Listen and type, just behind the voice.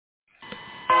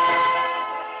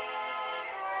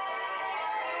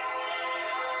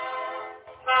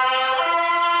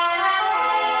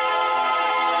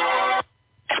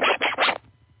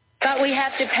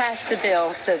have to pass the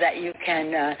bill so that you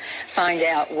can find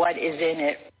out what is in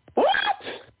it. What?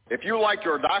 If you like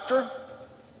your doctor,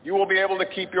 you will be able to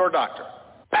keep your doctor.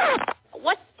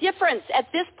 What difference at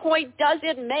this point does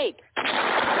it make?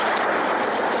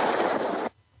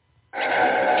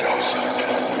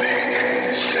 Doesn't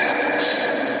make sense.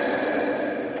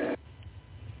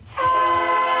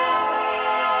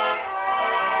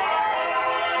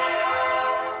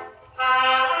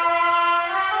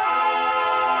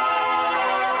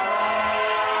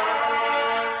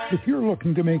 If you're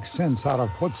looking to make sense out of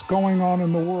what's going on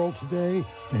in the world today,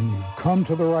 then you've come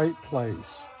to the right place.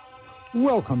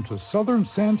 Welcome to Southern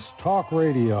Sense Talk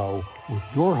Radio with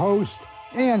your host,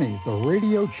 Annie, the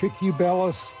Radio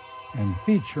Chick-A-Dee, and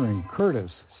featuring Curtis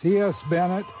C.S.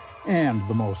 Bennett and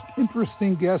the most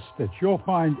interesting guests that you'll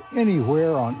find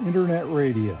anywhere on Internet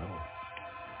radio.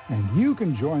 And you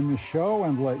can join the show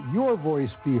and let your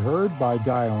voice be heard by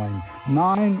dialing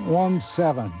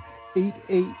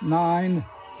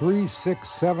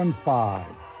 917-889-3675.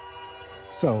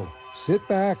 So sit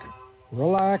back,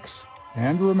 relax,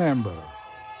 and remember,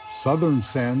 Southern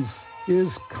Sense is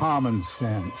common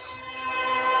sense.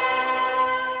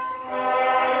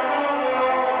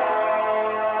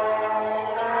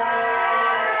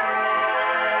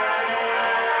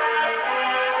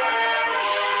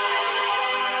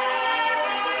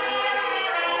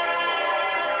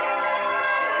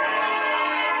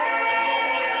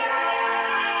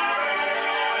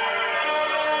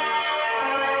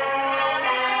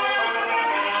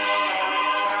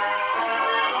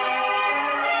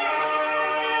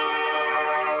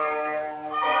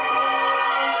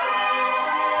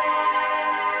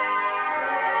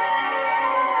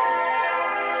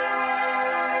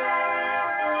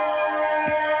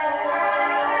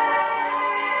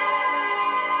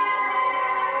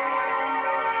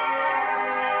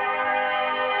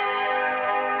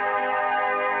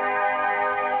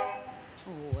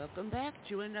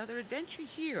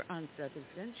 Here on Southern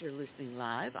Sense, you're listening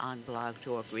live on Blog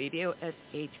Talk Radio,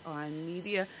 SHR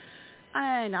Media,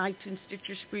 and iTunes,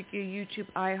 Stitcher, Spreaker, YouTube,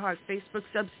 iHeart, Facebook,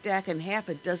 Substack, and half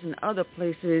a dozen other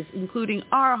places, including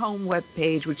our home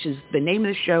webpage, which is the name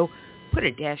of the show, put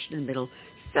a dash in the middle,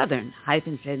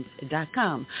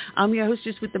 southern-sense.com. I'm your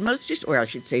hostess with the mostest, or I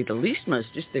should say the least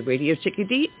mostest, the Radio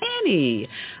Chick-A-Dee, Annie,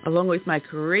 along with my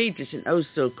courageous and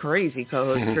oh-so-crazy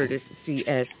co-host, Curtis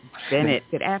C.S. Bennett.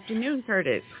 Good afternoon,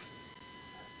 Curtis.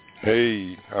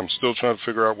 Hey, I'm still trying to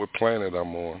figure out what planet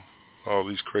I'm on. All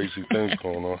these crazy things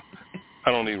going on.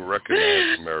 I don't even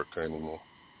recognize America anymore.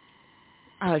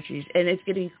 Oh, geez. And it's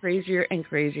getting crazier and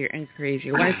crazier and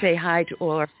crazier. I want to say hi to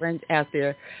all our friends out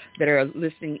there that are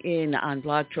listening in on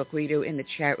Blog Talk Radio in the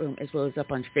chat room as well as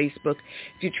up on Facebook.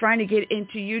 If you're trying to get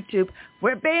into YouTube,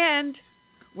 we're banned.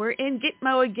 We're in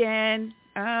Gitmo again.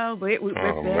 Oh, we're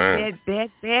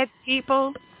bad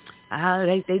people.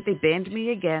 They banned me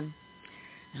again.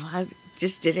 No, I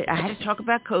just did it. I had to talk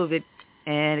about COVID.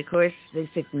 And, of course, they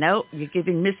said, no, you're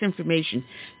giving misinformation,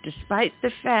 despite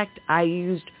the fact I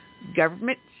used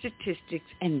government statistics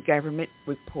and government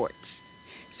reports.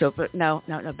 So, but no.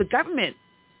 The government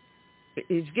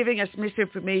is giving us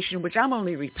misinformation, which I'm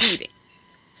only repeating.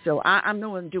 So I'm the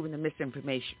one doing the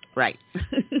misinformation. Right.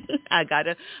 I got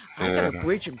a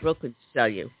bridge in Brooklyn to sell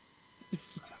you.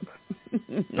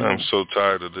 I'm so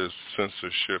tired of this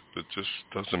censorship. It just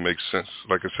doesn't make sense.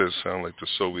 Like I said, it sounds like the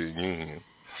Soviet Union.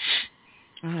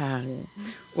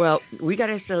 Well, we got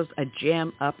ourselves a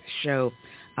jam-up show.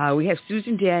 We have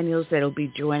Susan Daniels that'll be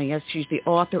joining us. She's the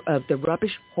author of The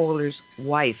Rubbish Hauler's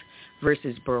Wife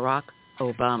versus Barack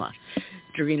Obama.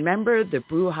 Do you remember the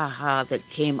brouhaha that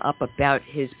came up about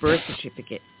his birth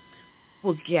certificate?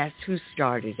 Well, guess who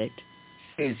started it?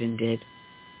 Susan did.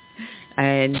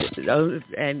 And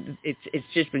it's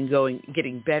just been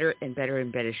getting better and better and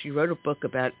better. She wrote a book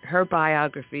about her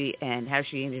biography and how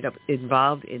she ended up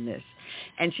involved in this.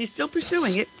 And she's still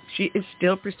pursuing it. She is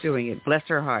still pursuing it. Bless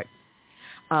her heart.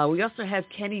 We also have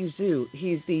Kenny Zhu.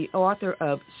 He's the author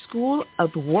of School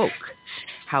of Woke,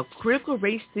 How Critical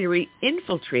Race Theory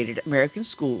Infiltrated American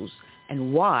Schools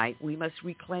and Why We Must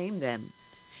Reclaim Them.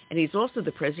 And he's also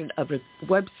the president of a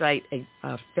website,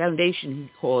 a foundation he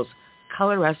calls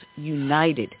Color Us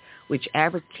United, which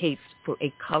advocates for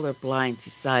a colorblind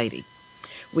society.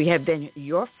 We have then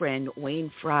your friend,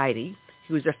 Wayne Friday,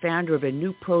 who is the founder of a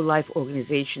new pro-life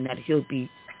organization that he'll be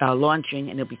launching,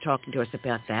 and he'll be talking to us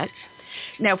about that.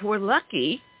 Now, if we're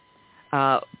lucky,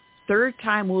 third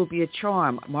time will be a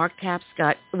charm. Mark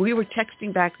Tapscott, we were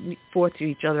texting back and forth to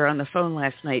each other on the phone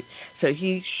last night, so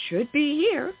he should be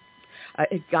here.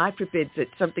 God forbid that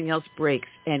something else breaks.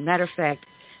 And matter of fact,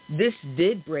 this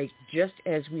did break just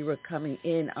as we were coming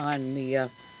in on the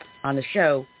on the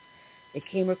show, it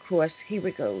came across, here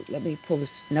we go, let me pull this,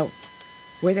 no,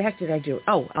 where the heck did I do it?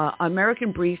 Oh,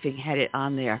 American Briefing had it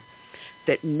on there,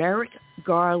 that Merrick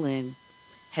Garland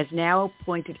has now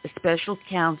appointed a special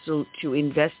counsel to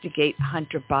investigate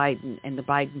Hunter Biden and the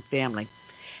Biden family.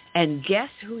 And guess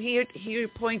who he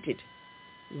appointed?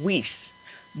 Weiss,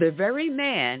 the very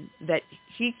man that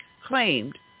he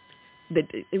claimed, that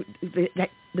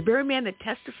the very man that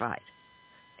testified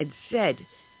and said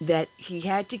that he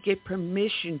had to get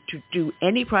permission to do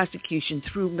any prosecution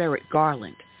through Merrick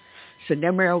Garland. So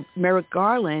now Merrick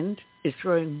Garland is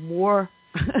throwing more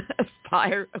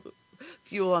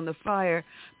fuel on the fire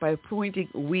by appointing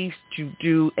Weiss to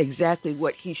do exactly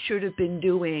what he should have been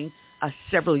doing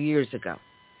several years ago.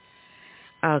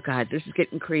 Oh, God, this is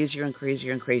getting crazier and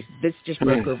crazier and crazier. This just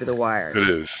broke over the wire.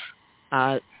 It is.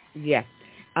 Yeah.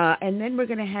 And then we're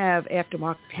going to have, after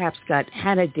Mark Tapscott,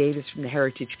 Hannah Davis from the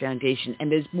Heritage Foundation.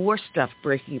 And there's more stuff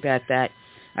breaking about that.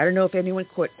 I don't know if anyone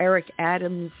caught Eric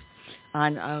Adams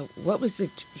on, what was it?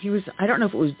 I don't know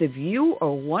if it was The View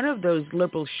or one of those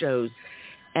liberal shows,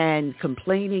 and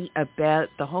complaining about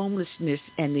the homelessness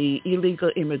and the illegal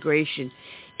immigration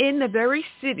in the very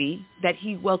city that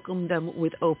he welcomed them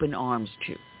with open arms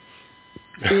to.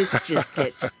 This just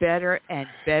gets better and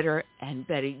better and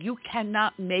better. You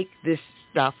cannot make this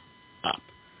stuff up.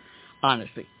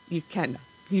 Honestly, you cannot.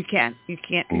 You cannot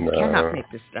make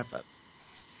this stuff up.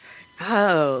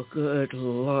 Oh, good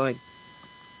Lord.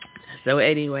 So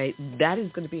anyway, that is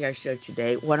going to be our show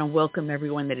today. I want to welcome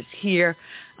everyone that is here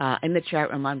in the chat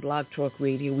room on Blog Talk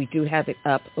Radio. We do have it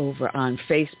up over on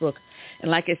Facebook. And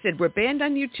like I said, we're banned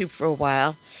on YouTube for a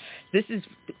while. This is,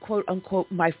 quote, unquote,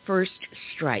 my first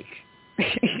strike.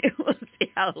 We'll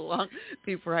see how long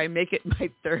before I make it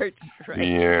my third strike.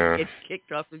 Yeah. Get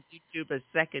kicked off of YouTube a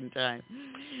second time.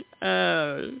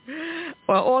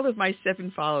 Well, all of my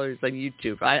 7 followers on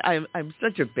YouTube, I'm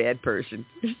such a bad person.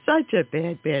 Such a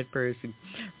bad person.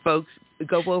 Folks,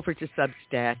 go over to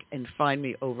Substack and find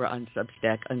me over on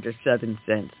Substack under Southern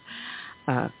Sense.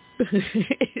 I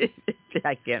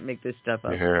can't make this stuff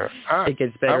up. Yeah. It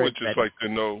gets better. I would just like to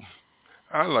know.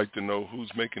 I'd like to know who's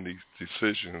making these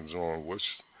decisions on what's,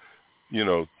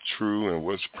 true and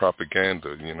what's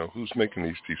propaganda. Who's making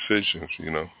these decisions,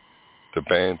 to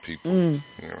ban people,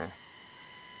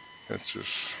 That's just,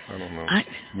 I don't know.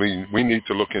 We need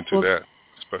to look into that,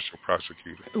 special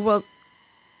prosecutor. Well,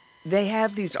 they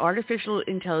have these artificial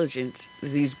intelligence,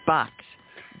 these bots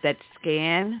that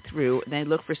scan through and they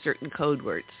look for certain code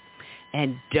words.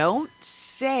 And don't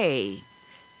say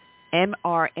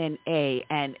mRNA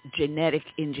and genetic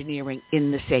engineering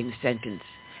in the same sentence.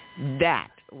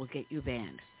 That will get you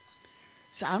banned.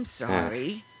 So I'm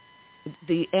sorry.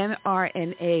 The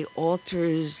mRNA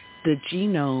alters the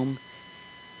genome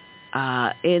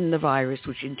in the virus,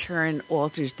 which in turn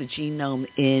alters the genome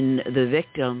in the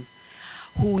victim,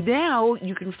 who now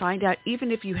you can find out,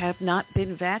 even if you have not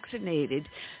been vaccinated,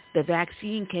 the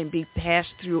vaccine can be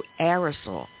passed through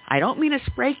aerosol. I don't mean a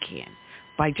spray can.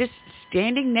 By just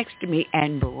standing next to me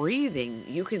and breathing,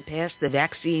 you can pass the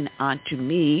vaccine on to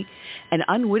me, and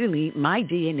unwittingly, my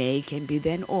DNA can be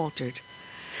then altered.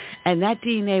 And that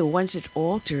DNA, once it's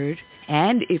altered,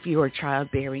 and if you are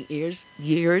childbearing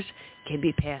years, can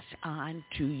be passed on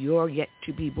to your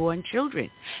yet-to-be-born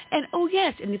children. And, oh,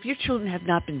 yes, and if your children have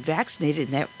not been vaccinated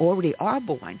and they already are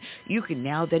born, you can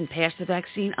now then pass the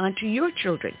vaccine on to your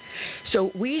children.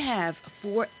 So we have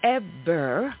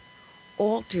forever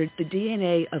altered the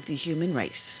DNA of the human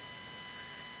race.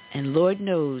 And Lord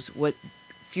knows what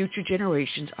future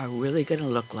generations are really going to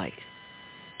look like.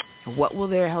 What will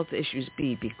their health issues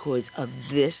be because of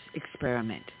this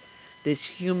experiment, this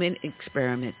human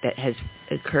experiment that has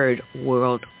occurred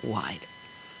worldwide?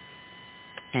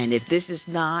 And if this is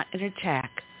not an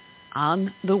attack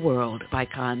on the world by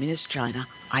communist China,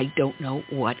 I don't know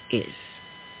what is.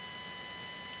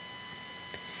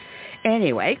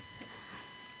 Anyway,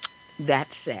 that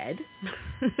said,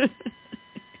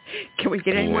 can we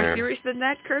get any more serious than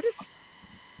that, Curtis?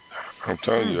 I'm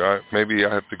telling you, maybe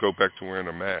I have to go back to wearing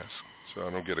a mask so I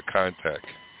don't get a contact.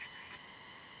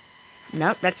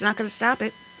 Nope, that's not going to stop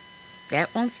it.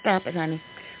 That won't stop it, honey.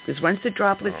 Because once the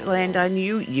droplets land on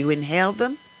you, you inhale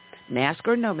them, mask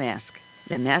or no mask.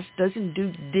 The mask doesn't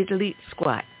do diddly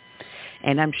squat.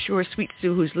 And I'm sure Sweet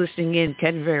Sue, who's listening in,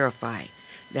 can verify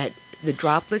that the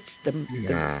droplets,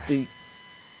 the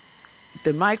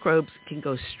microbes can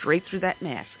go straight through that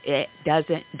mask. It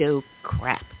doesn't do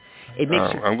crap. It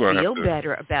makes you feel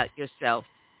better about yourself.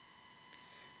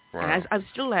 Wow. And I'm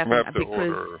still laughing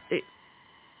because...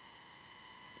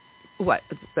 What?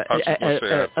 I was going to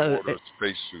say I have to order a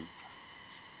spacesuit.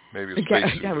 Maybe a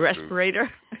spacesuit. A respirator?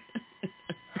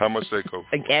 How much they go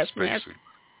for? A gas mask?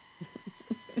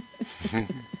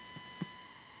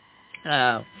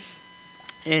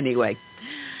 Anyway,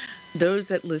 those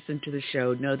that listen to the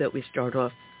show know that we start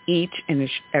off each and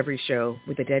every show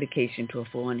with a dedication to a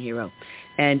fallen hero.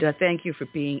 And thank you for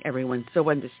being, everyone,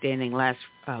 so understanding last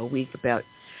week about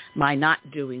my not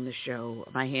doing the show.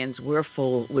 My hands were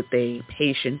full with a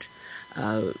patient,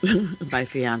 my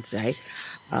fiance,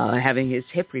 having his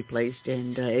hip replaced,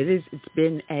 and it's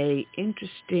been a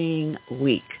interesting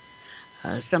week.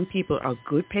 Some people are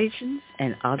good patients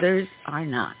and others are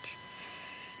not.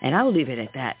 And I'll leave it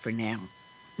at that for now.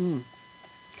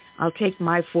 I'll take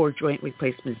my 4 joint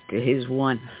replacements to his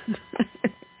 1,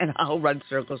 and I'll run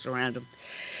circles around him.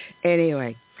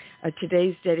 Anyway,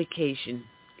 today's dedication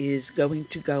is going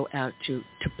to go out to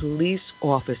Police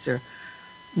Officer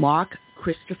Mark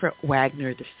Christopher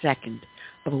Wagner II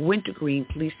of Wintergreen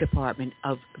Police Department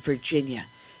of Virginia.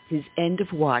 His end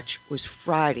of watch was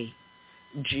Friday,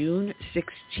 June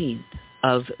 16th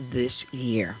of this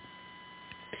year.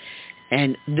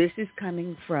 And this is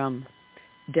coming from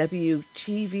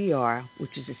WTVR,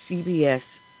 which is a CBS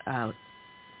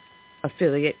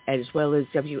affiliate, as well as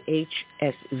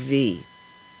WHSV.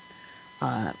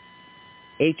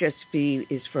 HSV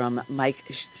is from Mike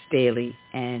Staley,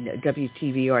 and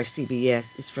WTVR CBS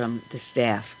is from the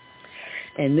staff.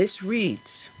 And this reads,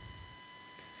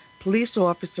 Police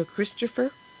Officer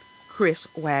Chris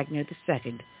Wagner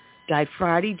II died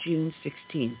Friday, June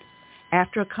 16th,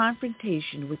 after a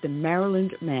confrontation with a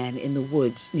Maryland man in the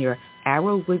woods near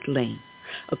Arrowwood Lane,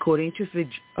 according to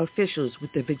officials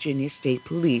with the Virginia State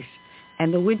Police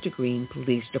and the Wintergreen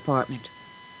Police Department.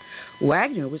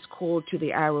 Wagner was called to the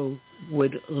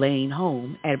Arrowwood Lane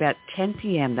home at about 10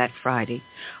 p.m. that Friday,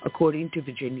 according to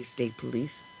Virginia State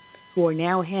Police, who are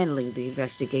now handling the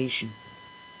investigation.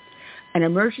 An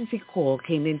emergency call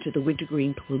came into the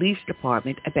Wintergreen Police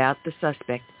Department about the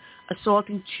suspect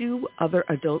assaulting 2 other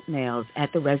adult males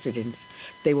at the residence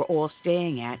they were all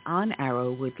staying at on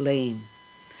Arrowwood Lane.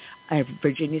 A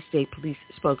Virginia State Police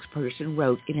spokesperson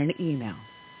wrote in an email,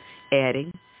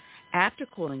 adding, after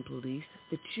calling police,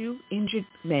 the 2 injured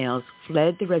males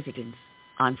fled the residence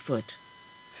on foot.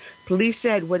 Police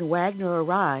said when Wagner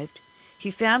arrived,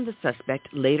 he found the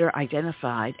suspect, later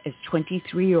identified as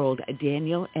 23-year-old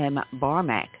Daniel M.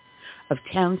 Barmack of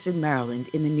Townsend, Maryland,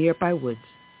 in the nearby woods,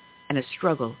 and a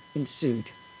struggle ensued.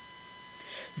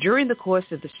 During the course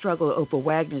of the struggle over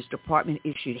Wagner's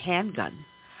department-issued handgun,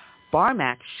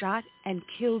 Barmack shot and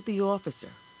killed the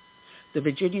officer. The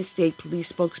Virginia State Police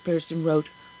spokesperson wrote,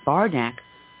 Barmack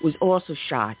was also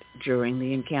shot during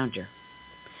the encounter.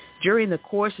 During the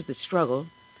course of the struggle,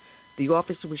 the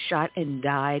officer was shot and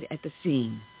died at the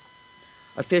scene.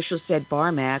 Officials said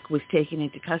Barmack was taken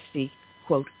into custody,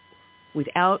 quote,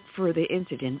 without further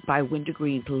incident by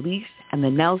Wintergreen Police and the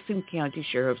Nelson County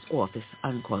Sheriff's Office,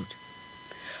 unquote.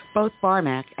 Both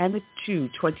Barmack and the 2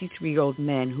 23-year-old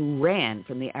men who ran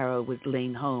from the Arrowwood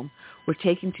Lane home were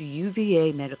taken to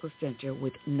UVA Medical Center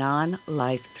with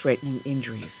non-life-threatening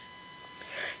injuries.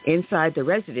 Inside the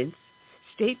residence,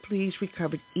 state police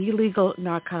recovered illegal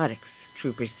narcotics,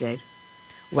 troopers said.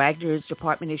 Wagner's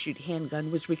department-issued handgun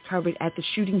was recovered at the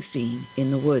shooting scene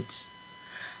in the woods.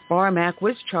 Barmack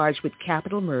was charged with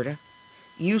capital murder,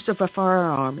 use of a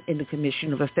firearm in the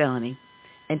commission of a felony,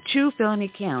 and 2 felony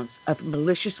counts of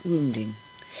malicious wounding.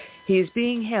 He is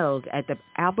being held at the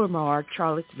Albemarle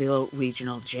Charlottesville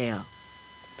Regional Jail.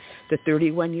 The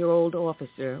 31-year-old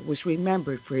officer was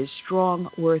remembered for his strong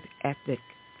work ethic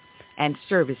and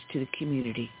service to the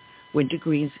community,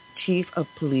 Wintergreen's Chief of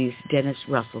Police Dennis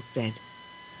Russell said.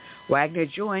 Wagner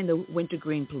joined the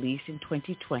Wintergreen Police in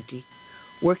 2020,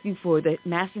 working for the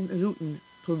Massanutten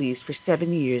Police for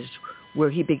 7 years, where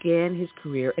he began his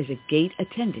career as a gate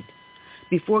attendant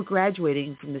before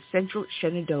graduating from the Central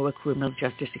Shenandoah Criminal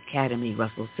Justice Academy,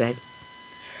 Russell said.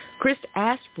 Chris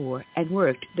asked for and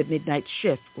worked the midnight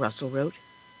shift, Russell wrote.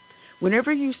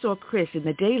 Whenever you saw Chris in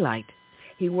the daylight,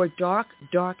 he wore dark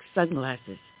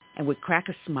sunglasses and would crack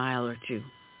a smile or two.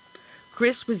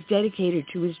 Chris was dedicated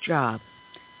to his job,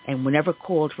 and whenever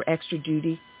called for extra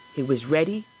duty, he was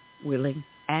ready, willing,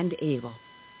 and able.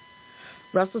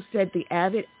 Russell said the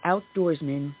avid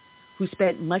outdoorsman who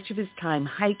spent much of his time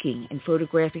hiking and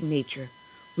photographing nature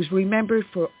was remembered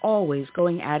for always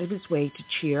going out of his way to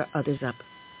cheer others up.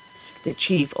 The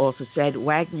chief also said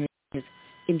Wagner's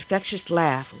infectious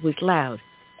laugh was loud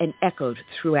and echoed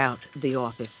throughout the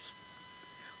office.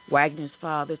 Wagner's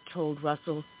father told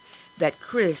Russell that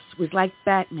Chris was like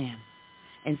Batman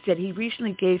and said he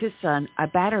recently gave his son a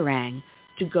batarang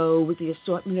to go with the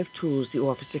assortment of tools the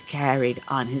officer carried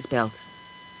on his belt.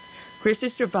 Chris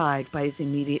is survived by his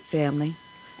immediate family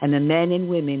and the men and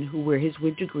women who were his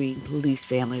Wintergreen police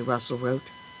family, Russell wrote.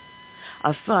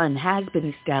 A fund has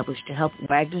been established to help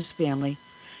Wagner's family,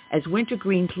 as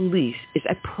Wintergreen Police is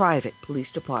a private police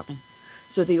department,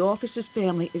 so the officer's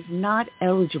family is not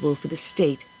eligible for the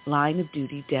state line of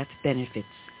duty death benefits,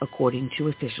 according to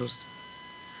officials.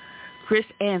 Chris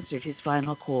answered his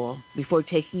final call before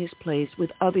taking his place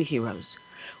with other heroes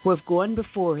who have gone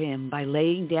before him by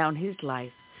laying down his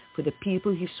life for the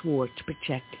people he swore to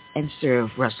protect and serve,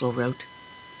 Russell wrote.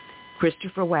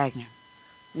 Christopher Wagner,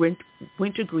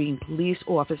 Wintergreen Police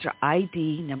Officer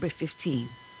ID number 15,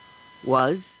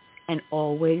 was and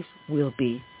always will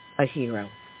be a hero.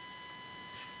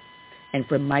 And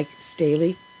from Mike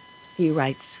Staley, he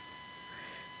writes,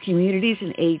 communities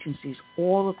and agencies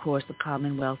all across the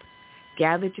Commonwealth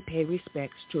gathered to pay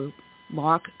respects to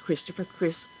Mark Christopher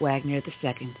Chris Wagner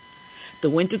II, the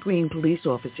Wintergreen police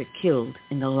officer killed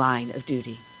in the line of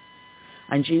duty.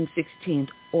 On June 16th,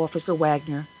 Officer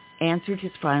Wagner answered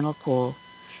his final call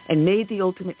and made the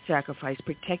ultimate sacrifice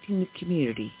protecting the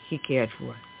community he cared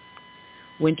for.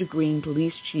 Wintergreen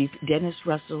Police Chief Dennis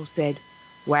Russell said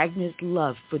Wagner's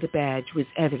love for the badge was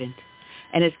evident,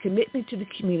 and his commitment to the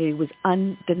community was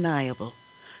undeniable.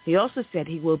 He also said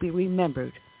he will be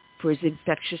remembered for his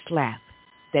infectious laugh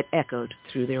that echoed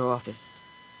through their office.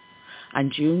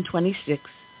 On June 26th,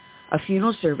 a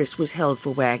funeral service was held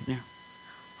for Wagner.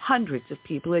 Hundreds of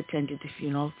people attended the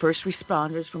funeral. First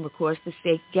responders from across the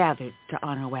state gathered to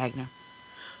honor Wagner.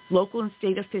 Local and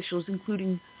state officials,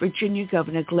 including Virginia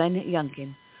Governor Glenn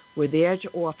Youngkin, were there to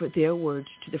offer their words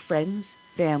to the friends,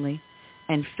 family,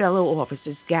 and fellow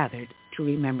officers gathered to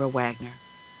remember Wagner.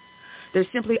 There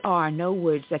simply are no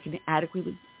words that can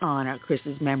adequately honor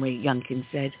Chris's memory, Youngkin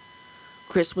said.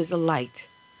 Chris was a light.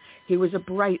 He was a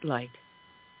bright light,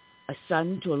 a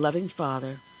son to a loving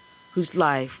father whose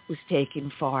life was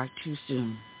taken far too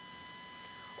soon.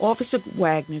 Officer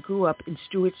Wagner grew up in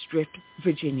Stewart's Drift,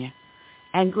 Virginia,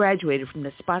 and graduated from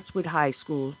the Spotswood High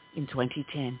School in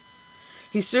 2010.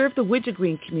 He served the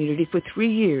Wintergreen community for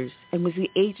 3 years and was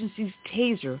the agency's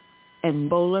taser and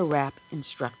bowler rap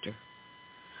instructor.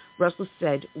 Russell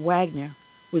said Wagner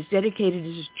was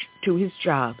dedicated to his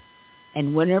job,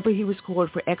 and whenever he was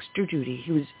called for extra duty,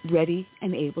 he was ready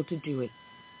and able to do it.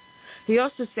 He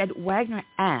also said Wagner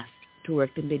asked to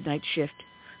work the midnight shift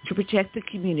to protect the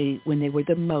community when they were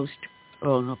the most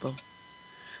vulnerable.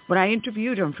 When I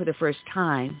interviewed him for the first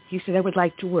time, he said I would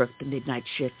like to work the midnight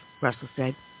shift, Russell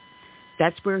said.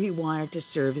 That's where he wanted to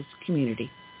serve his community,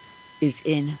 is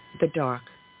in the dark,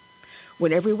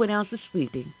 when everyone else is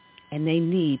sleeping and they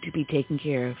need to be taken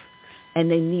care of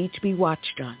and they need to be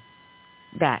watched on.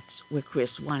 That's where Chris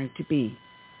wanted to be.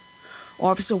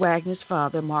 Officer Wagner's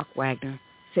father, Mark Wagner,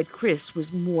 said Chris was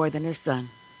more than a son.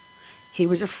 He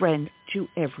was a friend to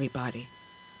everybody.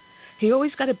 He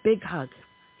always got a big hug.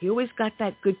 He always got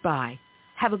that goodbye.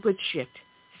 Have a good shift.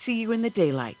 See you in the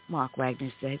daylight, Mark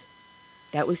Wagner said.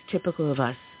 That was typical of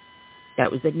us.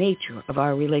 That was the nature of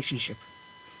our relationship.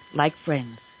 Like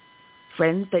friends.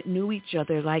 Friends that knew each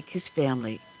other like his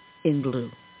family in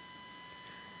blue.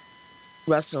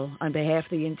 Russell, on behalf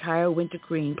of the entire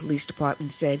Wintergreen Police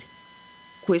Department, said,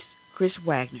 Chris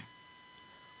Wagner,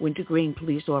 Wintergreen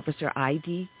Police Officer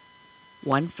ID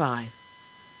 15,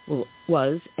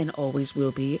 was and always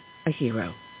will be a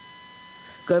hero.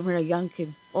 Governor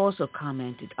Youngkin also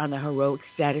commented on the heroic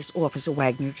status Officer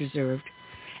Wagner deserved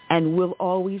and will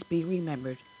always be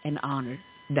remembered and honored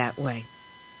that way.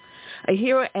 A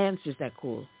hero answers that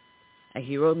call. A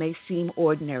hero may seem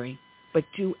ordinary, but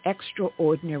do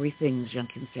extraordinary things,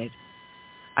 Youngkin said.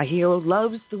 A hero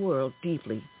loves the world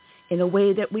deeply in a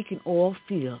way that we can all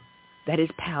feel, that is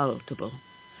palatable.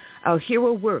 Our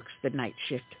hero works the night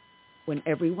shift when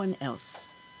everyone else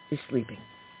is sleeping.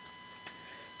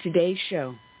 Today's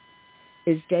show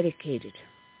is dedicated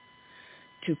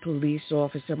to Police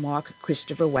Officer Mark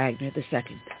Christopher Wagner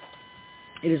II.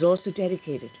 It is also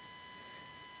dedicated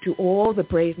to all the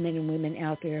brave men and women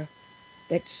out there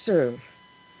that serve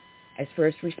as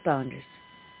first responders,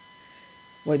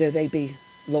 whether they be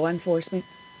law enforcement,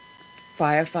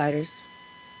 firefighters,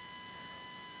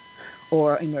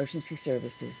 or emergency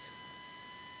services.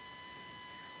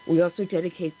 We also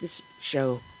dedicate this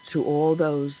show to all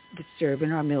those that serve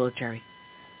in our military,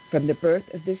 from the birth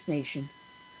of this nation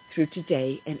through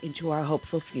today and into our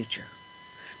hopeful future.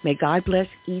 May God bless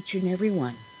each and every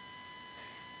one.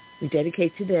 We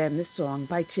dedicate to them this song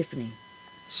by Tiffany,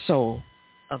 Soul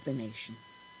of the Nation.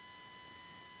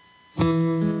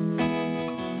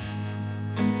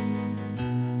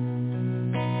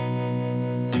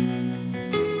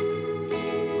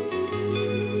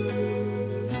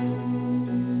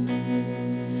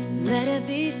 Let it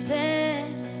be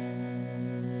said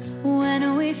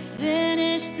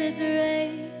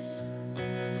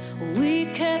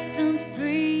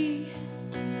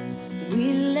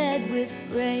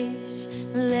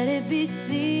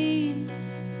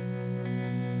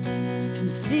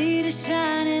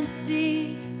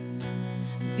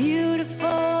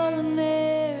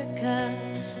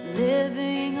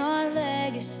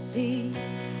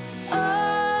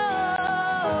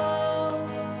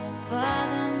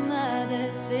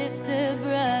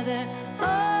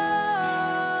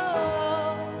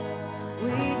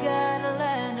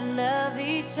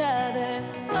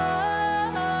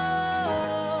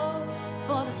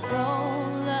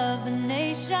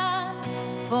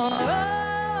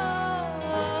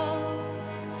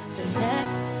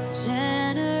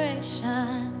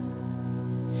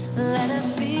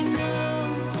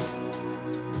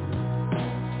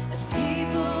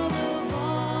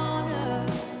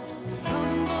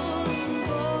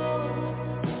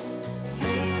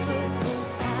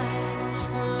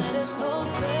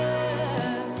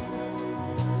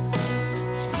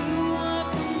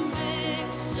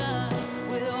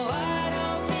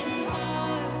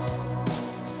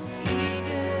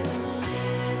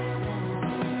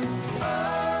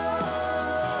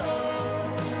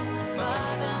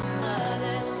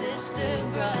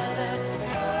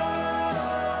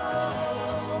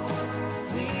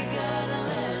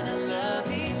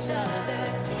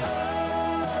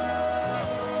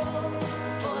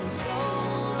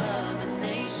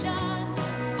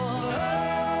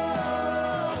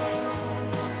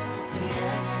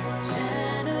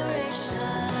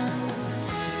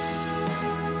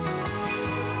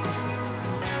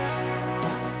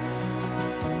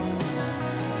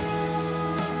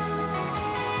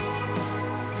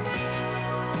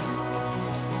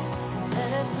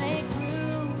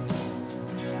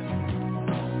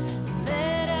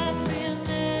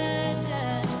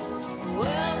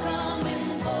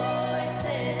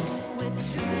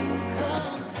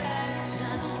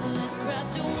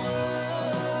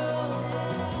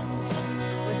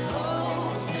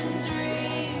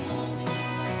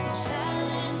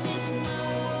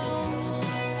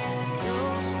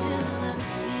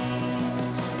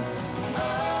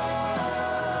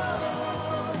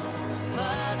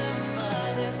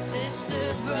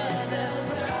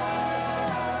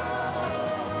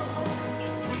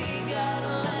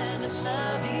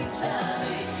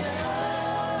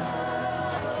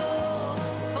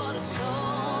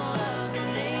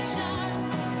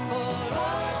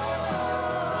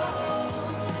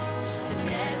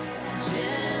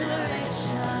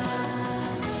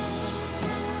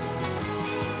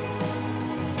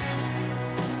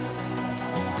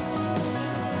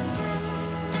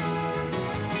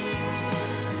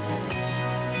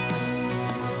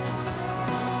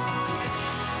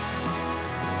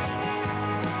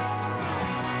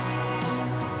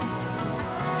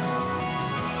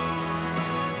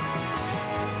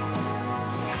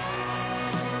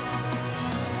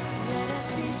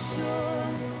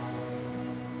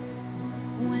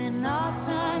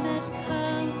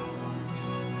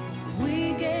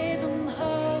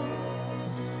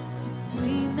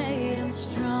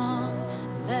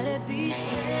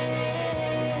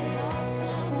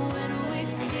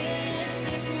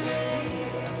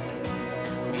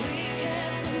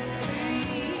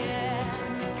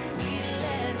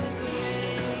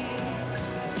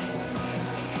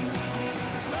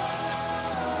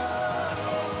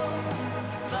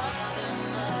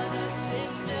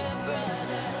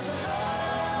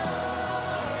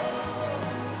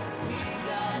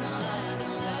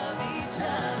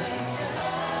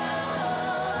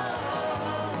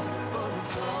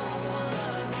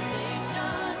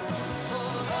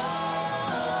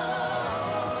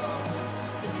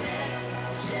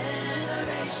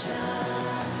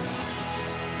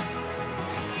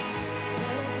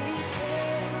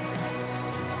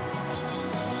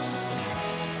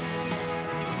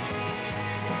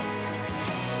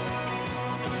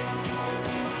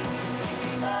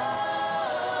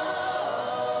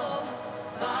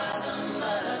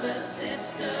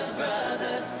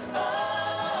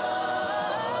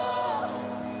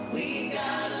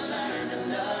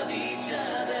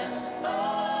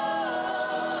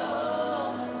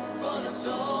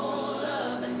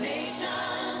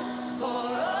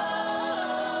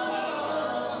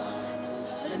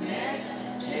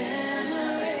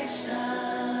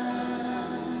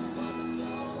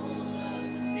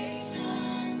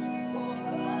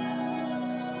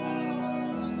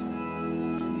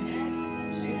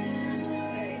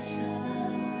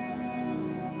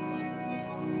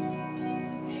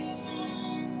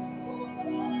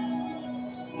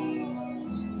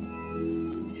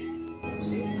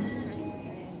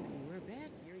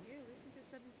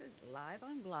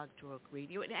Blog Talk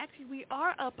Radio. And actually, we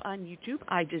are up on YouTube.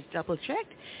 I just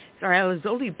double-checked. Sorry, I was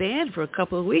only banned for a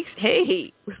couple of weeks.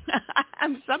 Hey,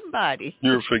 I'm somebody.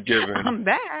 You're forgiven. I'm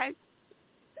back.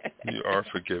 You are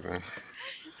forgiven.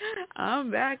 I'm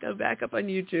back. I'm back up on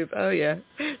YouTube. Oh, yeah.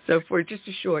 So for just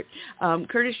a short.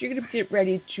 Curtis, you're going to get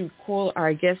ready to call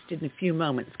our guest in a few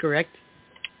moments, correct?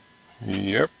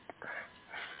 Yep.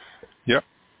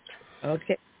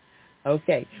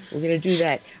 Okay, we're going to do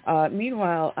that.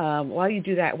 Meanwhile, while you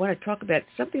do that, I want to talk about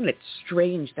something that's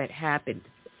strange that happened.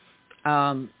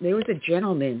 There was a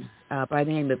gentleman by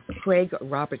the name of Craig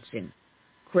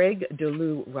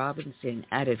DeLue Robinson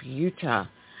out of Utah.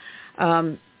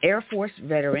 Air Force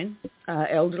veteran,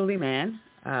 elderly man,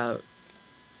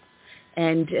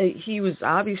 And he was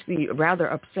obviously rather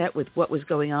upset with what was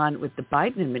going on with the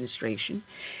Biden administration,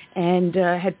 and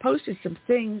had posted some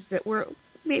things that were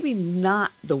maybe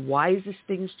not the wisest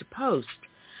things to post.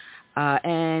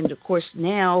 And, of course,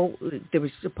 now there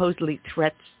was supposedly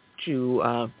threats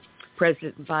to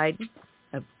President Biden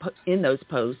in those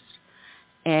posts.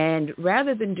 And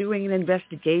rather than doing an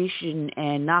investigation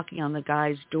and knocking on the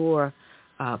guy's door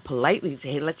politely to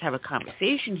say, hey, let's have a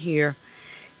conversation here,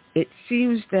 it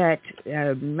seems that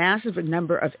a massive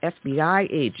number of FBI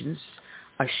agents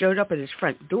showed up at his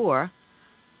front door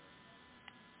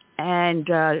and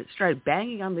started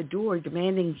banging on the door,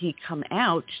 demanding he come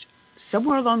out.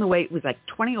 Somewhere along the way, it was like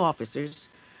 20 officers.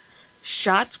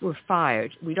 Shots were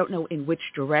fired. We don't know in which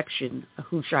direction,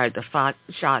 who fired the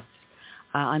shots.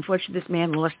 Unfortunately, this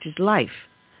man lost his life.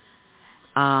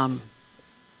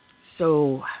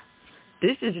 So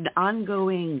this is an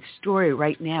ongoing story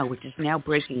right now, which is now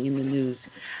breaking in the news.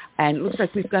 And it looks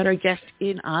like we've got our guest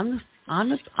in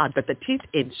got the teeth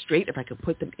in straight, if I could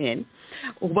put them in.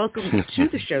 Welcome to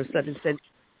the show, Southern Sense,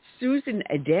 Susan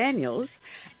Daniels.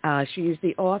 She is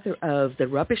the author of The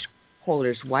Rubbish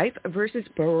Holder's Wife versus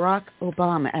Barack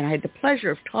Obama. And I had the pleasure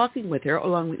of talking with her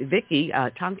along with Vicki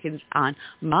Tompkins on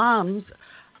Moms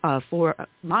for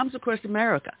Moms Across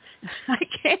America. I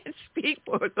can't speak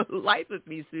for the life of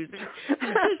me, Susan.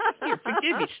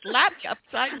 Forgive me, slap you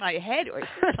upside my head or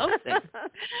something.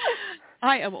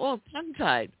 I am all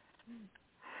tongue-tied.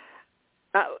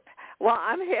 Well,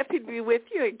 I'm happy to be with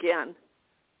you again.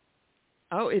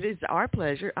 Oh, it is our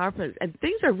pleasure, our pleasure. And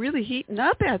things are really heating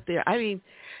up out there. I mean,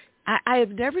 I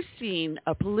have never seen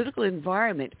a political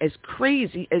environment as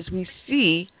crazy as we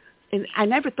see, and I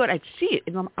never thought I'd see it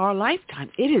in our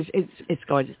lifetime. It's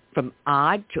going from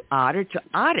odd to odder to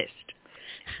oddest.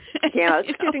 Yeah,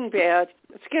 it's getting bad.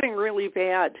 It's getting really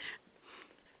bad.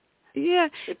 Yeah,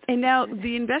 and now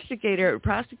the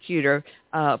prosecutor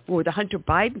for the Hunter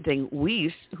Biden thing,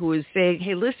 Weiss, who is saying,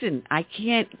 hey, listen, I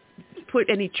can't put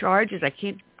any charges, I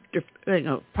can't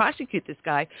prosecute this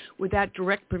guy without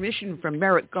direct permission from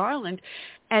Merrick Garland.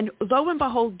 And lo and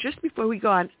behold, just before we go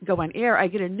on air, I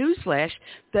get a newsflash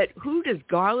that who does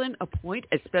Garland appoint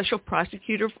as special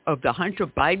prosecutor of the Hunter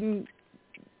Biden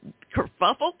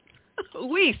kerfuffle?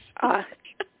 Weiss.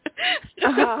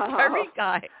 Very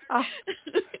guy.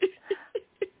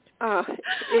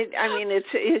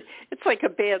 It's like a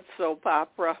bad soap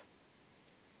opera.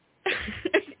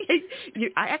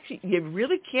 You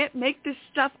really can't make this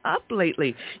stuff up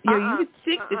lately. You would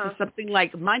think this is something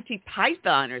like Monty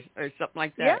Python or something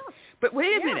like that. Yeah. But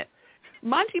wait a minute.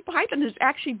 Monty Python has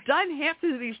actually done half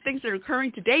of these things that are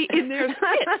occurring today in their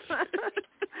skits.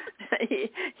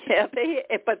 Yeah,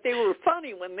 but they were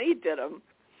funny when they did them.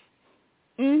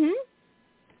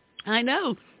 I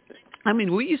know. I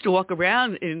mean, we used to walk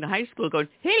around in high school going,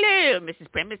 hello,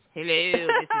 Mrs. Premise. Hello,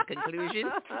 Mrs.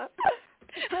 Conclusion.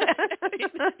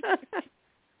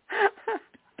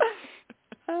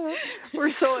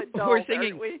 We're so adult, we're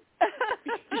singing, aren't we?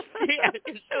 Yeah,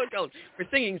 we're so adult. We're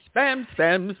singing spam,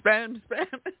 spam, spam, spam.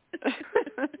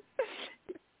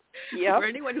 Yep. For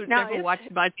anyone who's never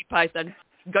watched Monty Python,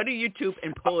 go to YouTube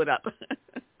and pull it up.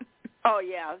 Oh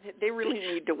yeah, they really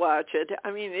need to watch it.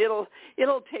 I mean, it'll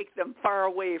take them far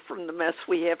away from the mess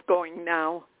we have going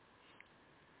now.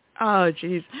 Oh,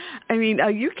 geez. I mean,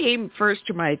 you came first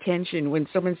to my attention when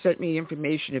someone sent me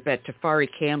information about Tafari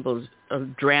Campbell's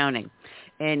drowning.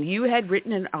 And you had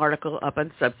written an article up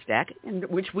on Substack,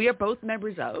 which we are both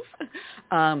members of,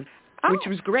 which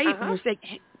was great. And you were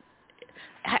saying,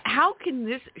 how can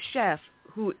this chef,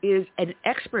 who is an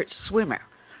expert swimmer,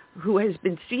 who has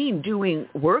been seen doing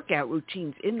workout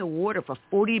routines in the water for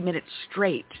 40 minutes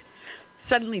straight,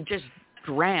 suddenly just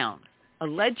drown,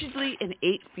 allegedly in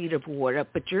 8 feet of water,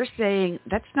 but you're saying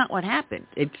that's not what happened.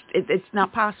 It's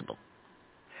not possible.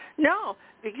 No,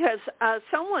 because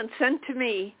someone sent to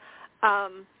me a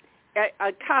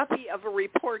copy of a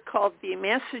report called the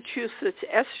Massachusetts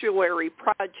Estuary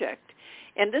Project,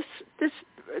 and this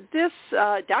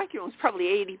document was probably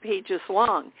 80 pages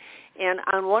long, and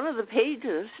on one of the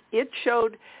pages it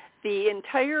showed the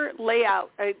entire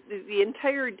layout, the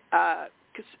entire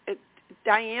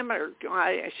diameter,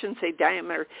 I shouldn't say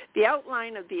diameter, the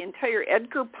outline of the entire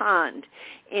Edgar Pond,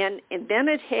 and then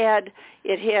it had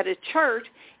a chart,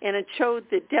 and it showed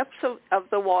the depths of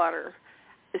the water,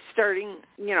 starting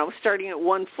at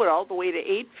 1 foot all the way to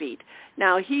 8 feet.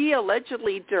 Now, he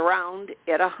allegedly drowned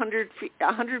at 100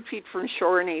 feet from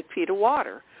shore in 8 feet of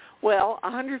water. Well,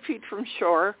 100 feet from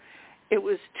shore, it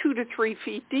was 2 to 3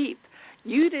 feet deep.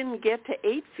 You didn't get to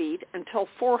 8 feet until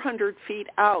 400 feet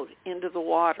out into the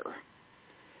water.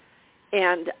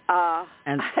 And I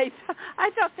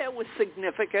thought that was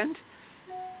significant.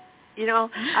 You know,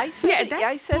 I said, at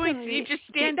that point, you just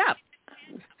stand up.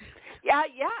 Yeah.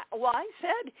 Well, I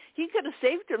said he could have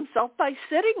saved himself by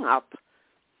sitting up.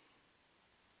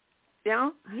 You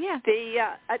know? Yeah.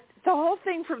 The whole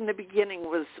thing from the beginning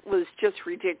was just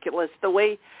ridiculous.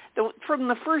 From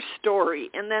the first story,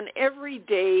 and then every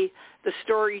day the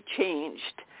story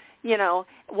changed. You know,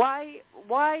 why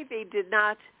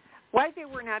they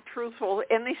were not truthful,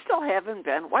 and they still haven't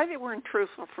been. Why they weren't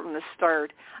truthful from the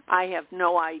start, I have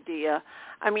no idea.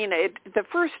 I mean, the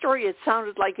first story, it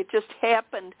sounded like it just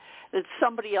happened that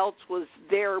somebody else was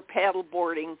there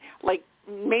paddleboarding, like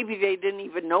maybe they didn't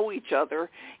even know each other,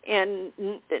 and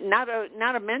not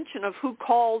a mention of who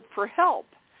called for help.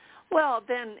 Well,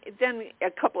 then a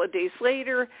couple of days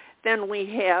later, then we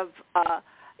have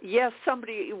yes,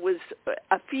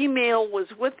 a female was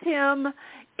with him,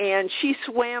 and she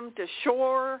swam to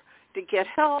shore to get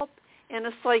help. And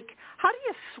it's like, how do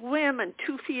you swim in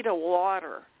 2 feet of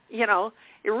water? You know,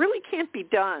 it really can't be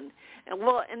done.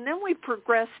 And then we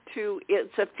progress to,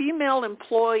 it's a female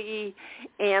employee,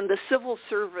 and the civil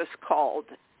service called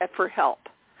for help.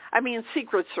 I mean,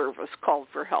 Secret Service called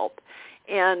for help.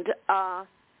 And I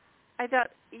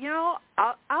thought, you know,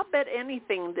 I'll bet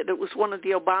anything that it was one of the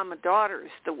Obama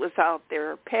daughters that was out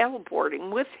there paddleboarding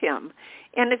with him.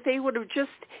 And if that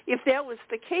was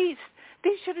the case,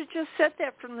 they should have just said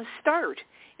that from the start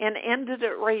and ended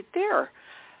it right there.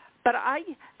 But I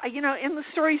you know, in the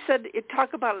story said it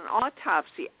talked about an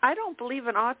autopsy. I don't believe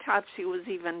an autopsy was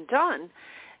even done,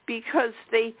 because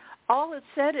all it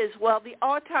said is, well, the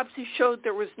autopsy showed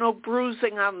there was no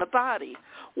bruising on the body.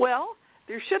 Well,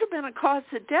 there should have been a cause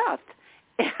of death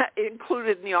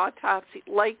included in the autopsy,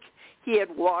 like he had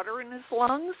water in his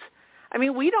lungs. I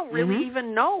mean, we don't really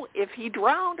even know if he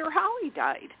drowned or how he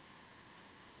died.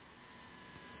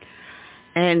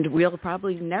 And we'll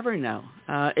probably never know.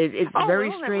 It's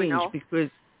very strange, because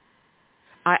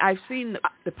I've seen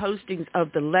the postings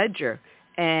of the Ledger,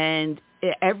 and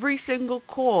every single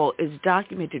call is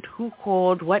documented, who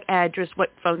called, what address,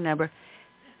 what phone number.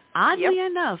 Oddly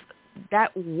enough,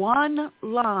 that one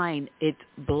line, it's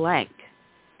blank.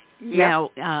 Yep. Now,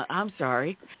 I'm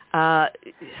sorry.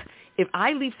 If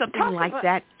I leave something like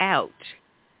that out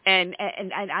and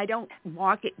I don't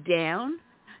mark it down,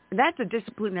 that's a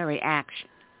disciplinary action.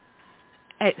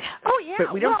 But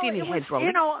we don't see any heads rolling.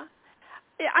 You know,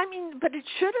 I mean, but it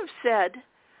should have said,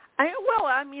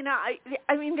 I mean,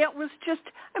 that was just,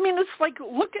 I mean, it's like,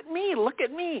 look at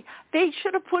me. They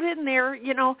should have put in there,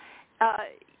 you know,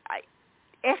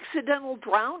 accidental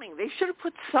drowning. They should have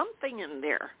put something in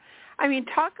there. I mean,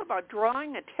 talk about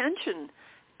drawing attention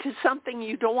to something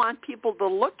you don't want people to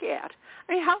look at.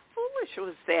 I mean, how foolish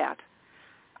was that?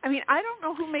 I mean, I don't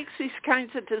know who makes these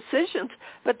kinds of decisions,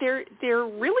 but they're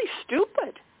really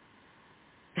stupid.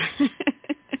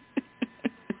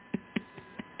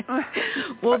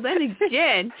 Well, then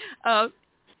again,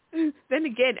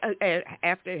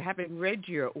 after having read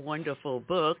your wonderful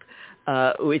book,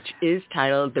 which is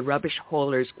titled "The Rubbish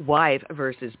Hauler's Wife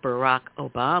versus Barack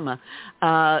Obama,"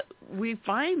 we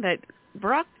find that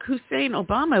Barack Hussein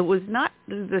Obama was not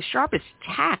the sharpest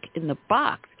tack in the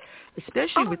box,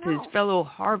 especially with his fellow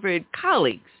Harvard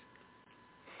colleagues.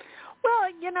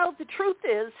 Well, you know, the truth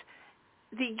is,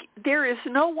 there is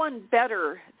no one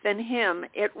better than him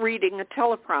at reading a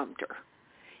teleprompter.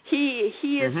 He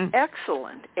is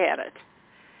excellent at it.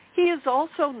 He is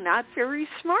also not very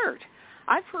smart.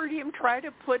 I've heard him try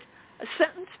to put a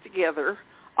sentence together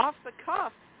off the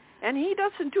cuff, and he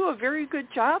doesn't do a very good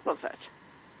job of it.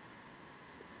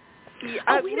 Wait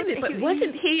a minute, but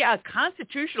wasn't he a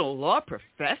constitutional law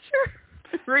professor?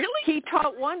 Really? He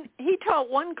taught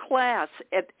one class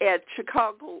at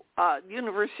Chicago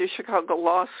University of Chicago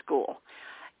Law School,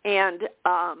 and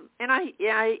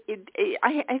I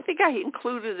think I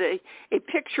included a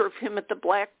picture of him at the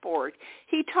blackboard.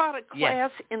 He taught a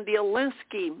class in the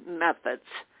Alinsky methods.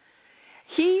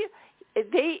 I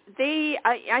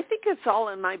think it's all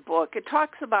in my book. It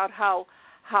talks about how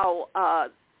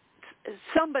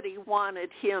somebody wanted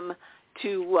him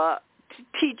to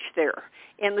teach there,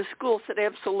 and the school said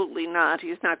absolutely not.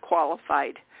 He's not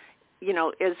qualified, you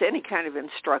know, as any kind of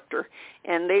instructor.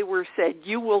 And they said,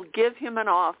 you will give him an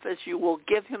office, you will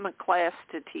give him a class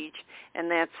to teach, and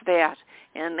that's that.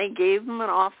 And they gave him an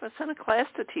office and a class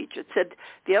to teach. It said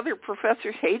the other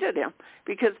professors hated him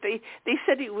because they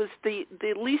said he was the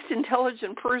least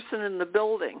intelligent person in the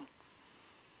building.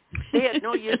 They had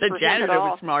no use for him at all. The janitor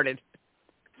was smarted.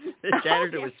 The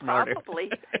janitor was smarter. Probably.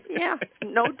 Yeah,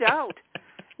 no doubt.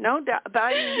 But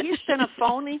I mean, he's been a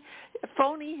phony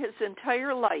his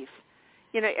entire life.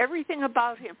 You know, everything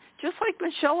about him, just like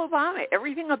Michelle Obama,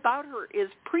 everything about her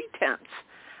is pretense.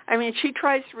 I mean, she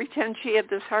tries to pretend she had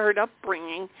this hard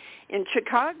upbringing in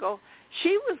Chicago.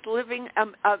 She was living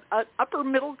an upper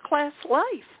middle class life.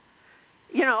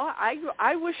 You know,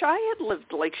 I wish I had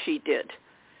lived like she did.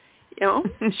 You know,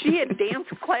 she had dance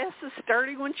classes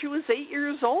starting when she was 8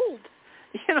 years old.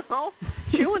 You know,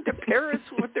 she went to Paris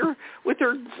with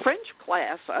her French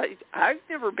class. I've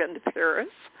never been to Paris.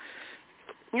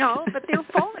 You know, but they're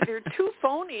phony. They're two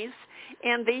phonies,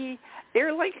 and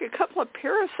they're like a couple of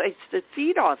parasites that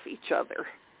feed off each other.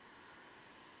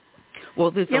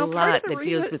 Well, there's a lot that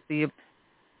deals with the.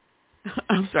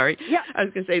 I'm sorry. Yeah. I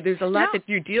was going to say there's a lot that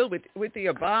you deal with the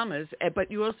Obamas,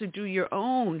 but you also do your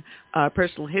own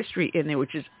personal history in there,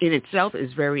 which is in itself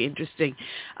is very interesting.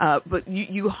 But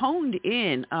you honed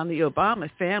in on the Obama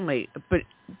family, but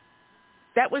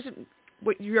that wasn't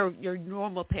what your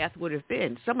normal path would have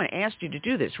been. Someone asked you to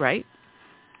do this, right?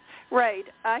 Right.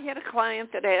 I had a client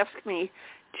that asked me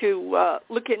to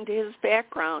look into his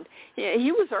background.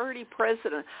 He was already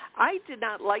president. I did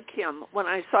not like him when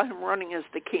I saw him running as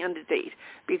the candidate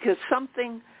because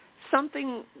something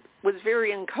was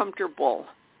very uncomfortable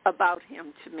about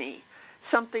him to me.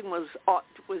 Something was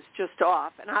just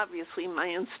off, and obviously my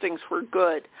instincts were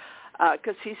good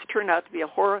because he's turned out to be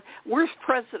worst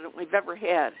president we've ever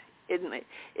had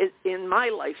in my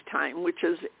lifetime, which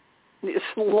is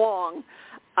long.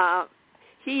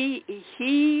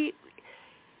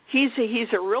 He's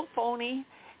a real phony.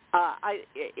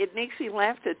 It makes me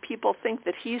laugh that people think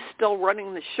that he's still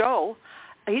running the show.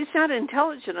 He's not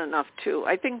intelligent enough to.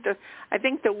 I think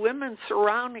the women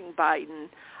surrounding Biden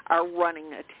are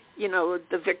running it. You know,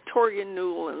 the Victoria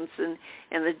Newlands and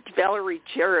the Valerie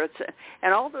Jarrett's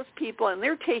and all those people, and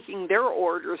they're taking their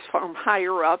orders from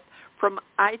higher up, from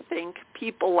I think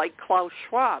people like Klaus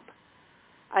Schwab,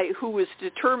 who was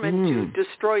determined to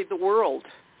destroy the world.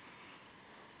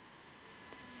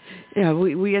 Yeah,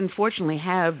 we unfortunately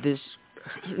have this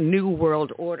new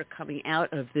world order coming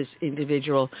out of this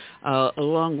individual,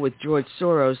 along with George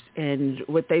Soros, and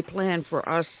what they plan for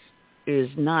us is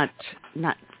not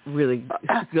really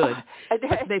good.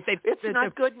 It's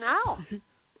not good now.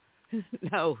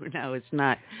 No, it's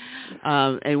not.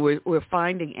 And we're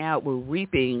finding out, we're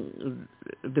reaping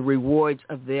the rewards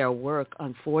of their work,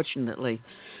 unfortunately.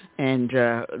 And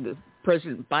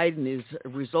President Biden is a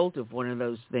result of one of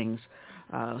those things.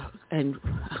 And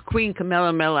Queen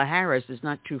Kamala Harris is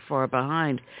not too far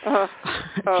behind.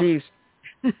 Jeez.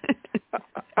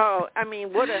 I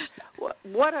mean, what a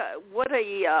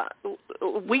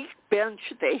weak bench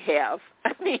they have.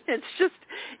 I mean, it's just.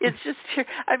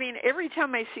 I mean, every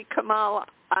time I see Kamala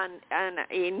on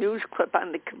a news clip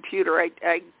on the computer,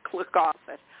 I click off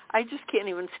it. I just can't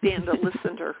even stand to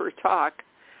listen to her talk.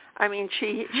 I mean,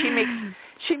 she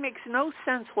makes no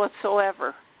sense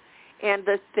whatsoever. And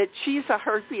that she's a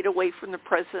heartbeat away from the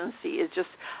presidency is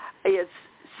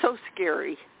so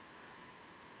scary.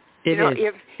 It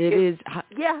is.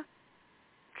 Yeah,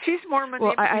 she's more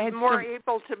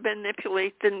able to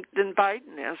manipulate than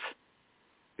Biden is.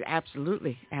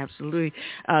 Absolutely.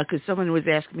 Because someone was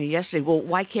asking me yesterday, well,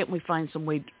 why can't we find some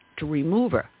way to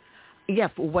remove her? Yeah,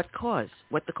 for what cause?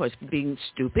 What the cause? For being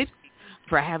stupid?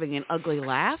 For having an ugly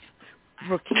laugh?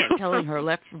 For telling her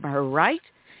left from her right?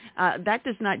 That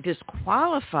does not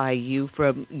disqualify you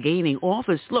from gaining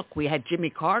office. Look, we had Jimmy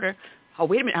Carter. Oh,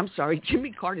 wait a minute. I'm sorry.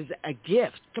 Jimmy Carter's a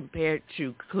gift compared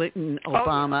to Clinton,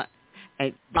 Obama,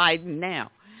 and Biden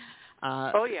now.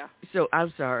 So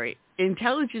I'm sorry.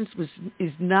 Intelligence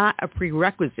is not a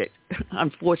prerequisite,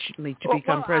 unfortunately, to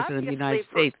become president of the United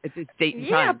States at this date and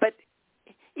time. Yeah, but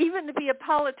even to be a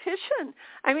politician,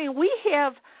 I mean, we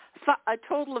have a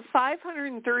total of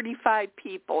 535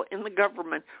 people in the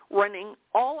government running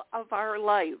all of our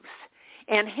lives,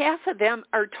 and half of them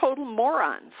are total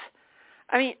morons.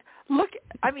 I mean,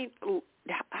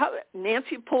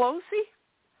 Nancy Pelosi,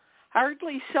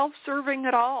 hardly self-serving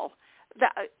at all.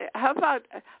 How about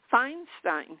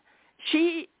Feinstein?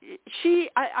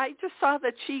 I just saw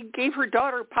that she gave her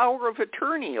daughter power of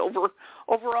attorney over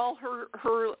all her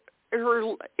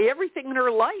everything in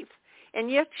her life. And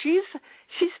yet she's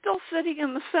still sitting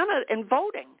in the Senate and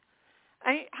voting.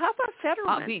 How about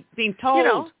Fetterman? Being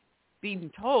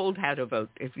told how to vote.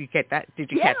 If you get that,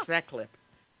 did you catch that clip?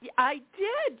 I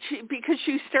did, because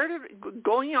she started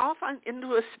going off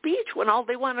into a speech when all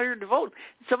they wanted her to vote.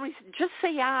 Somebody said, "Just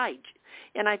say aye,"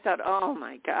 and I thought, "Oh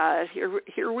my God,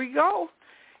 here we go."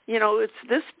 You know, it's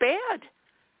this bad.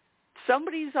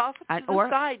 Somebody's off to the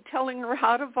side telling her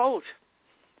how to vote.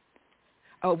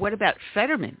 Oh, what about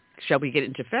Fetterman? Shall we get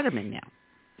into Fetterman now?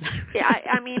 Yeah,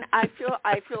 I mean, I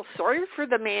feel sorry for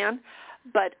the man,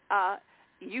 but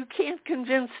you can't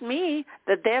convince me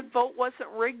that vote wasn't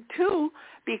rigged too,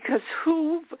 because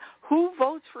who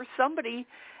votes for somebody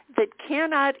that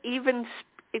cannot even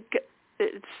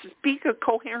speak a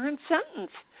coherent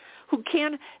sentence? Who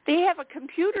can? They have a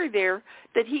computer there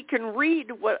that he can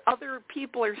read what other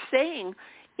people are saying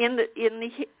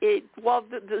while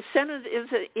the Senate is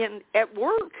at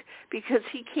work, because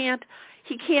he can't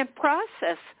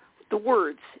process the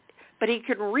words, but he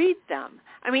can read them.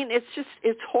 I mean,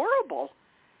 it's horrible.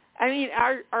 I mean,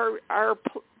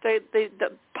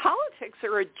 the politics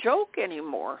are a joke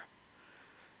anymore.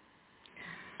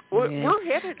 We're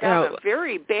headed down a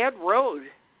very bad road.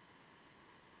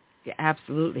 Yeah,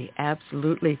 absolutely,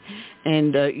 absolutely.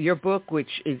 And your book,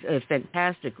 which is a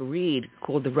fantastic read,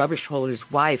 called The Rubbish Holder's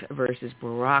Wife versus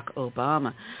Barack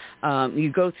Obama,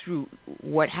 you go through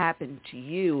what happened to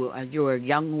you. You were a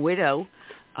young widow.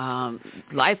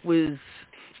 Life was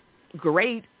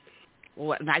great.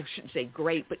 Well, I shouldn't say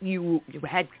great, but you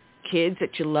had kids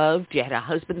that you loved. You had a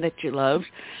husband that you loved.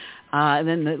 And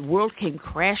then the world came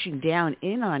crashing down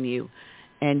in on you.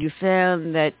 And you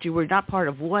found that you were not part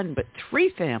of one, but three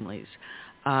families.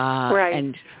 Right.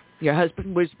 And your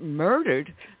husband was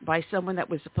murdered by someone that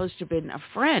was supposed to have been a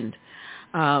friend.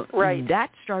 Right. That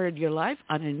started your life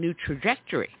on a new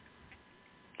trajectory.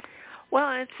 Well,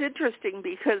 it's interesting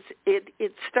because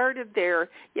it started there.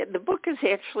 Yeah, the book is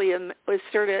actually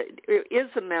is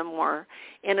a memoir,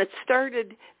 and it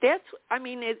started. At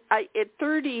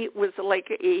 30 was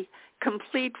like a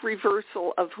complete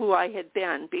reversal of who I had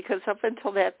been, because up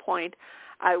until that point,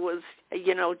 I was,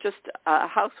 just a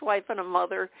housewife and a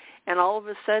mother, and all of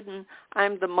a sudden,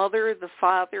 I'm the mother, the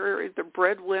father, the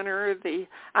breadwinner.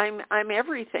 I'm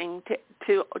everything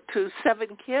to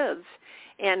 7 kids.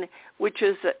 And which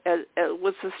was a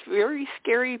very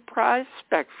scary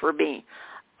prospect for me.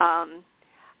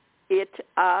 It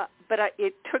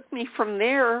took me from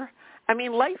there. I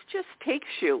mean, life just takes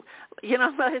you.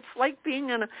 It's like being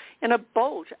in a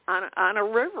boat on a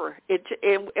river.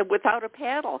 Without a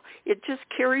paddle, it just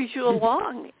carries you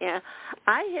along. And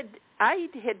I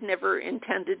had never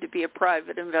intended to be a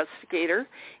private investigator.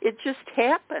 It just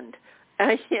happened.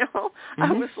 I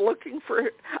was looking for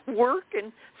work,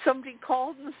 and somebody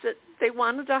called and said they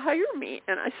wanted to hire me,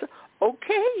 and I said,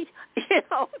 okay.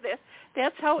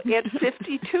 That's how at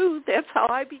 52, that's how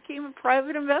I became a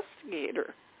private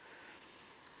investigator.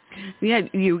 Yeah,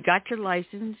 you got your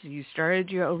license, you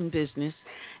started your own business,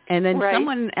 and then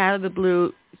someone out of the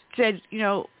blue said,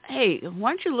 hey,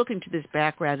 why don't you look into this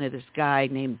background of this guy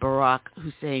named Barack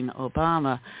Hussein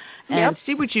Obama and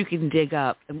see what you can dig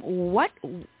up. And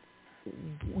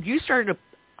you started to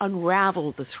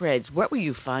unravel the threads. What were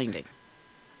you finding?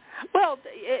 Well,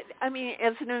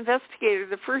 as an investigator,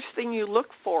 the first thing you look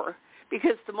for,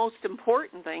 because the most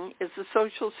important thing is the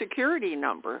Social Security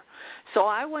number. So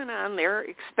I went on there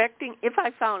expecting, if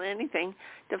I found anything,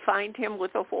 to find him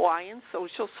with a Hawaiian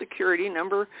Social Security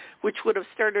number, which would have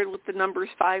started with the numbers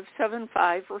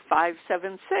 575 or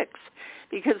 576.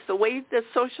 Because the way the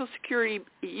Social Security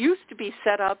used to be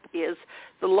set up is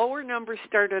the lower numbers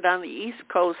started on the East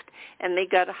Coast, and they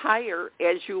got higher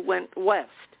as you went west.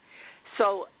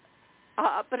 So,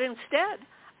 but instead,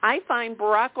 I find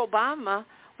Barack Obama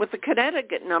with the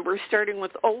Connecticut number starting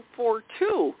with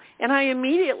 042, and I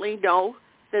immediately know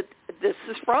that this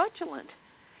is fraudulent.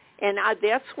 And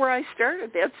that's where I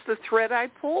started. That's the thread I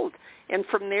pulled. And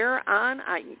from there on,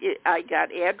 I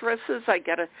got addresses. I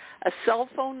got a cell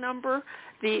phone number.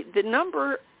 The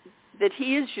number that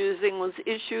he is using was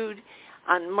issued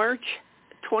on March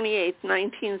 28,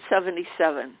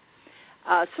 1977.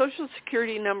 Social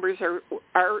Security numbers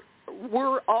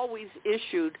were always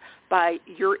issued by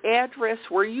your address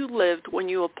where you lived when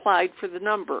you applied for the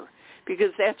number,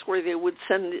 because that's where they would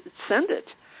send it.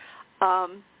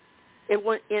 In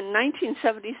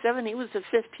 1977, he was a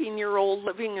 15-year-old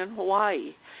living in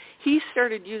Hawaii. He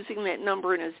started using that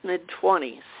number in his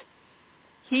mid-20s.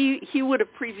 He would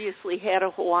have previously had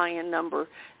a Hawaiian number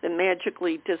that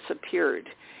magically disappeared,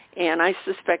 and I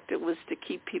suspect it was to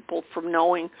keep people from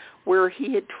knowing where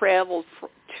he had traveled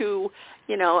to,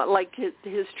 like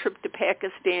his trip to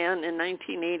Pakistan in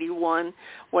 1981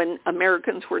 when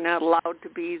Americans were not allowed to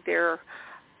be there.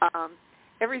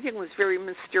 Everything was very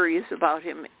mysterious about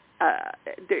him.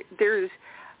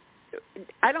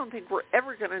 I don't think we're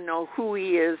ever going to know who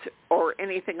he is or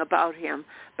anything about him,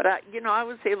 but I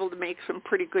was able to make some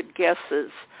pretty good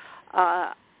guesses.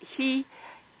 It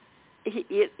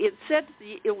said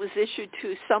it was issued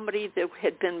to somebody that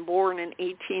had been born in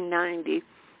 1890,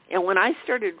 and when I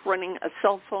started running a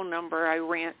cell phone number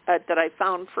that I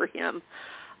found for him,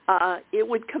 it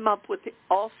would come up with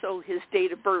also his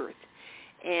date of birth.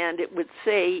 and it would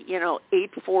say,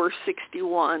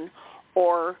 8461,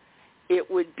 or it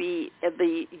would be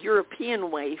the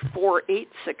European way,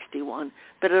 4861,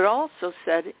 but it also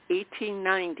said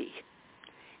 1890,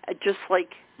 just like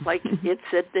it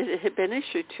said that it had been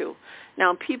issued to.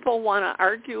 Now, people want to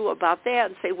argue about that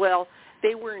and say, well,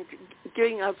 they weren't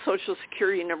giving out Social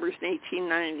Security numbers in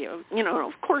 1890.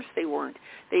 Of course they weren't.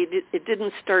 It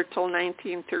didn't start till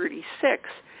 1936.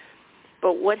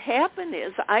 But what happened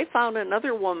is I found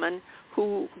another woman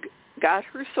who got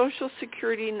her Social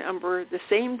Security number the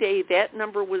same day that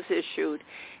number was issued,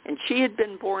 and she had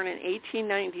been born in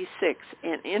 1896,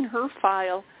 and in her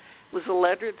file was a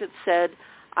letter that said,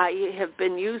 I have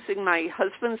been using my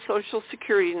husband's Social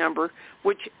Security number,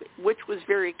 which was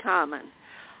very common,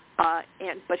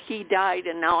 but he died,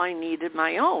 and now I needed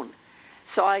my own.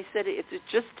 So I said it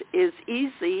just is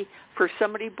easy for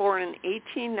somebody born in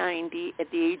 1890 at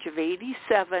the age of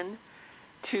 87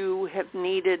 to have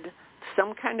needed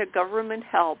some kind of government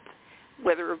help,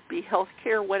 whether it be health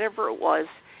care, whatever it was,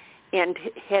 and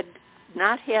had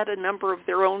not had a number of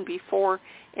their own before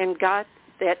and got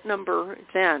that number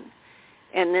then,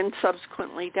 and then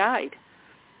subsequently died.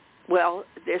 Well,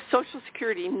 the Social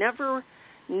Security never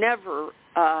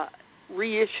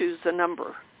reissues a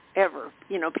number, ever.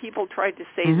 People tried to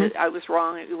say that I was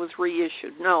wrong, it was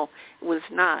reissued. No, it was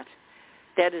not.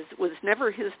 That was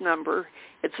never his number.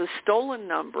 It's a stolen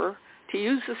number. To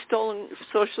use a stolen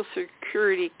Social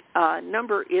Security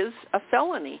number is a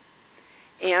felony.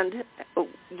 And,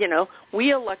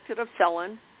 we elected a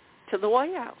felon to the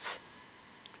White House.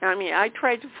 I mean, I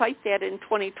tried to fight that in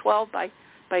 2012 by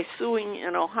suing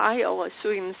in Ohio,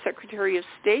 suing the Secretary of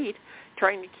State,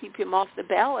 trying to keep him off the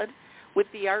ballot with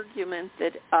the argument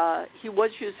that he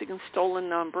was using a stolen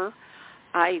number.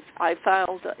 I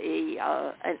filed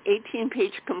an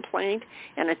 18-page complaint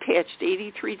and attached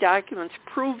 83 documents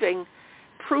proving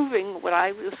what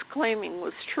I was claiming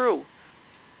was true,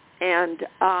 and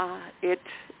it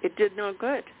did no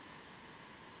good.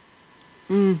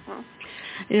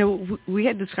 We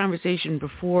had this conversation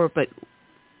before, but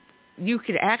you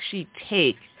could actually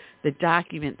take the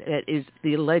document that is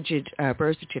the alleged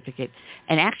birth certificate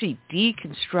and actually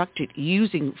deconstruct it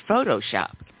using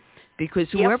Photoshop, because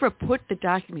whoever put the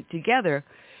document together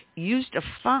used a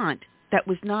font that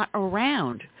was not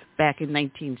around back in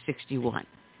 1961.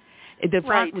 The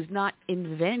font was not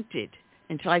invented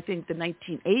until I think the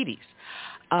 1980s.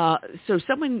 So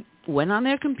someone went on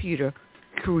their computer,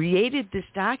 created this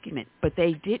document, but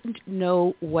they didn't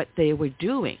know what they were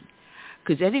doing.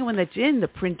 Because anyone that's in the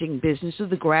printing business or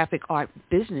the graphic art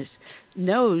business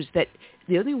knows that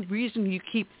the only reason you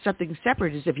keep something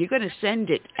separate is if you're going to send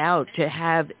it out to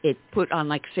have it put on,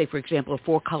 like, say, for example, a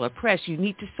 4-color press, you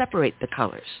need to separate the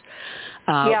colors.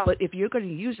 But if you're going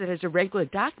to use it as a regular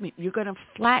document, you're going to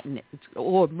flatten it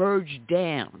or merge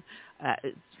down,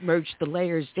 merge the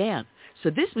layers down. So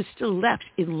this was still left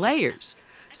in layers.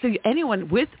 So anyone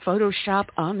with Photoshop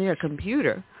on their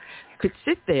computer could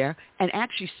sit there and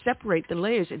actually separate the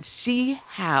layers and see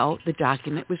how the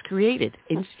document was created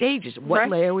in stages, what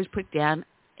layer was put down,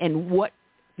 and what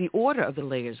the order of the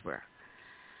layers were.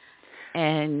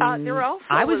 And I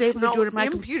was able to do it on my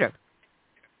computer.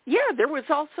 Yeah, there was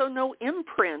also no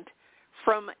imprint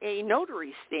from a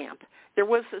notary stamp. There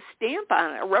was a stamp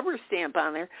on it, a rubber stamp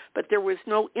on there, but there was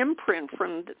no imprint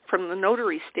from the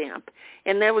notary stamp.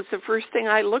 And that was the first thing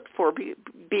I looked for,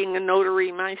 being a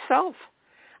notary myself.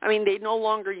 I mean, they no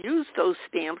longer use those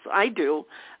stamps. I do,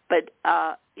 but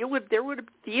the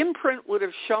imprint would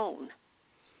have shown.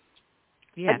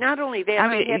 Yeah. But not only that,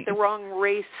 they had the wrong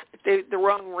race. The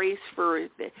wrong race for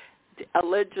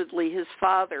allegedly his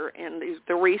father, and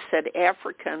the race said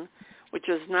African, which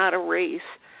is not a race.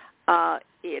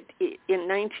 In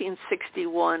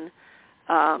 1961,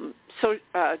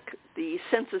 the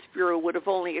Census Bureau would have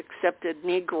only accepted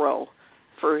Negro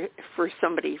for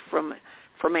somebody from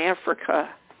Africa.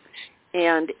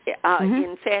 And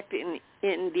in fact, in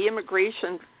the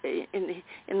immigration,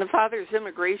 in the father's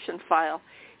immigration file,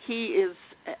 he is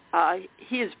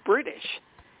British.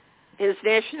 His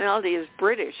nationality is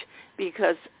British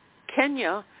because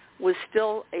Kenya was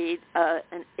still an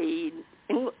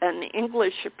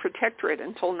English protectorate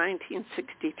until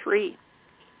 1963.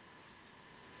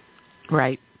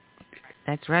 Right.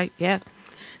 That's right. Yeah.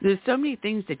 There's so many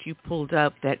things that you pulled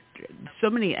up,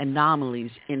 so many anomalies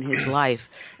in his life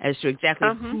as to exactly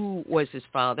who was his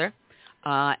father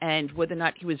and whether or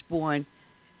not he was born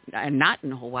not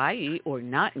in Hawaii or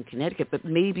not in Connecticut, but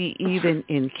maybe even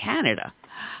in Canada.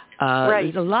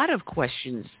 There's a lot of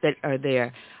questions that are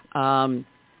there. And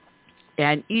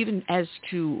even as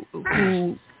to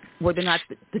who whether or not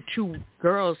the two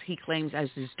girls he claims as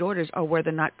his daughters are whether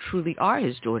or not truly are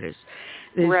his daughters.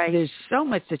 There's so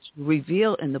much that you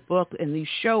reveal in the book, and you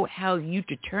show how you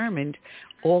determined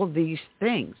all these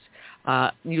things.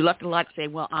 You left a lot to say,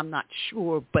 well, I'm not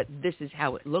sure, but this is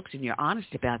how it looks, and you're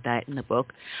honest about that in the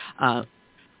book.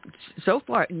 So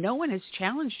far, no one has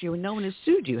challenged you and no one has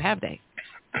sued you, have they?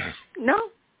 No.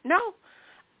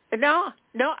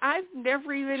 I've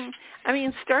never even,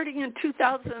 starting in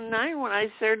 2009 when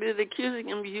I started accusing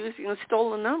him of using a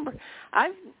stolen number,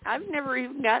 I've never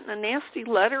even gotten a nasty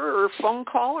letter or a phone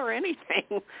call or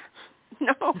anything.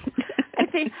 No. I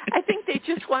think they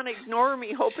just want to ignore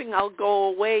me, hoping I'll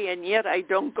go away, and yet I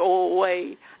don't go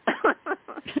away.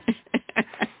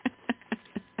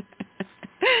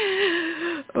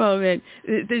 Well, man,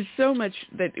 there's so much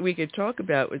that we could talk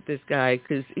about with this guy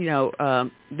because,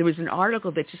 there was an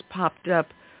article that just popped up.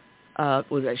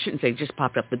 Well, I shouldn't say just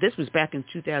popped up, but this was back in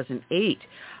 2008,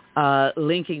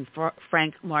 linking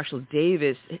Frank Marshall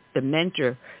Davis, the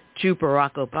mentor, to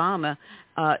Barack Obama,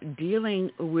 dealing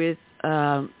with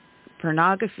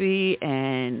pornography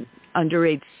and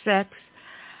underage sex.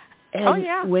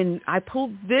 And when I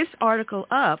pulled this article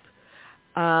up,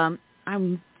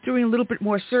 I'm doing a little bit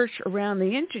more search around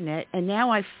the internet, and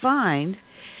now I find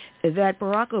that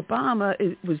Barack Obama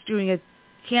was doing a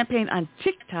campaign on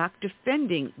TikTok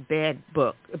defending banned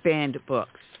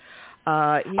books.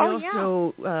 He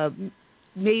also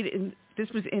made,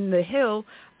 this was in the Hill,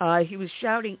 he was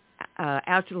shouting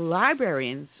out to the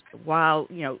librarians while,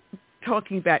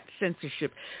 talking about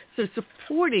censorship. So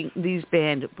supporting these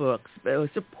banned books,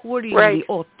 supporting the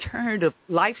alternative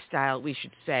lifestyle, we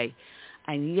should say.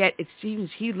 And yet, it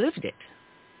seems he lived it.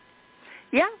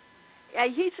 Yeah,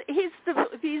 he's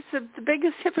the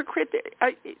biggest hypocrite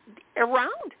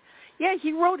around. Yeah,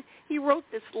 he wrote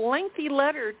this lengthy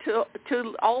letter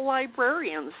to all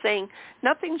librarians saying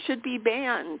nothing should be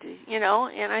banned. And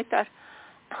I thought,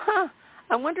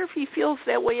 I wonder if he feels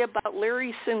that way about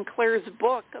Larry Sinclair's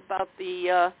book about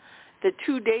the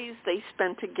 2 days they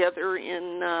spent together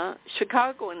in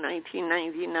Chicago in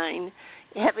 1999.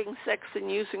 Having sex and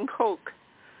using coke.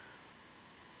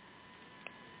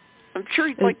 I'm sure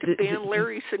he'd like to ban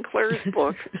Larry Sinclair's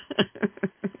book.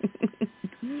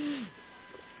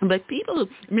 But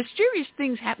mysterious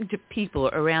things happen to people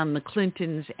around the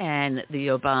Clintons and the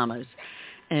Obamas.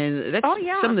 And that's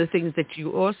some of the things that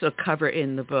you also cover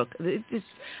in the book. This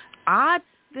odd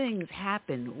things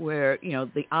happen where,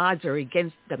 the odds are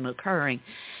against them occurring,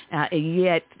 and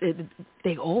yet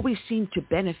they always seem to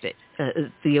benefit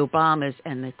the Obamas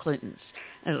and the Clintons,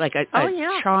 like a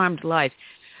charmed life.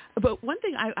 But one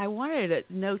thing I wanted to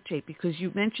notate, because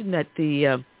you mentioned that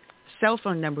the cell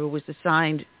phone number was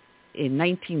assigned in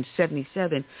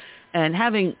 1977, and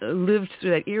having lived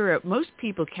through that era, most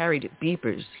people carried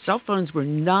beepers. Cell phones were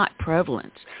not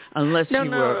prevalent unless you were...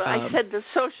 No, I said the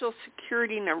Social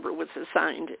Security number was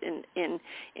assigned in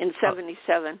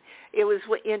 77. It was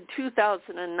in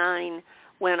 2009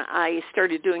 when I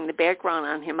started doing the background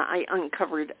on him. I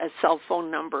uncovered a cell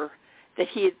phone number that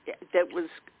he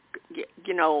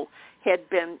had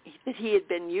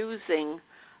been using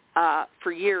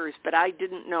for years, but I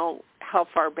didn't know how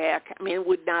far back. It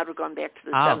would not have gone back to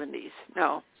the 70s.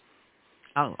 No.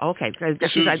 Oh, okay.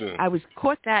 I was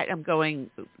caught that. I'm going,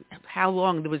 how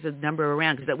long there was a number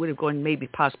around, because that would have gone maybe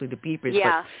possibly to beepers.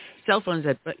 Yeah. But cell phones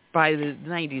by the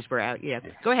 90s were out. Yeah.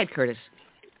 Go ahead, Curtis.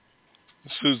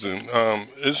 Susan,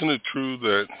 isn't it true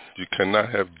that you cannot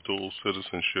have dual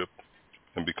citizenship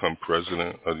and become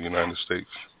president of the United States?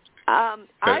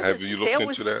 Have you looked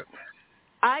into that?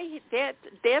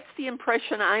 That's the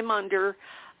impression I'm under,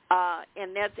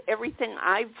 and that's everything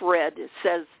I've read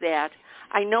says that.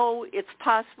 I know it's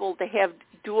possible to have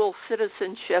dual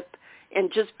citizenship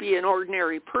and just be an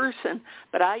ordinary person,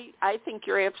 but I think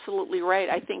you're absolutely right.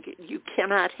 I think you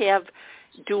cannot have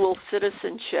dual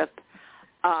citizenship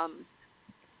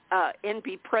and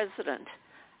be president.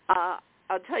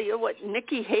 I'll tell you what,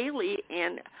 Nikki Haley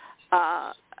and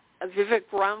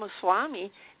Vivek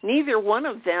Ramaswamy, neither one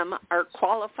of them are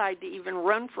qualified to even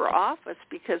run for office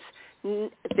because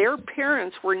their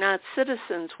parents were not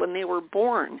citizens when they were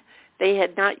born. They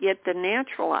had not yet been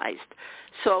naturalized.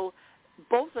 So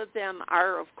both of them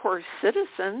are, of course,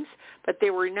 citizens, but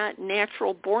they were not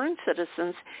natural-born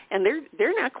citizens, and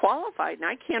they're not qualified, and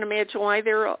I can't imagine why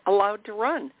they're allowed to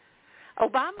run.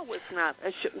 Obama was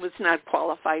not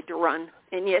qualified to run,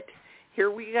 and yet here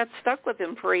we got stuck with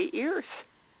him for 8 years.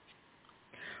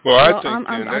 Well, I think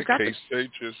in that case, they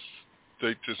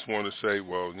just want to say,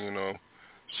 well,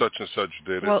 such and such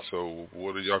did it, so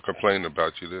what are y'all complaining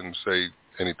about? You didn't say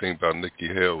anything about Nikki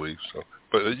Haley. So,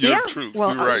 but you're true.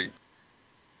 You're right.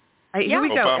 Here we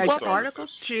go. Obama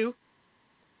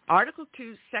Article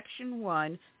 2, Section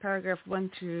 1, Paragraph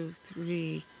 1, 2,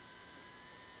 3,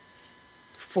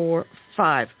 4,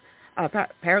 5.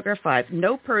 Paragraph 5.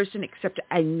 No person except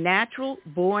a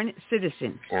natural-born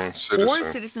citizen or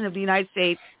citizen of the United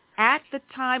States at the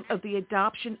time of the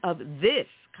adoption of this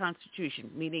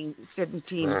Constitution, meaning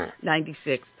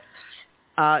 1796,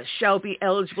 shall be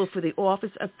eligible for the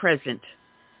office of President.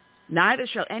 Neither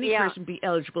shall any person be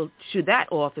eligible to that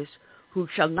office who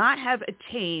shall not have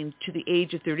attained to the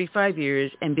age of 35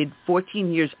 years and been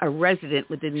 14 years a resident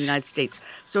within the United States.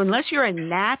 So unless you're a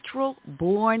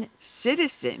natural-born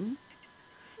citizen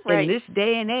in this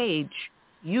day and age,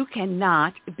 you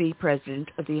cannot be President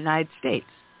of the United States.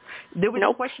 There was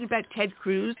a question about Ted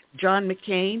Cruz, John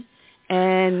McCain,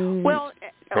 and...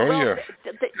 The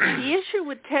issue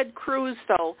with Ted Cruz,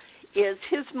 though, is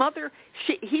his mother,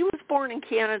 he was born in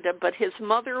Canada, but his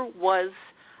mother was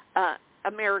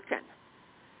American.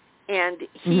 And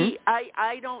he,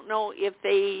 I don't know if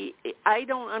they, I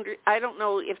don't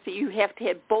know if you have to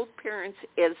have both parents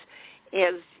as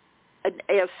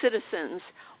citizens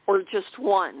or just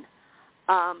one.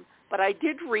 But I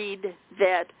did read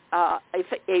that if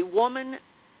a woman,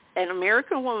 an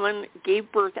American woman, gave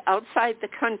birth outside the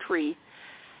country,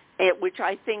 which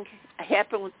I think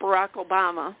happened with Barack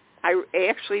Obama. I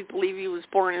actually believe he was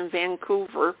born in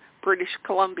Vancouver, British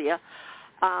Columbia.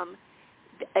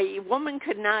 A woman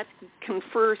could not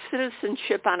confer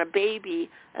citizenship on a baby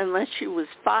unless she was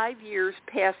 5 years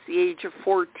past the age of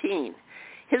 14.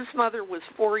 His mother was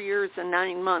 4 years and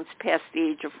 9 months past the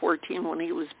age of 14 when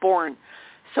he was born.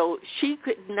 So she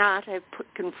could not have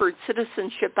conferred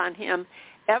citizenship on him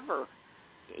ever.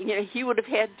 You know, he would have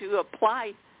had to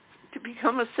apply to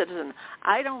become a citizen.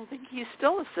 I don't think he's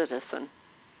still a citizen.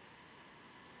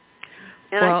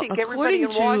 And I think everybody in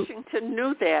Washington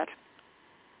knew that.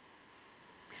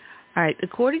 All right.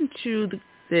 According to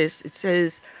this, it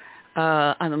says,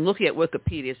 and I'm looking at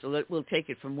Wikipedia, so we'll take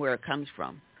it from where it comes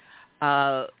from.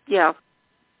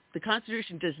 The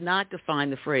Constitution does not define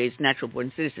the phrase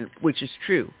natural-born citizen, which is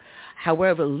true.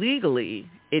 However, legally,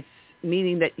 it's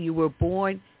meaning that you were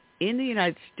born in the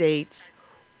United States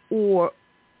or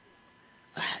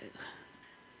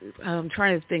I'm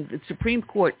trying to think. The Supreme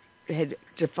Court had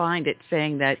defined it,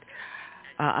 saying that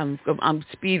I'm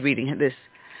speed reading this.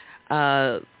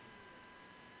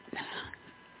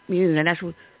 Meaning the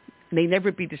natural may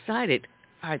never be decided.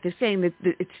 All right, they're saying that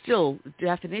it's still, the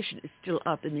definition is still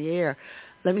up in the air.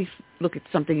 Let me look at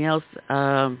something else.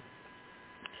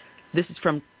 This is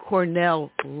from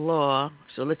Cornell Law,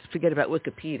 so let's forget about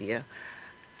Wikipedia.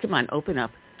 Come on, open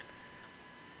up.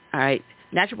 All right,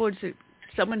 natural-born,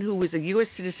 someone who was a U.S.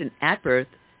 citizen at birth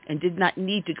and did not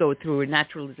need to go through a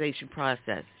naturalization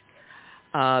process.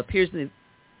 Appears in the,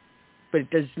 but it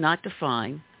does not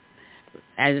define.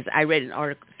 As I read in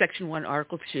Section 1,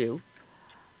 Article 2,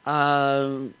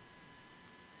 the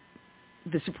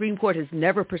Supreme Court has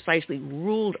never precisely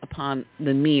ruled upon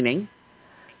the meaning.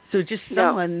 So just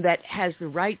someone that has the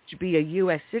right to be a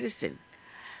U.S. citizen.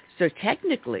 So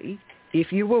technically,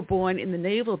 if you were born in the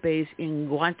naval base in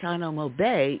Guantanamo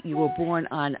Bay, you were born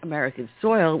on American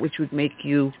soil, which would make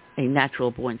you a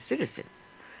natural-born citizen.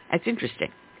 That's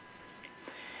interesting.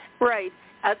 Right.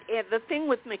 And the thing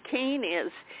with McCain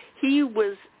is he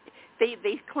was, they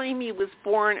claim he was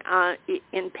born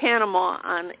in Panama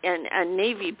on a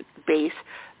Navy base,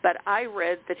 but I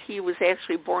read that he was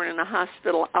actually born in a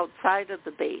hospital outside of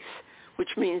the base,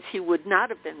 which means he would not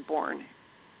have been born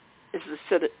as a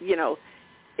citizen,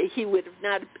 he would have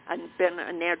not been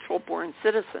a natural-born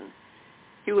citizen.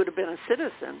 He would have been a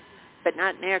citizen, but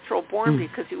not natural-born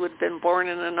because he would have been born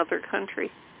in another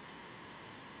country.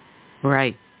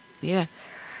 Right. Yeah.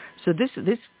 So this,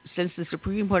 since the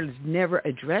Supreme Court has never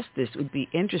addressed this, would be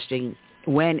interesting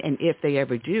when and if they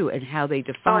ever do, and how they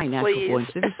define natural-born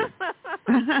citizen.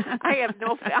 I have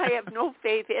no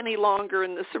faith any longer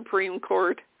in the Supreme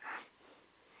Court.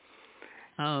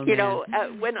 Oh,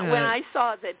 when I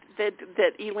saw that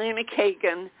Elena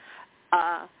Kagan,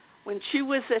 when she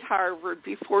was at Harvard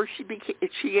before she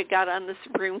got on the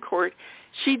Supreme Court,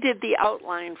 she did the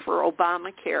outline for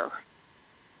Obamacare.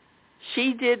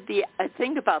 She did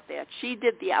think about that. She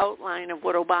did the outline of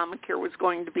what Obamacare was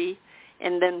going to be,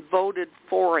 and then voted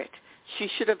for it. She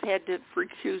should have had to have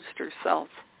recused herself,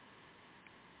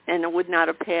 and it would not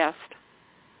have passed.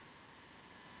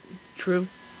 True.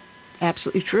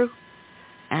 Absolutely true.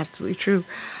 Absolutely true.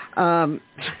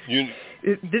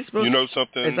 This book, you know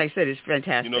something, as I said, is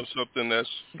fantastic. You know something that's...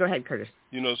 Go ahead, Curtis.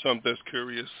 You know something that's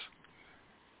curious?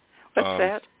 What's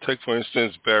that? Take, for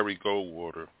instance, Barry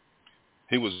Goldwater.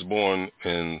 He was born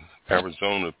in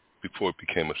Arizona before it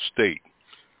became a state.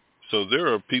 So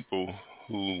there are people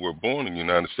who were born in the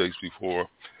United States before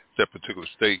that particular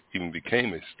state even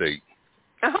became a state.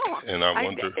 Oh, and I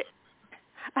wonder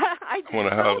I wonder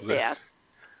how that.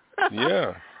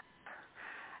 Yeah.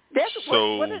 That's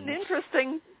so, what an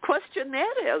interesting question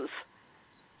that is.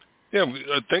 Yeah,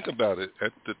 think about it.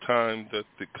 At the time that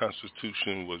the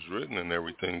Constitution was written and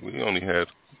everything, we only had,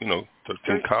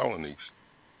 13 colonies.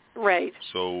 Right.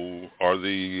 So are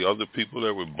the other people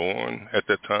that were born at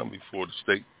that time before the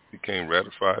state became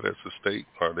ratified as a state,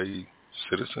 are they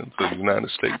citizens of the United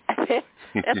States?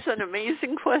 That's an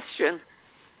amazing question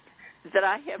that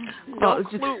I have no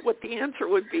clue what the answer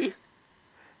would be.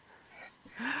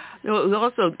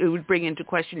 Also, it would bring into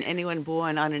question anyone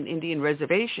born on an Indian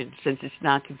reservation, since it's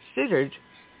not considered.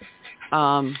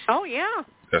 Oh, yeah.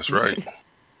 That's right.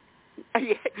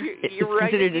 You're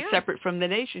right. It's considered separate from the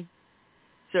nation.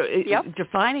 So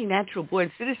defining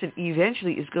natural-born citizen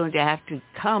eventually is going to have to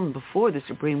come before the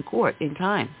Supreme Court in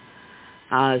time.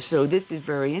 So this is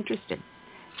very interesting.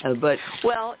 But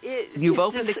you've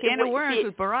opened a can of worms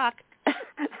with Barack.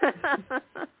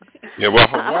 Yeah, well,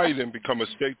 Hawaii didn't become a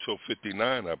state till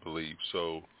 59, I believe.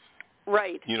 So,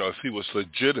 right. If he was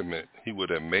legitimate, he would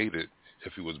have made it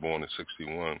if he was born in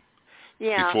 61.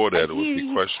 Yeah. Before that, it would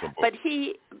be questionable. But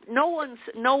no one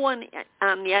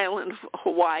on the island of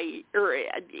Hawaii or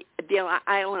the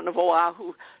island of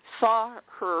Oahu saw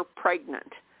her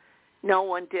pregnant. No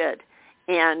one did.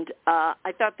 And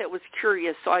I thought that was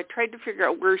curious, so I tried to figure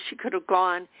out where she could have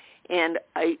gone, and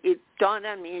it dawned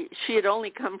on me she had only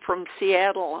come from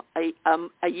Seattle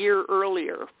a year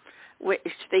earlier.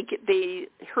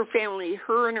 Her family,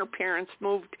 her and her parents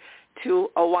moved to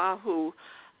Oahu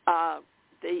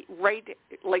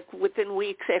within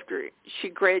weeks after she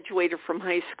graduated from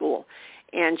high school,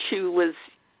 and she was.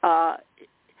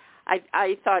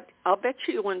 I thought, I'll bet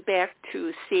she went back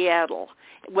to Seattle.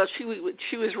 Well, she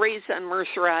was raised on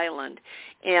Mercer Island,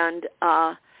 and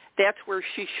that's where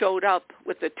she showed up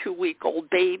with a 2-week-old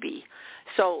baby.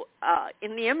 So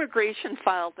in the immigration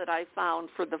file that I found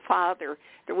for the father,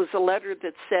 there was a letter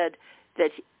that said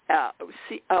that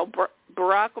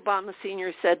Barack Obama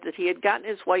Sr. said that he had gotten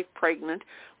his wife pregnant,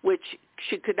 which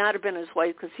she could not have been his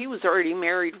wife because he was already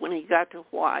married when he got to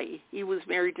Hawaii. He was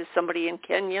married to somebody in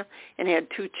Kenya and had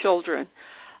 2 children.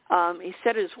 He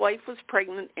said his wife was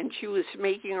pregnant and she was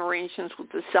making arrangements with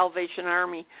the Salvation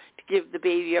Army to give the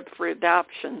baby up for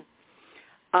adoption.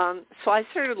 So I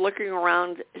started looking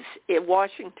around in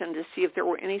Washington to see if there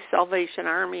were any Salvation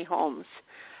Army homes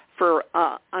for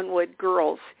unwed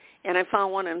girls, and I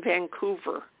found one in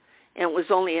Vancouver, and it was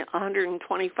only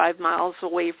 125 miles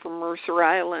away from Mercer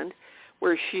Island,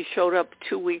 where she showed up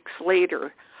 2 weeks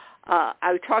later.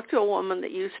 I talked to a woman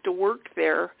that used to work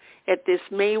there at this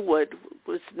Maywood,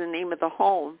 was the name of the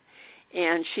home,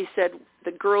 and she said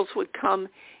the girls would come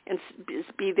and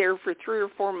be there for 3 or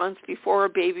 4 months before a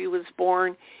baby was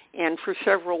born and for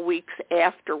several weeks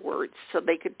afterwards, so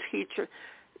they could teach her,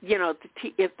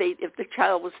 if the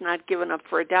child was not given up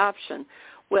for adoption.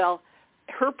 Well,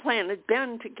 her plan had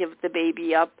been to give the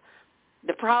baby up.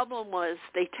 The problem was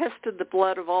they tested the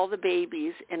blood of all the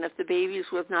babies, and if the babies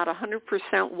were not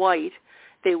 100% white,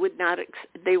 they would not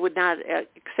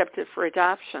accept it for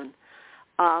adoption.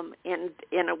 And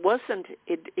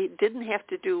it didn't have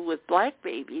to do with black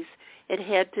babies. It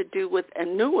had to do with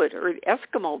Inuit or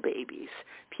Eskimo babies.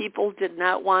 People did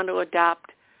not want to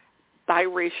adopt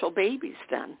biracial babies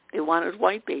then. They wanted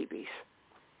white babies.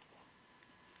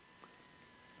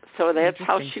 So that's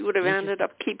how she would have ended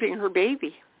up keeping her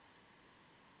baby.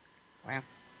 Wow.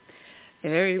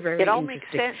 Very, very it all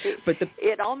interesting. Makes sense.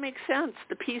 It all makes sense.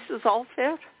 The pieces all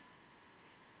fit.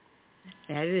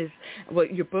 That is. Well,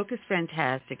 your book is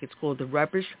fantastic. It's called The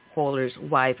Rubbish Hauler's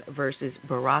Wife versus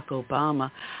Barack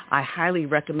Obama. I highly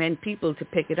recommend people to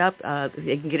pick it up.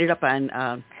 They can get it up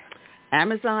on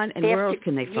Amazon, and where else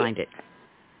can they find it?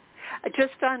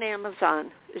 Just on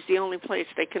Amazon is the only place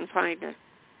they can find it.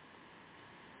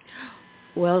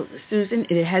 Well, Susan,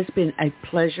 it has been a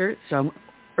pleasure. So I'm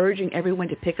urging everyone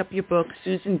to pick up your book.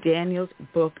 Susan Daniels'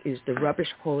 book is The Rubbish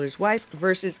Hauler's Wife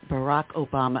versus Barack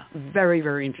Obama. Very,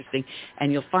 very interesting.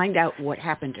 And you'll find out what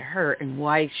happened to her and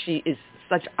why she is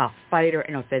such a fighter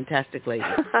and a fantastic lady.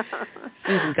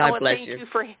 Susan, God bless you.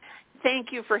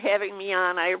 Thank you for having me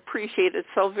on. I appreciate it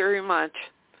so very much.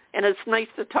 And it's nice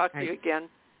to talk to you again.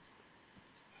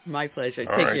 My pleasure.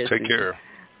 All right, take care.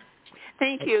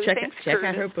 Thank you. Thanks, check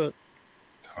out her book.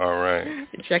 All right.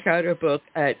 Check out her book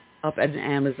up on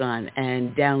Amazon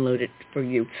and download it for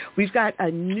you. We've got a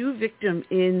new victim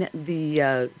in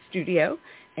the studio,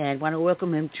 and want to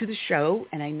welcome him to the show.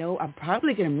 And I know I'm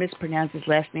probably going to mispronounce his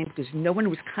last name because no one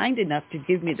was kind enough to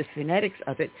give me the phonetics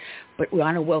of it, but we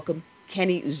want to welcome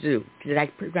Kenny Zhu. Did I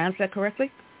pronounce that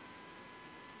correctly?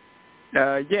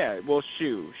 Yeah, well,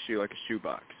 shoe like a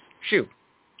shoebox. Shoe.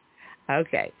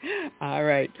 Okay. All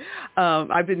right.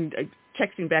 I've been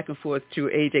texting back and forth to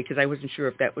AJ because I wasn't sure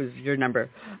if that was your number.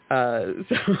 So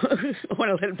I want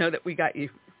to let him know that we got you.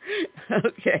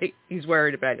 Okay. He's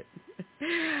worried about it.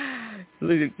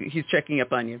 He's checking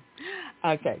up on you.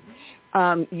 Okay.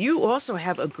 You also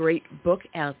have a great book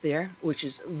out there, which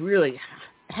is really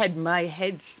had my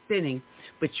head spinning,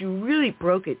 but you really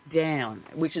broke it down,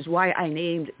 which is why I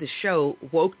named the show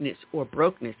Wokeness or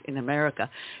Brokeness in America.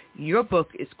 Your book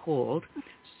is called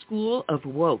School of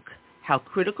Woke, How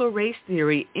Critical Race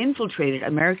Theory Infiltrated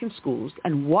American Schools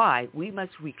and Why We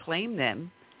Must Reclaim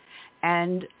Them.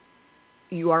 And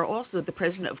you are also the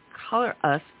president of Color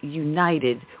Us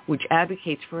United, which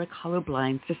advocates for a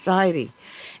colorblind society.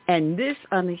 And this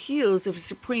on the heels of a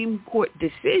Supreme Court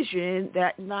decision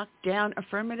that knocked down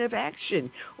affirmative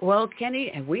action. Well, Kenny,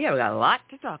 and we have a lot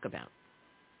to talk about.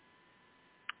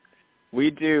 We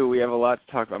do. We have a lot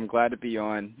to talk about. I'm glad to be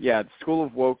on. Yeah, the School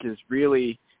of Woke is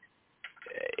really,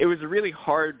 it was a really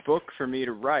hard book for me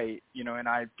to write, and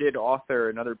I did author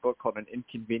another book called An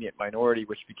Inconvenient Minority,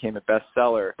 which became a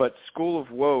bestseller. But School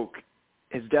of Woke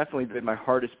has definitely been my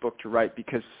hardest book to write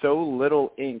because so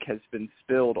little ink has been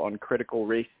spilled on critical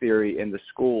race theory in the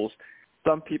schools.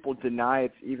 Some people deny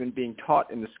it's even being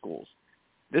taught in the schools.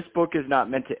 This book is not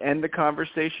meant to end the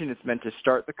conversation. It's meant to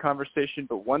start the conversation.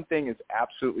 But one thing is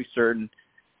absolutely certain.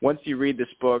 Once you read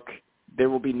this book, there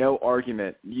will be no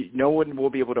argument. No one will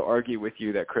be able to argue with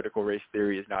you that critical race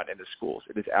theory is not in the schools.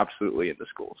 It is absolutely in the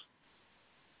schools.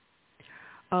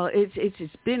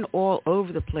 It's been all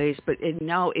over the place, but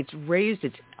now it's raised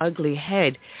its ugly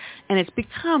head, and it's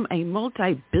become a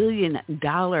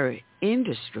multi-billion-dollar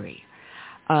industry.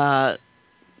 I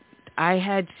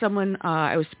had someone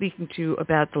I was speaking to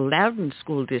about the Loudoun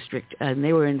School District, and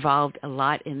they were involved a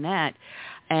lot in that.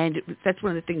 And that's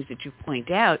one of the things that you point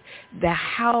out,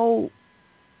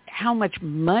 how much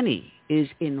money is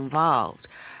involved.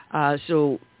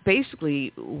 So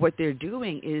basically what they're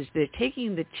doing is they're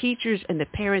taking the teachers and the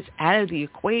parents out of the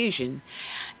equation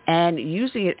and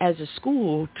using it as a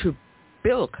school to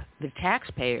bilk the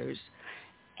taxpayers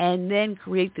and then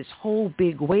create this whole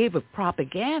big wave of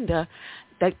propaganda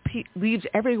that leaves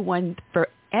everyone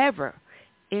forever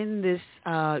in this,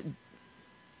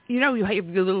 you have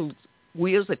your little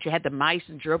wheels that you had the mice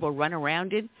and gerbil run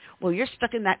around in. Well, you're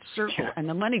stuck in that circle, and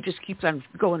the money just keeps on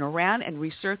going around and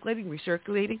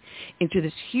recirculating into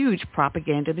this huge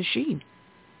propaganda machine.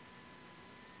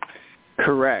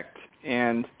 Correct.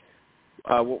 And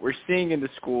what we're seeing in the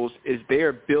schools is they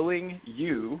are billing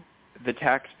you, the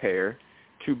taxpayer,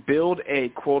 to build a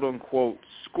quote-unquote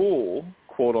school,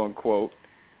 quote-unquote,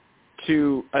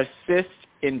 to assist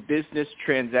in business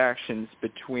transactions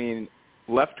between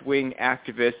left-wing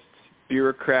activists,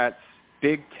 bureaucrats,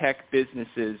 big tech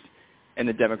businesses, and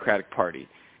the Democratic Party.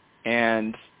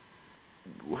 And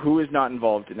who is not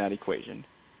involved in that equation?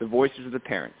 The voices of the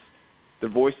parents, the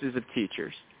voices of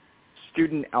teachers,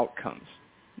 student outcomes.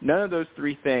 None of those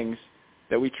three things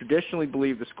that we traditionally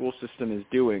believe the school system is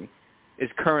doing is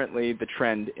currently the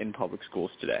trend in public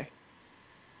schools today.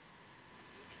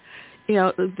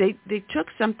 They took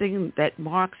something that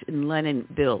Marx and Lenin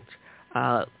built,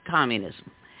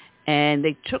 communism, and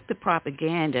they took the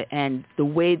propaganda and the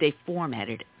way they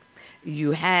formatted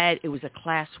it. It was a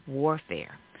class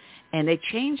warfare, and they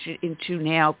changed it into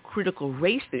now critical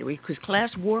race theory because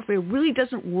class warfare really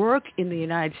doesn't work in the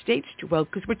United States too well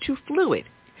because we're too fluid.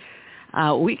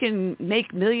 We can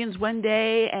make millions one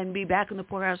day and be back in the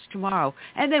poorhouse tomorrow.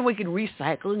 And then we can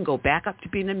recycle and go back up to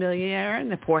being a millionaire in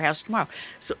the poorhouse tomorrow.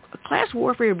 So class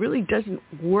warfare really doesn't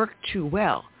work too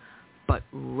well. But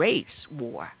race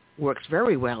war works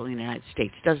very well in the United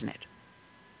States, doesn't it?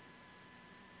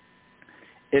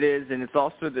 It is, and it's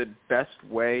also the best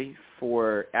way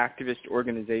for activist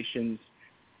organizations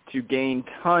to gain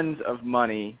tons of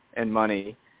money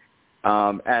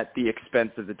at the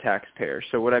expense of the taxpayer.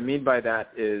 So what I mean by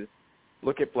that is,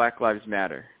 look at Black Lives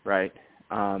Matter, right?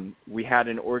 We had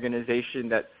an organization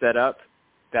that set up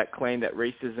that claimed that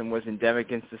racism was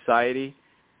endemic in society,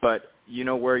 but you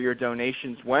know where your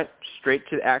donations went? Straight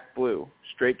to Act Blue,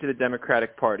 straight to the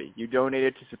Democratic Party. You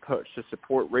donated to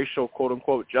support racial,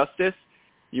 quote-unquote, justice.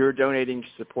 You're donating to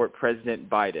support President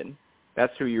Biden.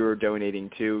 That's who you were donating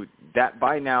to. That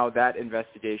by now, that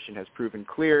investigation has proven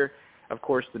clear. Of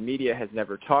course, the media has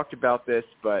never talked about this,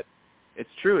 but it's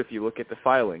true if you look at the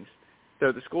filings.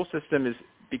 So the school system is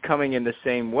becoming in the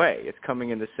same way. It's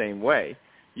coming in the same way.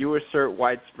 you assert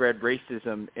widespread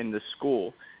racism in the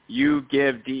school. You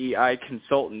give DEI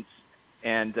consultants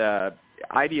and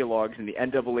ideologues in the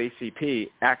NAACP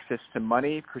access to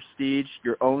money, prestige,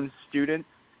 your own students,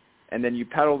 and then you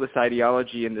peddle this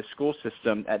ideology in the school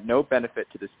system at no benefit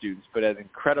to the students, but at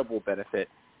incredible benefit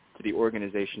to the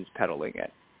organizations peddling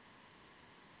it.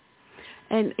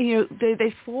 And,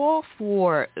 they fall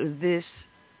for this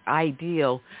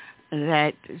ideal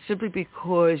that simply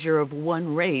because you're of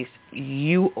one race,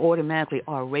 you automatically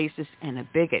are racist and a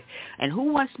bigot. And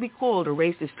who wants to be called a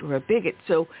racist or a bigot?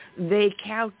 So they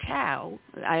kowtow.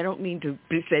 I don't mean to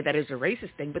say that as a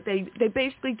racist thing, but they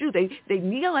basically do. They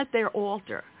kneel at their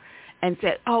altar and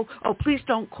say, oh, please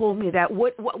don't call me that.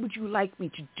 What would you like me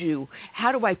to do?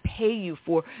 How do I pay you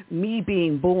for me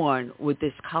being born with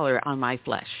this color on my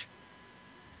flesh?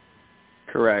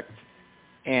 Correct.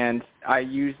 And I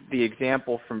used the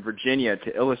example from Virginia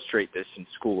to illustrate this in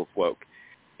School of Woke.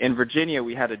 In Virginia,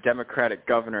 we had a Democratic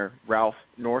governor, Ralph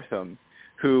Northam,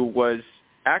 who was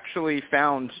actually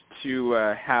found to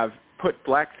have put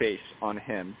blackface on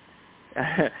him.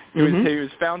 He was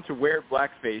found to wear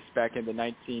blackface back in the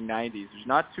 1990s. It was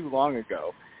not too long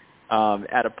ago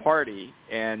at a party.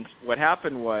 And what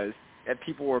happened was that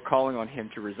people were calling on him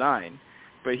to resign.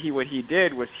 But what he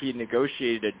did was he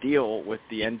negotiated a deal with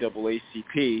the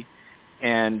NAACP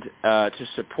and to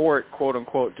support, quote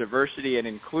unquote, diversity and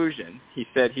inclusion. He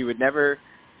said he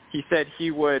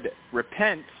would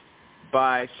repent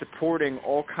by supporting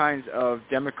all kinds of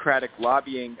democratic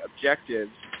lobbying objectives,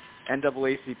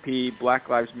 NAACP, Black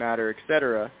Lives Matter, et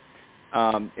cetera,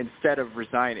 instead of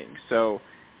resigning. So,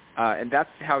 and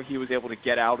that's how he was able to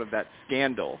get out of that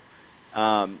scandal.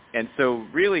 And so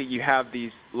really you have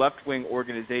these left-wing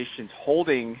organizations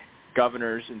holding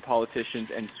governors and politicians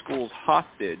and schools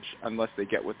hostage unless they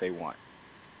get what they want.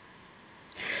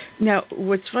 Now,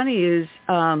 what's funny is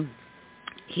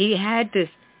he had this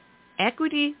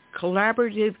equity,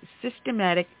 collaborative,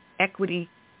 systematic equity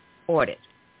audit.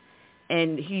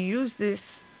 And he used this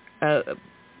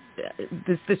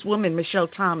woman, Michelle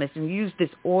Thomas, and used this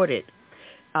audit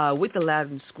with the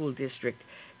Loudoun School District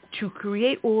to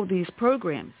create all these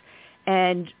programs.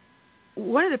 And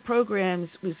one of the programs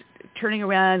was turning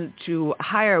around to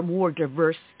hire more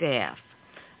diverse staff,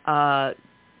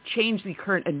 change the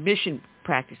current admission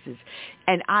practices.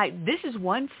 And this is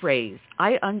one phrase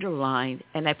I underlined,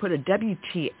 and I put a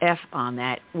WTF on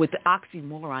that with the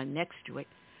oxymoron next to it.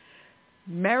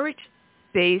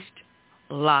 Merit-based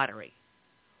lottery.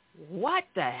 What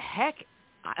the heck?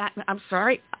 I'm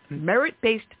sorry,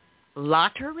 merit-based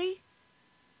lottery?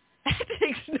 That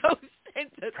makes no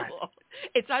sense at all.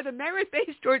 It's either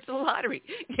merit-based or it's a lottery.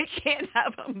 You can't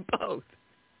have them both.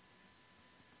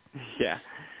 Yeah.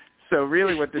 So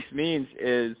really what this means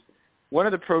is one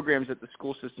of the programs that the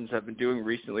school systems have been doing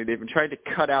recently, they've been trying to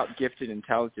cut out gifted and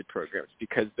talented programs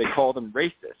because they call them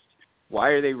racist. Why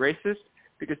are they racist?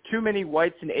 Because too many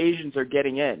whites and Asians are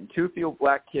getting in. Too few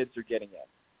black kids are getting in.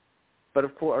 But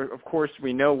of course,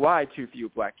 we know why too few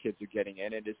black kids are getting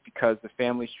in. It is because the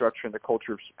family structure and the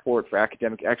culture of support for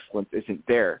academic excellence isn't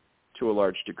there to a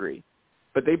large degree.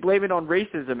 But they blame it on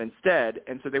racism instead,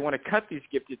 and so they want to cut these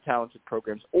gifted, talented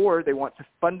programs, or they want to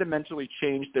fundamentally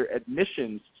change their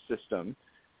admissions system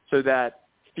so that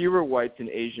fewer whites and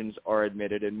Asians are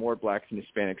admitted and more blacks and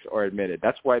Hispanics are admitted.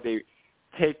 That's why they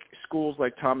take schools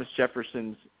like Thomas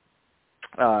Jefferson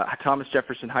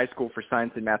High School for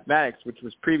Science and Mathematics, which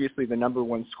was previously the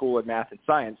 #1 school in math and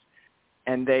science,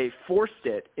 and they forced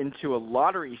it into a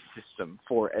lottery system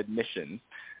for admissions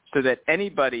so that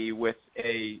anybody with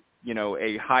a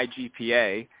high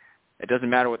GPA, it doesn't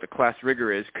matter what the class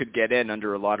rigor is, could get in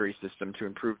under a lottery system to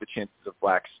improve the chances of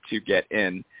blacks to get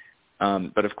in.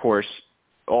 But of course,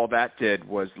 all that did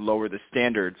was lower the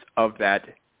standards of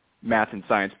that math and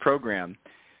science program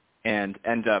and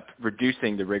end up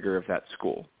reducing the rigor of that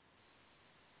school.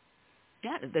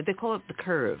 Yeah, they call it the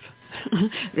curve.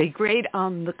 They grade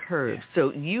on the curve.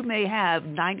 So you may have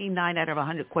 99 out of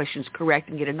 100 questions correct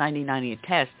and get a 99 in a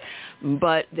test,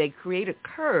 but they create a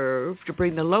curve to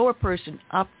bring the lower person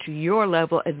up to your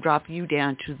level and drop you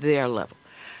down to their level.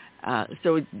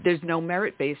 So there's no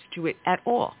merit base to it at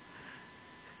all.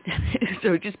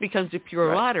 So it just becomes a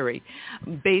pure lottery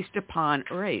based upon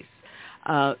race.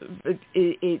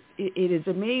 It is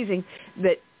amazing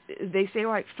that they say,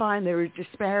 all right, fine, there is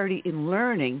disparity in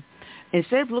learning.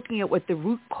 Instead of looking at what the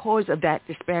root cause of that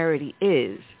disparity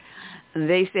is,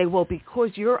 they say, well,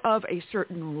 because you're of a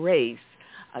certain race,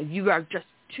 you are just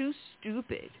too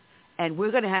stupid, and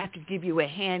we're going to have to give you a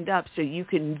hand up so you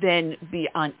can then be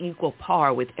on equal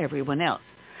par with everyone else.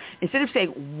 Instead of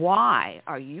saying, why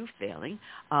are you failing?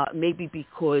 Maybe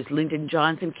because Lyndon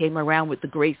Johnson came around with the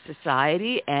Great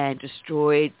Society and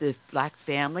destroyed the black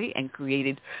family and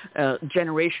created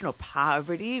generational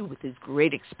poverty with his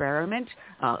great experiment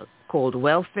called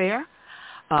welfare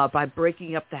by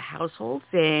breaking up the household,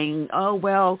 saying, oh,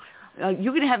 well,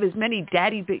 you can have as many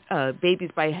babies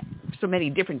by so many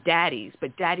different daddies,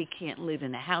 but daddy can't live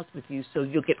in the house with you, so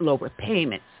you'll get lower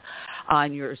payments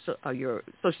on your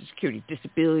Social Security,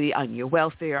 disability, on your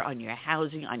welfare, on your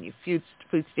housing, on your food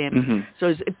stamps. Mm-hmm. So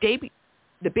as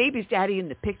the baby's daddy in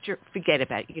the picture, forget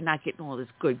about it. You're not getting all this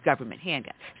good government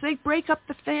handout. So they break up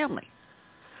the family.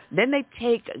 Then they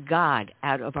take God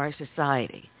out of our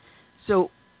society.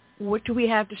 So what do we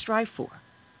have to strive for?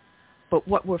 But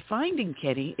what we're finding,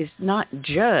 Kenny, is not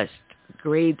just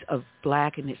grades of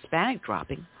black and Hispanic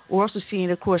dropping. We're also seeing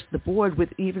it across the board with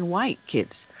even white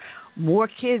kids. More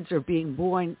kids are being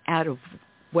born out of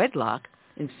wedlock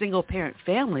in single-parent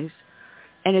families,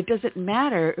 and it doesn't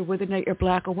matter whether or not you're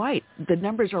black or white. The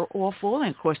numbers are all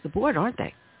falling across the board, aren't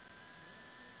they?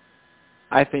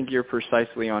 I think you're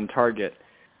precisely on target.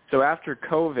 So after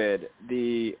COVID,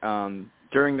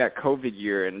 during that COVID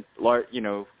year, and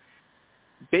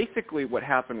basically what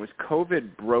happened was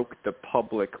COVID broke the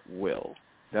public will.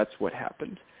 That's what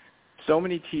happened. So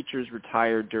many teachers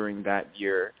retired during that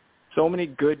year. So many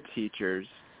good teachers.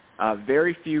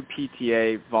 Very few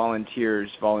PTA volunteers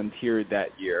volunteered that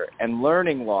year. And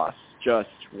learning loss just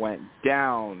went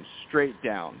down, straight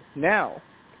down. Now,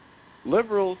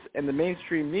 liberals and the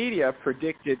mainstream media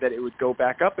predicted that it would go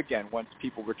back up again once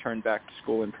people returned back to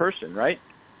school in person, right?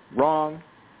 Wrong.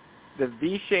 The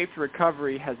V-shaped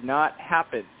recovery has not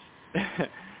happened.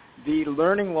 The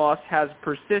learning loss has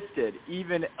persisted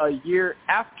even a year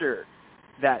after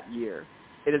that year.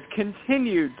 It has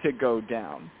continued to go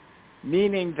down,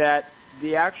 meaning that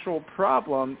the actual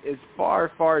problem is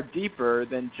far, far deeper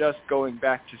than just going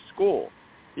back to school.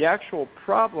 The actual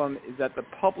problem is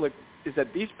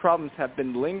that these problems have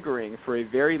been lingering for a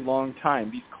very long time.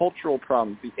 These cultural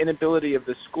problems, the inability of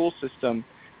the school system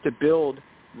to build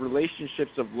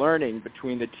relationships of learning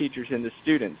between the teachers and the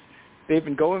students. They've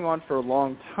been going on for a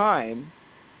long time,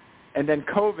 and then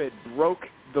COVID broke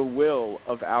the will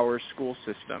of our school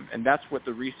system, and that's what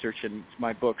the research in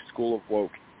my book, School of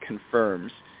Woke, confirms.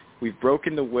 We've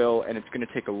broken the will, and it's going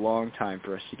to take a long time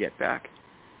for us to get back.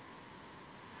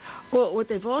 Well, what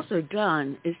they've also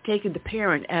done is taken the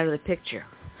parent out of the picture.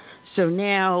 So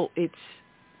now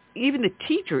even the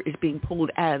teacher is being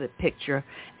pulled out of the picture,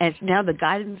 and it's now the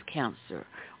guidance counselor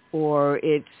or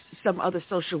it's some other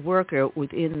social worker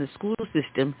within the school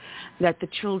system that the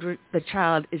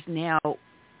child is now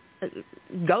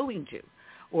going to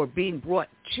or being brought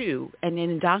to and then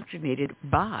indoctrinated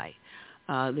by.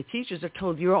 The teachers are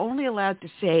told you're only allowed to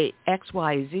say X,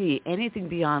 Y, Z. Anything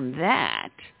beyond that,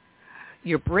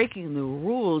 you're breaking the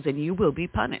rules and you will be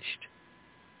punished.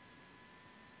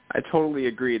 I totally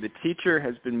agree. The teacher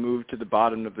has been moved to the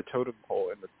bottom of the totem pole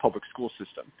in the public school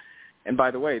system. And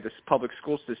by the way, this public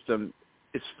school system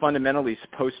is fundamentally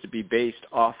supposed to be based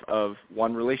off of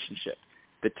one relationship,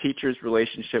 the teacher's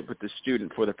relationship with the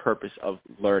student for the purpose of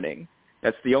learning.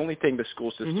 That's the only thing the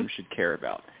school system should care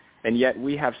about. And yet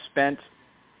we have spent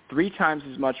 3 times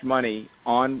as much money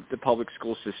on the public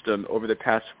school system over the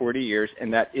past 40 years,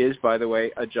 and that is, by the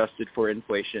way, adjusted for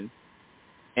inflation.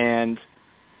 And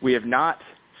we have not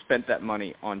spent that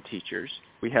money on teachers.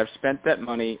 We have spent that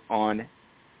money on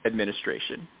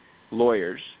administration,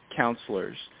 lawyers,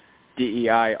 counselors,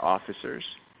 DEI officers,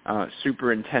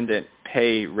 superintendent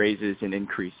pay raises and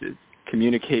increases,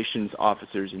 communications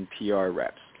officers and PR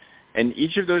reps. And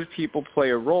each of those people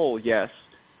play a role, yes,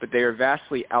 but they are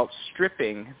vastly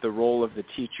outstripping the role of the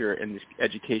teacher in the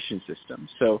education system.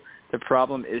 So the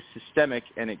problem is systemic,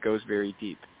 and it goes very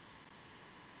deep.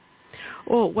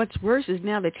 Well, what's worse is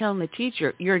now they're telling the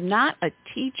teacher, you're not a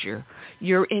teacher.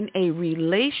 You're in a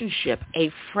relationship,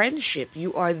 a friendship.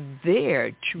 You are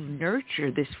there to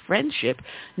nurture this friendship,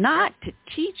 not to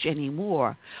teach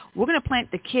anymore. We're going to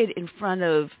plant the kid in front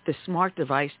of the smart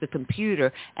device, the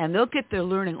computer, and they'll get their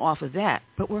learning off of that.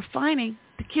 But we're finding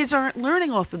the kids aren't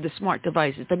learning off of the smart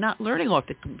devices. They're not learning off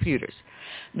the computers.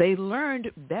 They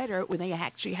learned better when they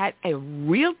actually had a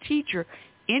real teacher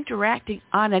interacting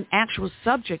on an actual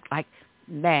subject like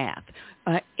math,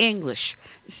 English,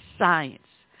 science.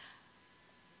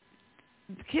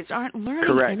 The kids aren't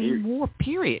learning anymore,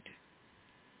 period.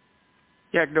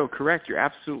 Yeah, no, correct. You're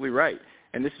absolutely right.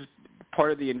 And this is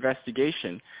part of the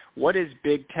investigation. What is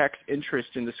big tech's interest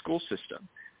in the school system?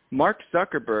 Mark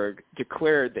Zuckerberg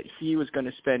declared that he was going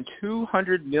to spend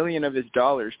 $200 million of his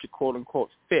dollars to, quote-unquote,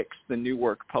 fix the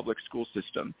Newark public school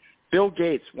system. Bill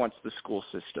Gates wants the school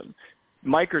system.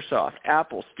 Microsoft,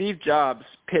 Apple, Steve Jobs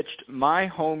pitched my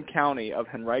home county of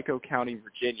Henrico County,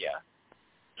 Virginia.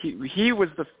 He was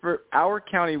our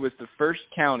county was the first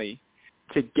county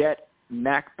to get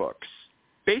MacBooks,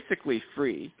 basically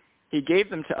free. He gave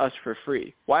them to us for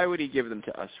free. Why would he give them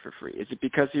to us for free? Is it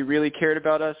because he really cared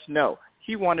about us? No.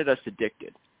 He wanted us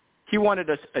addicted. He wanted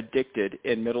us addicted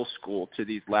in middle school to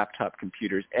these laptop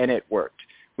computers, and it worked.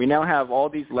 We now have all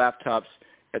these laptops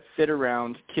that sit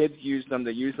around. Kids use them.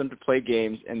 They use them to play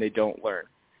games, and they don't learn.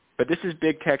 But this is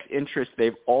big tech's interest.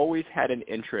 They've always had an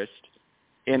interest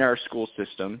in our school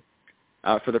system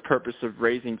for the purpose of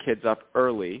raising kids up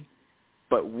early.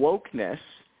 But wokeness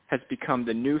has become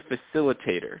the new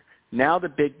facilitator. Now the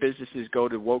big businesses go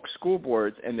to woke school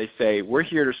boards and they say, we're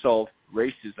here to solve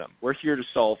racism. We're here to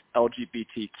solve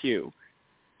LGBTQ.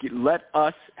 Let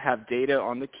us have data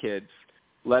on the kids.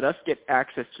 Let us get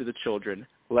access to the children.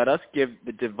 Let us give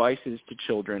the devices to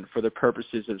children for the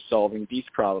purposes of solving these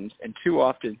problems. And too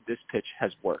often this pitch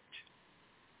has worked.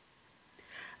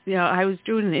 You know, I was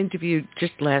doing an interview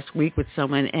just last week with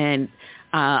someone, and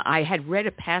I had read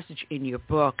a passage in your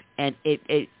book, and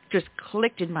it just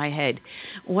clicked in my head.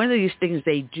 One of these things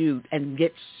they do and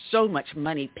get so much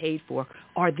money paid for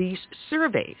are these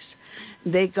surveys.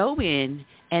 They go in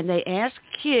and they ask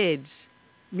kids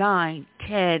 9,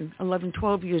 10, 11,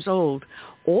 12 years old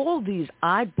all these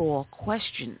oddball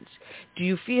questions. Do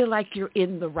you feel like you're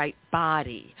in the right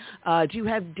body? Do you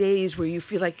have days where you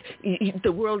feel like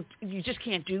the world, you just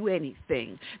can't do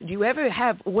anything? Do you ever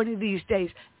have one of these days?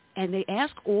 And they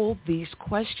ask all these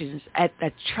questions. A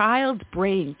child's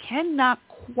brain cannot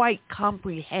quite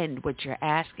comprehend what you're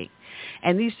asking.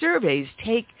 And these surveys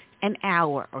take an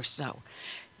hour or so.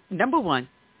 Number one,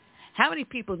 how many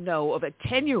people know of a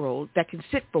 10-year-old that can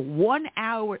sit for 1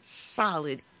 hour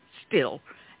solid still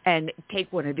and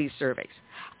take one of these surveys?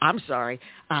 I'm sorry.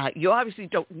 You obviously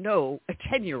don't know a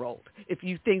 10-year-old if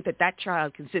you think that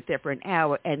child can sit there for an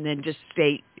hour and then just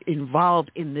stay involved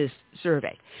in this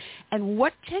survey. And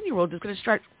what 10-year-old is going to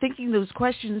start thinking those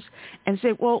questions and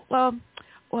say, well,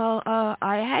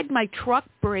 I had my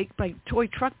toy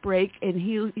truck break, and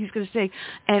he's going to say,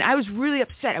 and I was really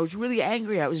upset. I was really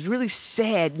angry. I was really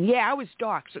sad. And yeah, I was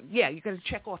dark. So yeah, you're going to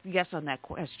check off yes on that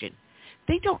question.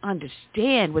 They don't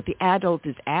understand what the adult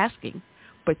is asking,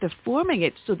 but they're forming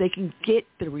it so they can get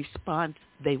the response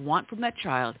they want from that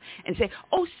child and say,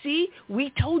 oh, see,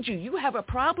 we told you, you have a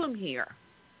problem here.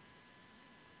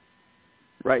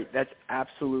 Right. That's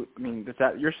absolute. I mean,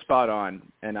 you're spot on.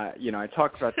 And I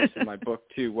talk about this in my book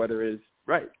too, whether it's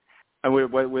right. And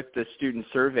with the student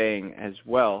surveying as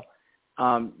well,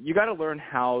 you got to learn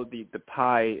how the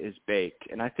pie is baked.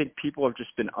 And I think people have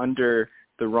just been under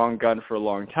the wrong gun for a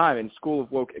long time. And School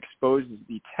of Woke exposes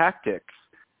the tactics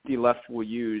the left will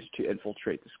use to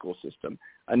infiltrate the school system.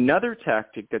 Another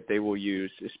tactic that they will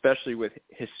use, especially with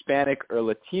Hispanic or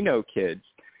Latino kids,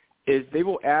 is they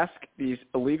will ask these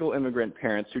illegal immigrant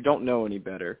parents who don't know any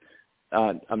better.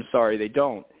 I'm sorry, they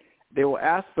don't. They will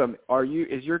ask them,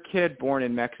 is your kid born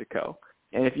in Mexico?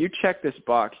 And if you check this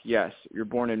box, yes, you're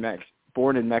born in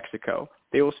Mexico,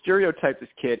 they will stereotype this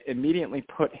kid, immediately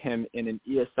put him in an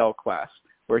ESL class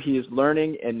where he is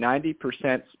learning in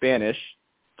 90% Spanish,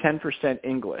 10%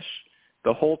 English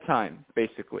the whole time,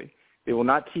 basically. They will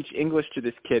not teach English to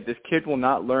this kid. This kid will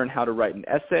not learn how to write an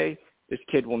essay. This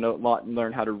kid will not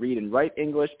learn how to read and write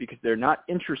English because they're not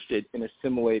interested in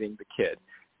assimilating the kid.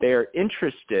 They are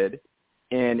interested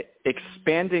in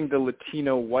expanding the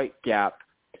Latino-white gap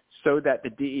so that the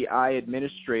DEI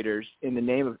administrators, in the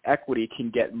name of equity, can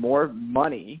get more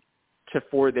money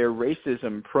for their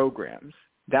racism programs.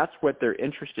 That's what they're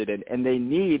interested in, and they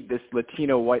need this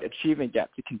Latino-white achievement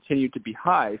gap to continue to be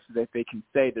high so that they can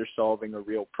say they're solving a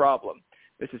real problem.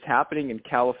 This is happening in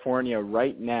California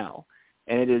right now,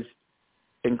 and it is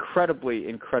incredibly,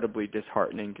 incredibly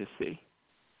disheartening to see.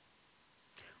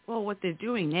 Well, what they're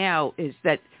doing now is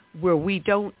that where we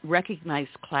don't recognize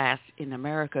class in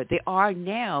America, they are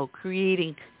now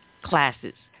creating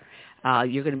classes.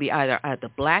 You're going to be either at the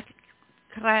black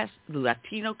class, the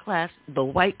Latino class, the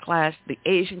white class, the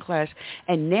Asian class,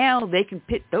 and now they can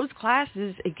pit those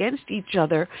classes against each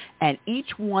other, and each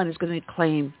one is going to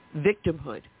claim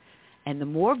victimhood. And the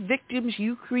more victims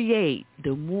you create,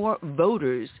 the more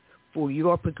voters for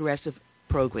your progressive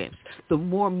programs, the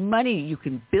more money you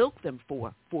can bilk them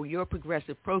for your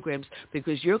progressive programs,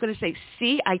 because you're going to say,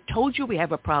 see, I told you we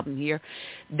have a problem here.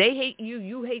 They hate you,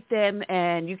 you hate them,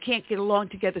 and you can't get along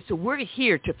together. So we're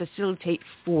here to facilitate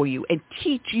for you and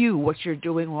teach you what you're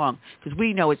doing wrong, because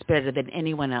we know it's better than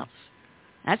anyone else.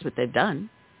 That's what they've done.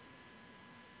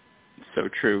 So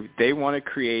true. They want to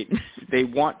create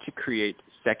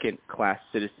second-class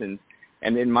citizens.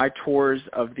 And in my tours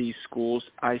of these schools,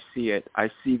 I see it. I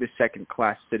see the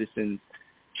second-class citizens,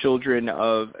 children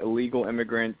of illegal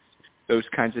immigrants, those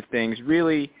kinds of things.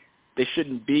 Really, they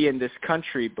shouldn't be in this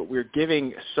country, but we're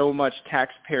giving so much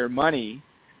taxpayer money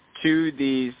to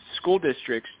these school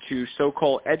districts to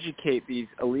so-called educate these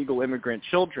illegal immigrant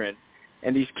children.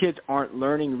 And these kids aren't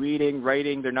learning reading,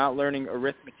 writing. They're not learning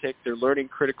arithmetic. They're learning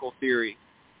critical theory.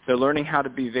 They're learning how to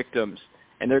be victims.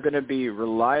 And they're going to be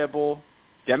reliable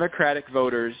Democratic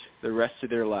voters the rest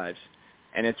of their lives.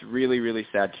 And it's really, really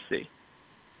sad to see.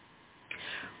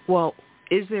 Well,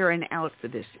 is there an out for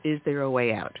this? Is there a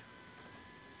way out?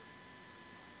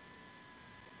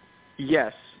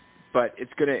 Yes, but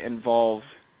it's going to involve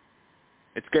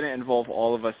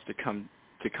all of us to come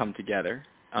together.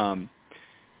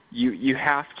 You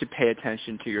have to pay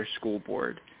attention to your school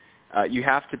board. You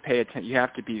have to pay attention. You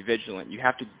have to be vigilant. You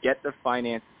have to get the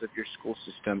finances of your school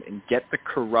system and get the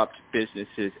corrupt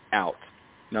businesses out.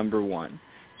 Number one,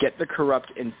 get the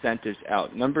corrupt incentives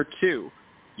out. Number two,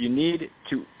 you need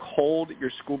to hold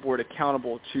your school board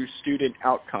accountable to student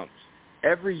outcomes.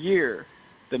 Every year,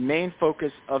 the main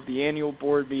focus of the annual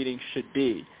board meeting should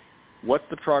be, what's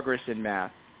the progress in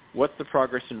math? What's the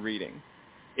progress in reading?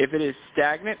 If it is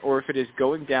stagnant or if it is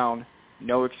going down,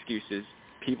 no excuses.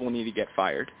 People need to get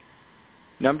fired.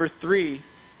 Number three,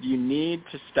 you need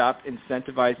to stop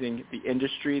incentivizing the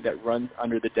industry that runs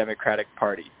under the Democratic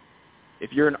Party.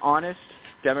 If you're an honest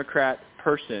Democrat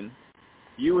person,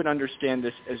 you would understand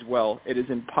this as well. It is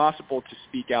impossible to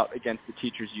speak out against the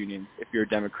teachers' unions if you're a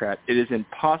Democrat. It is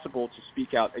impossible to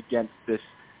speak out against this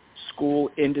school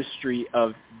industry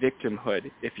of victimhood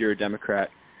if you're a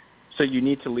Democrat. So you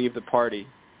need to leave the party.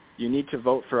 You need to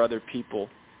vote for other people,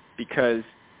 because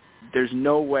there's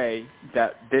no way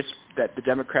that the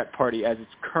Democrat Party, as it's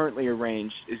currently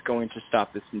arranged, is going to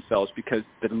stop this themselves, because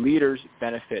the leaders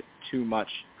benefit too much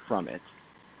from it.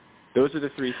 Those are the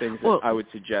three things that I would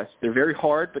suggest. They're very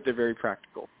hard, but they're very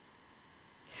practical.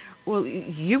 Well,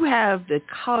 you have the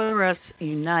Color Us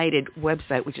United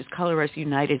website, which is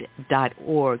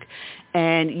colorusunited.org,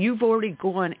 and you've already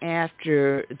gone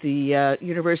after the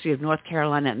University of North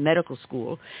Carolina Medical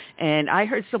School, and I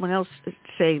heard someone else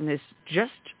saying this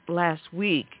just last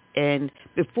week, and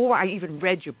before I even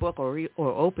read your book or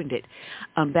opened it,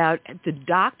 about the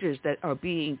doctors that are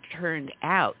being turned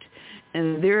out,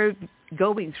 and they're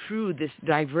going through this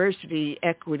diversity,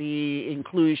 equity,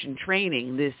 inclusion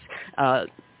training, this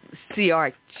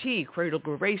CRT,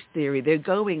 critical race theory. They're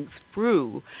going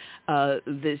through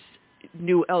this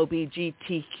new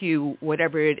LGBTQ,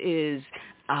 whatever it is,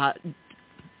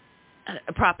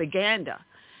 propaganda.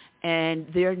 And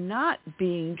they're not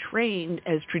being trained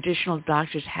as traditional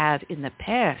doctors have in the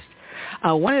past.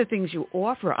 One of the things you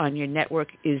offer on your network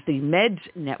is the Meds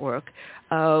Network,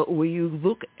 where you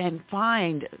look and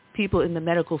find people in the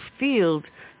medical field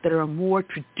that are more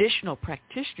traditional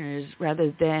practitioners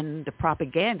rather than the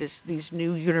propagandists these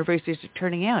new universities are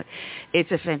turning out.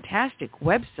 It's a fantastic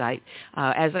website.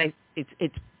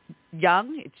 It's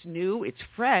young, it's new, it's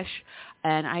fresh,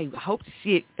 and I hope to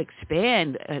see it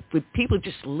expand with people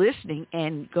just listening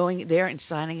and going there and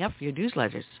signing up for your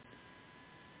newsletters.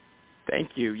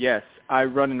 Thank you. Yes, I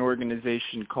run an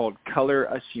organization called Color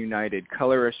Us United,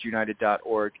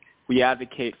 colorusunited.org. We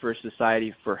advocate for a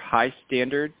society for high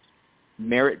standards,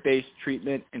 merit-based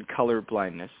treatment, and color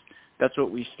blindness. That's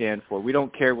what we stand for. We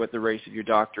don't care what the race of your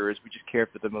doctor is. We just care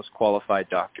for the most qualified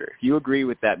doctor. If you agree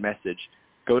with that message,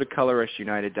 go to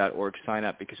colorusunited.org, sign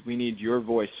up, because we need your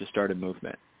voice to start a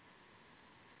movement.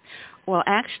 Well,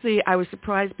 actually, I was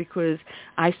surprised because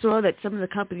I saw that some of the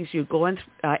companies you're going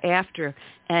after,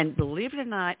 and believe it or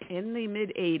not, in the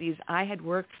mid-'80s, I had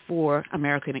worked for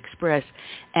American Express,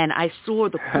 and I saw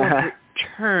the corporate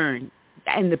turn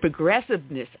and the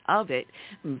progressiveness of it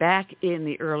back in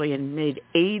the early and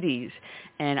mid-'80s.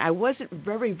 And I wasn't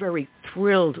very, very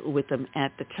thrilled with them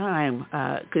at the time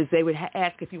because they would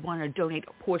ask if you wanted to donate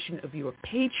a portion of your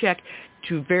paycheck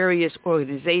to various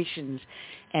organizations.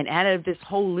 And out of this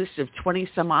whole list of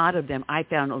 20-some-odd of them, I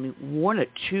found only one or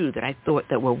two that I thought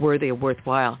that were worthy or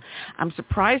worthwhile. I'm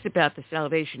surprised about the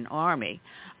Salvation Army,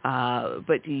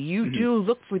 but you do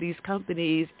look for these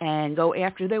companies and go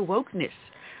after their wokeness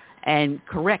and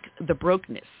correct the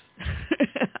brokenness.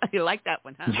 You like that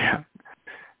one, huh? Yeah.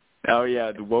 Oh,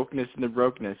 yeah, the wokeness and the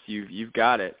brokenness. You've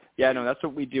got it. Yeah, no, that's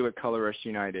what we do at Color Us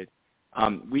United.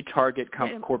 We target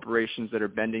corporations that are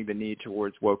bending the knee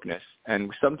towards wokeness,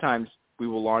 and sometimes we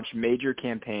will launch major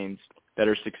campaigns that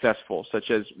are successful,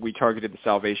 such as we targeted the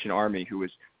Salvation Army, who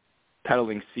was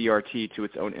peddling CRT to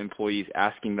its own employees,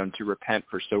 asking them to repent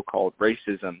for so-called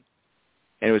racism.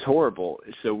 and it was horrible.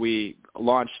 So we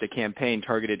launched a campaign,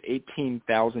 targeted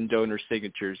 18,000 donor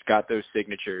signatures, got those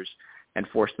signatures, and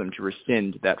forced them to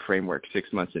rescind that framework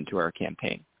 6 months into our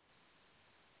campaign.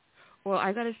 Well,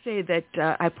 I got to say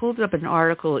that I pulled up an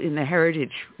article in the Heritage,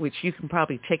 which you can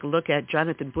probably take a look at.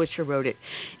 Jonathan Butcher wrote it,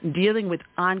 dealing with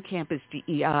on-campus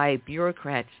DEI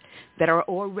bureaucrats that are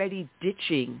already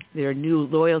ditching their new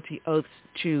loyalty oaths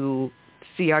to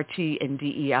CRT and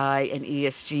DEI and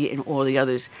ESG and all the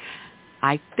others.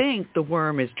 I think the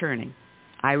worm is turning.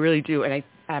 I really do. And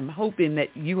I'm hoping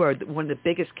that you are one of the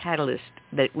biggest catalysts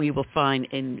that we will find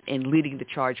in leading the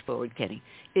charge forward, Kenny.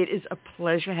 It is a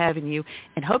pleasure having you,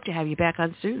 and hope to have you back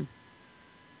on soon.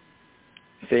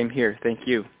 Same here. Thank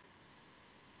you.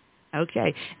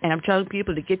 Okay. And I'm telling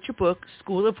people to get your book,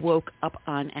 School of Woke, up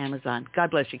on Amazon.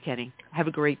 God bless you, Kenny. Have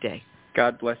a great day.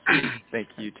 God bless you. Thank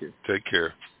you, too. Take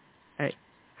care. All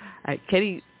right.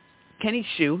 Kenny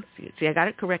Shue. See, I got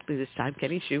it correctly this time,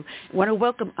 Kenny Shue. I want to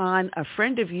welcome on a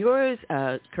friend of yours,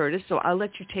 Curtis, so I'll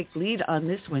let you take lead on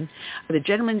this one. The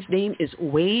gentleman's name is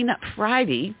Wayne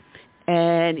Friday,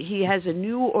 and he has a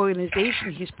new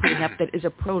organization he's putting up that is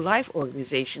a pro-life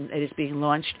organization that is being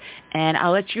launched, and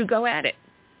I'll let you go at it.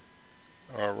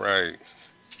 All right.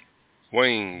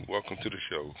 Wayne, welcome to the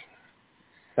show.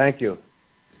 Thank you.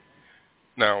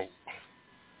 Now,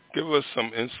 give us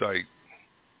some insight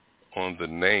on the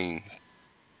name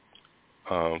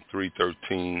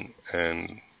 313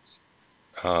 and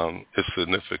its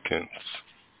significance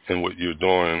in what you're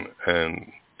doing,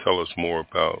 and tell us more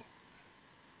about,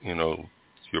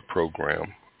 your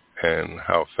program and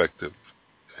how effective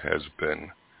it has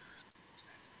been.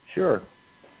 Sure.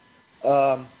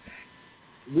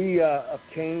 We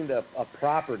obtained a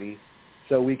property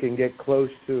so we can get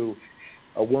close to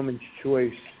a woman's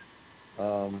choice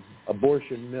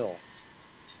abortion mill.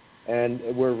 And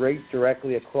we're right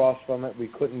directly across from it. We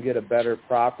couldn't get a better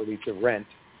property to rent.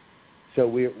 So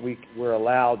we're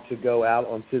allowed to go out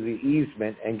onto the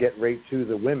easement and get right to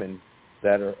the women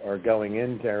that are going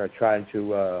in there, trying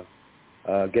to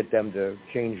get them to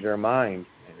change their mind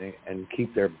and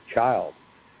keep their child.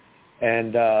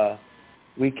 And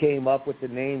we came up with the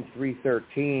name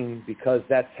 313 because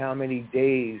that's how many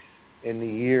days in the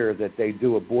year that they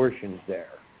do abortions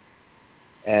there.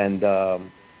 And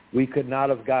we could not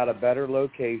have got a better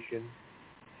location,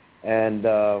 and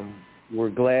we're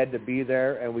glad to be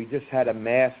there. And we just had a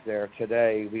mass there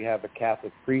today. We have a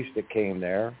Catholic priest that came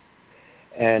there,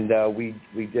 and we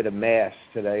did a mass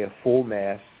today, a full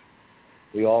mass.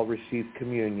 We all received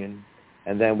communion,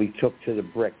 and then we took to the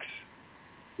bricks.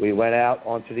 We went out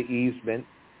onto the easement,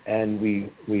 and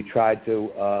we tried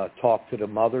to talk to the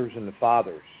mothers and the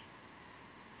fathers.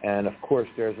 And, of course,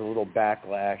 there's a little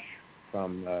backlash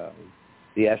from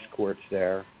the escorts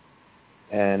there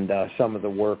and some of the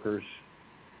workers,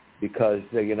 because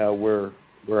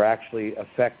we're actually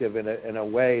effective in a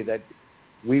way that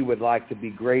we would like to be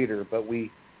greater, but we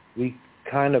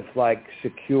kind of like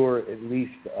secure at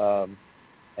least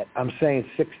I'm saying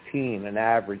 16 an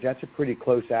average. That's a pretty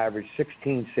close average.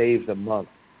 16 saves a month.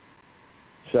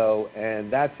 So,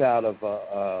 and that's out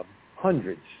of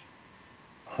hundreds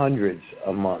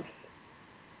a month,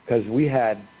 because we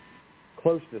had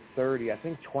close to 30, I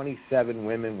think 27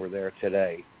 women were there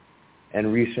today.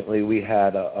 And recently we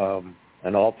had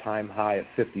an all-time high of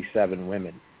 57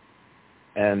 women.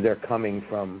 And they're coming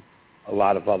from a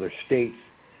lot of other states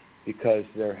because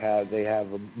they have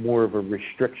more of a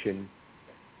restriction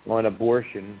on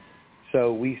abortion.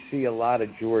 So we see a lot of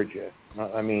Georgia.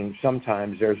 I mean,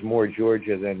 sometimes there's more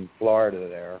Georgia than Florida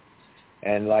there.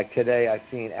 And like today, I've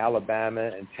seen Alabama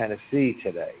and Tennessee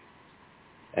today.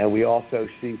 And we also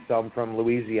see some from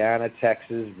Louisiana,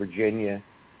 Texas, Virginia,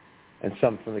 and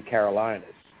some from the Carolinas.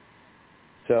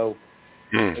 So,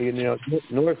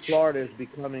 North Florida is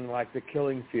becoming like the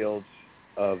killing fields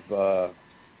of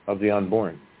the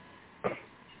unborn.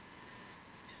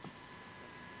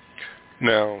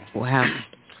 Now, wow.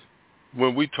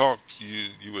 When we talked,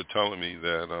 you were telling me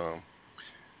that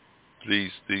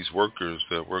these workers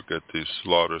that work at these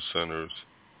slaughter centers,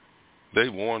 they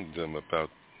warned them about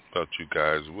you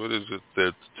guys. What is it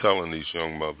they're telling these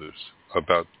young mothers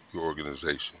about your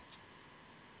organization?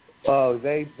 Oh,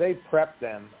 they prep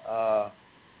them.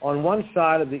 On one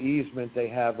side of the easement, they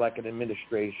have like an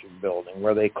administration building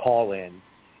where they call in,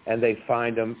 and they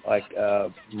find them like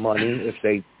money if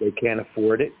they can't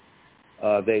afford it.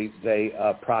 They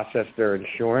process their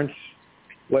insurance,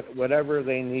 whatever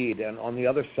they need. And on the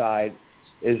other side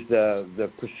is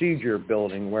the procedure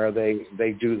building where they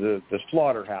do the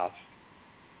slaughterhouse.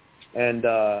 And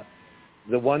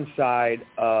the one side,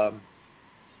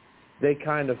 they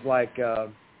kind of like,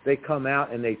 they come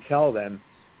out and they tell them,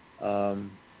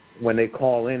 when they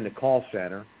call in the call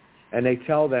center, and they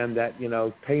tell them that,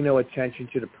 pay no attention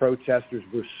to the protesters.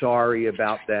 We're sorry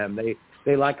about them.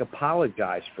 They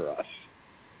apologize for us.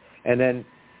 And then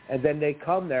they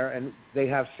come there and they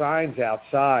have signs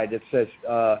outside that says,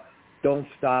 don't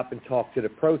stop and talk to the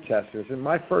protesters. And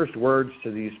my first words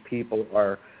to these people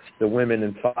are, the women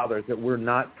and fathers, that we're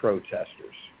not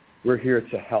protesters. We're here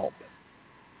to help.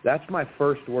 That's my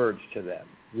first words to them.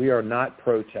 We are not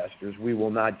protesters. We will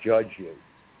not judge you.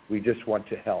 We just want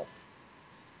to help.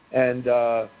 And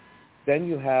then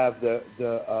you have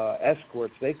the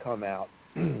escorts. They come out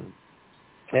and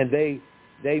they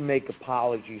make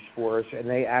apologies for us, and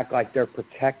they act like they're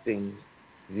protecting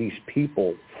these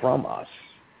people from us.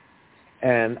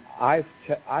 And I've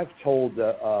told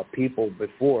people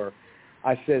before,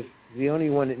 I says, the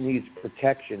only one that needs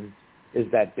protection is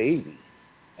that baby.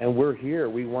 And we're here.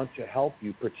 We want to help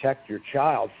you protect your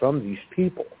child from these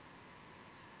people.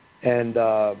 And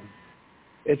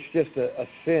it's just a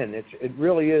sin. It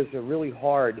really is really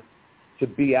hard to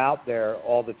be out there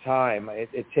all the time.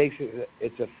 It takes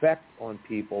its effect on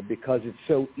people because it's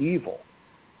so evil.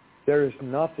 There is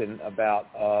nothing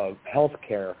about health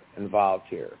care involved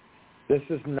here. This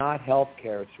is not health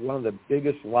care. It's one of the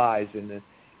biggest lies in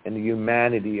the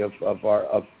humanity of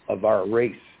our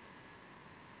race.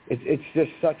 It's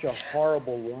just such a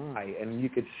horrible lie, and you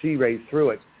could see right through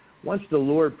it. Once the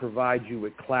Lord provides you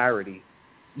with clarity,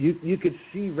 you could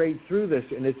see right through this,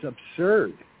 and it's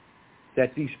absurd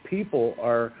that these people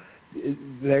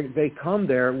they come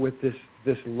there with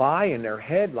this lie in their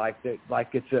head, like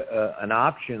it's an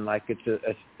option, like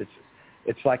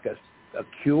it's like a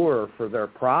cure for their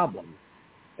problem,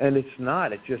 and it's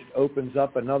not. It just opens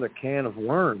up another can of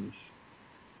worms.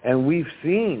 And we've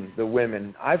seen the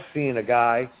women. I've seen a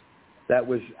guy that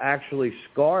was actually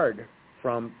scarred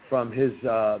from his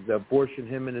the abortion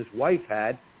him and his wife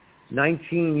had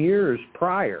 19 years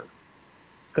prior,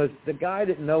 because the guy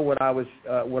didn't know what I was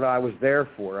there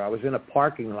for. I was in a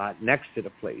parking lot next to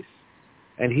the place,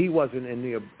 and he wasn't in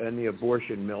the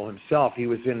abortion mill himself. He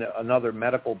was in another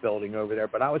medical building over there,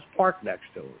 but I was parked next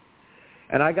to him,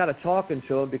 and I got to talking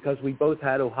to him because we both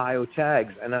had Ohio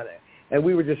tags, and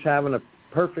we were just having a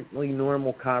perfectly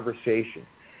normal conversation.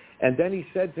 And then he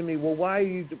said to me, well, what are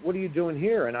you doing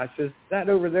here? And I said, that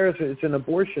over there, it's an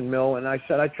abortion mill. And I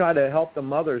said, I try to help the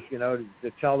mothers, to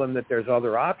tell them that there's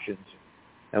other options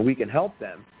and we can help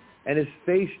them. And his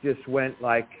face just went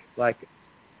like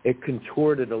it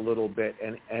contorted a little bit.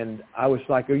 And I was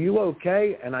like, are you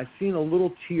okay? And I seen a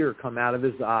little tear come out of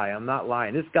his eye. I'm not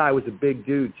lying. This guy was a big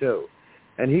dude too.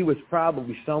 And he was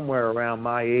probably somewhere around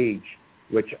my age,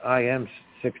 which I am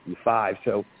 65.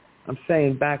 So I'm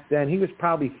saying back then he was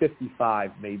probably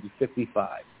 55, maybe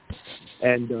 55.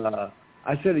 And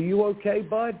I said, are you okay,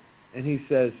 bud? And he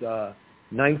says,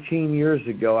 19 years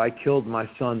ago, I killed my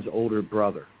son's older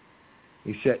brother.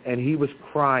 He said, and he was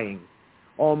crying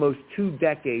almost 2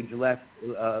 decades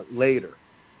later.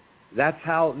 That's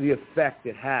how the effect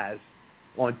it has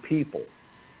on people.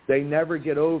 They never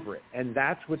get over it. And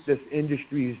that's what this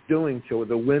industry is doing to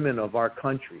the women of our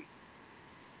country.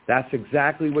 That's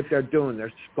exactly what they're doing.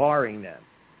 They're scarring them.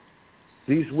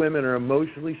 These women are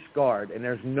emotionally scarred, and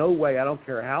there's no way, I don't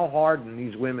care how hardened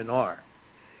these women are,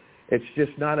 it's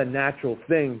just not a natural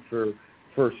thing for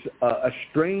a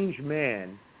strange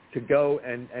man to go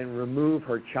and remove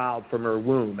her child from her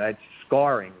womb. That's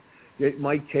scarring. It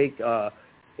might take,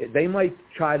 they might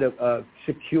try to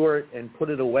secure it and put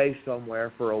it away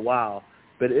somewhere for a while,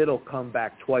 but it'll come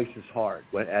back twice as hard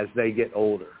as they get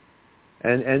older.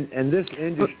 And this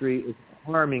industry is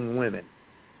harming women.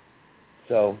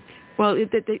 So, well,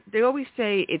 they always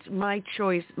say it's my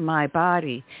choice, my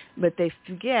body, but they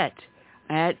forget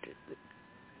that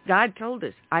God told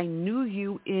us, I knew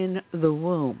you in the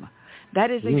womb.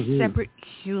 That is a separate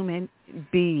human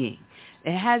being.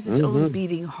 It has its own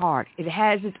beating heart. It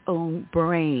has its own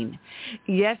brain.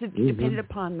 Yes, it's dependent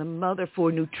upon the mother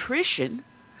for nutrition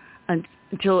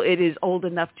until it is old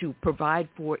enough to provide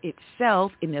for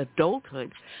itself in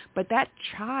adulthood. But that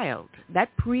child, that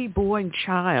preborn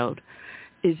child,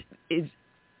 is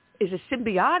a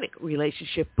symbiotic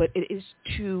relationship, but it is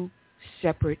two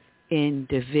separate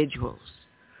individuals.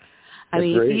 I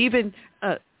mean, even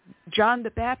John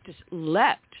the Baptist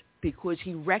leapt because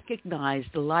he recognized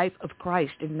the life of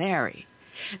Christ in Mary.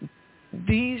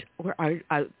 These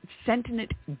are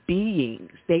sentient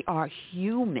beings. They are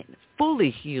human,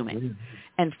 fully human,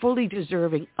 and fully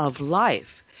deserving of life.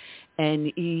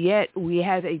 And yet we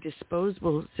have a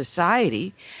disposable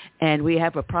society, and we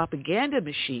have a propaganda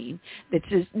machine that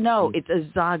says, no, it's a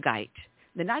zygote.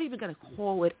 They're not even going to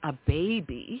call it a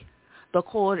baby. they'll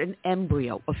call it an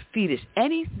embryo, a fetus,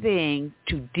 anything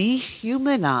to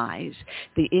dehumanize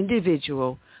the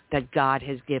individual that God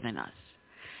has given us.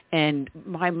 And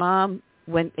my mom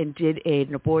went and did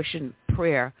an abortion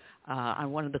prayer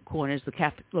on one of the corners.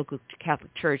 The local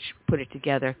Catholic Church put it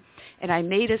together. And I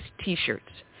made us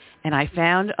T-shirts. And I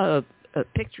found a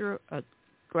picture, a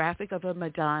graphic of a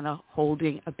Madonna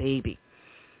holding a baby.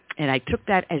 And I took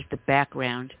that as the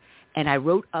background, and I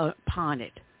wrote upon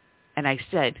it. And I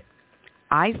said,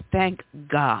 I thank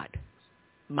God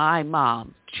my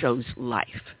mom chose life.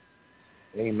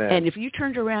 Amen. And if you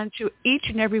turned around to each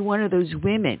and every one of those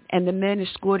women and the men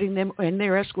escorting them and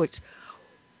their escorts,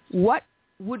 what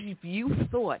would you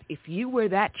thought if you were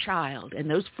that child and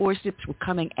those forceps were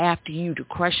coming after you to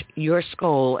crush your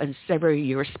skull and sever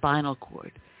your spinal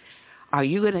cord? Are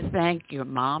you going to thank your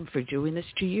mom for doing this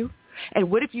to you?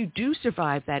 And what if you do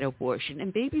survive that abortion,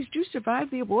 and babies do survive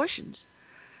the abortions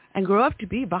and grow up to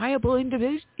be viable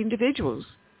individuals?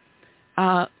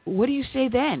 What do you say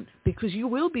then? Because you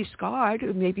will be scarred.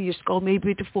 Maybe your skull may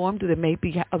be deformed, or there may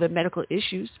be other medical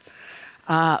issues.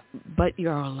 But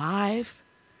you're alive,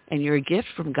 and you're a gift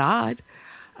from God.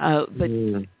 But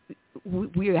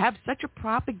we have such a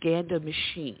propaganda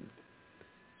machine.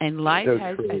 And life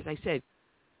has, as I said,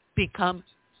 become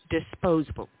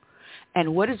disposable.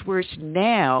 And what is worse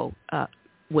now,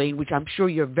 Wayne, which I'm sure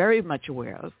you're very much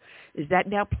aware of, is that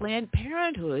now Planned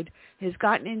Parenthood has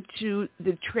gotten into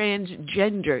the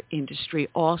transgender industry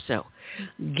also,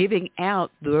 giving out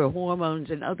their hormones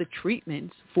and other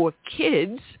treatments for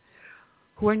kids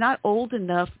who are not old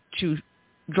enough to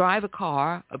drive a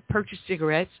car, purchase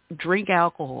cigarettes, drink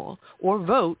alcohol, or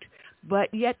vote,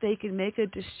 but yet they can make a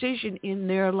decision in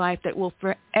their life that will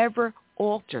forever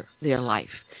alter their life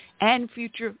and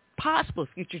possible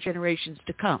future generations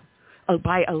to come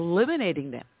by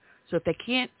eliminating them. So if they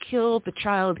can't kill the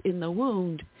child in the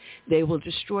womb, they will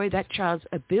destroy that child's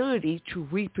ability to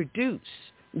reproduce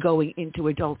going into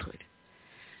adulthood.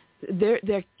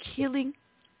 They're killing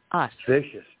us.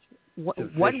 Vicious.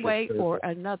 One way or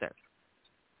another.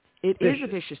 It is a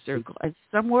vicious circle. And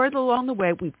somewhere along the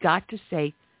way, we've got to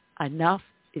say, enough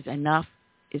is enough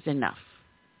is enough.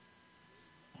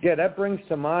 Yeah, that brings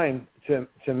to mind, to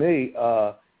me,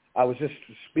 I was just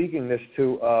speaking this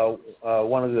to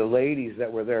one of the ladies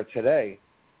that were there today.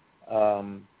 I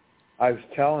was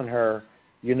telling her,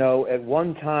 at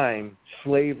one time,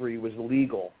 slavery was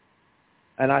legal.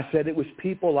 And I said it was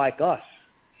people like us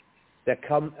that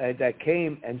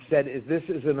came and said, this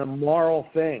is an immoral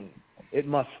thing. It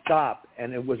must stop.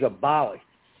 And it was abolished.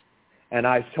 And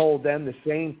I told them the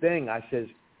same thing. I said,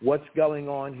 what's going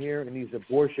on here in these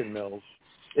abortion mills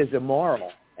is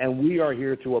immoral, and we are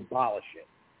here to abolish it.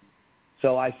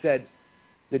 So I said,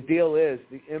 the deal is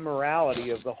the immorality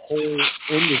of the whole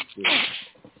industry.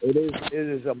 It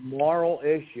is a moral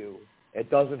issue. It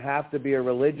doesn't have to be a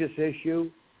religious issue.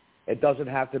 It doesn't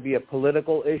have to be a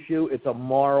political issue. It's a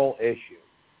moral issue.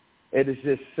 It is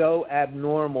just so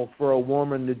abnormal for a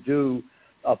woman to do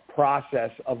a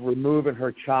process of removing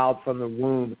her child from the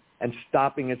womb and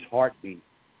stopping its heartbeat.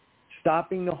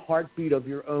 Stopping the heartbeat of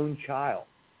your own child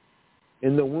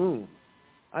in the womb.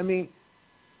 I mean,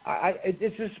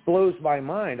 it just blows my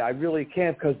mind. I really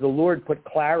can't, because the Lord put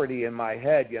clarity in my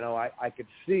head. I could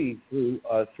see through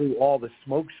all the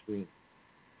smoke screen.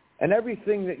 And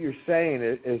everything that you're saying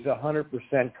is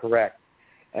 100% correct.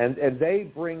 And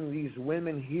they bring these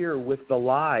women here with the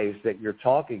lies that you're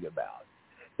talking about.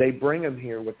 They bring them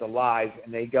here with the lies,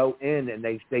 and they go in and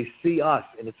they see us.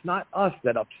 And it's not us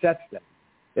that upsets them.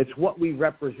 It's what we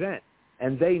represent.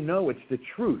 And they know it's the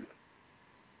truth.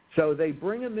 So they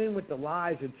bring them in with the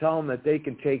lies and tell them that they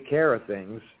can take care of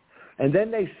things. And then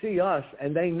they see us,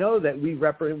 and they know that we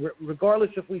represent, regardless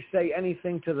if we say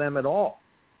anything to them at all.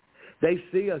 They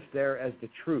see us there as the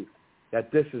truth,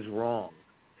 that this is wrong.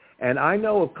 And I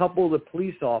know a couple of the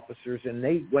police officers,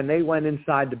 and when they went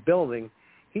inside the building,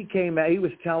 he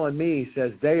was telling me, he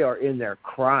says, they are in there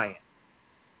crying.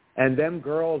 And them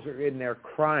girls are in there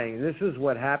crying. This is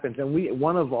what happens. And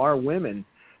one of our women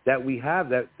that we have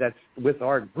that's with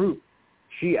our group,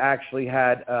 she actually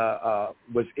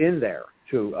was in there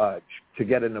to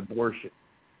get an abortion.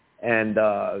 And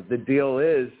the deal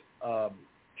is,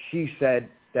 she said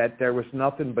that there was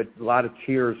nothing but a lot of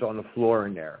tears on the floor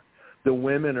in there. The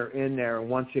women are in there, and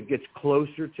once it gets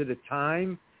closer to the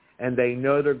time and they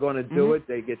know they're going to do it,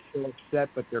 they get so upset,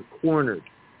 but they're cornered.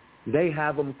 They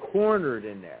have them cornered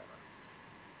in there.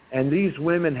 And these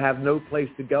women have no place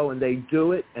to go, and they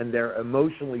do it, and they're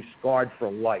emotionally scarred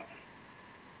for life.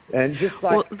 And just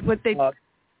like...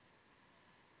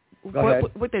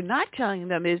 what they're not telling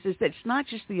them is that it's not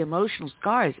just the emotional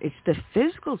scars, it's the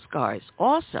physical scars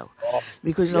also.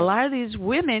 Because a lot of these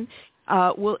women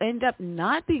will end up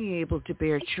not being able to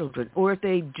bear children, or if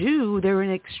they do, they're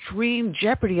in extreme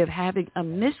jeopardy of having a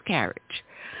miscarriage.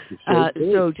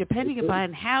 So depending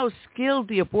upon how skilled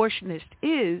the abortionist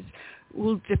is,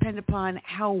 will depend upon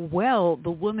how well the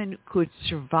woman could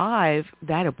survive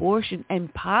that abortion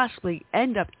and possibly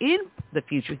end up in the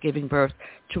future giving birth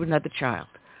to another child.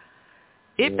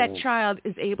 If that child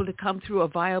is able to come through a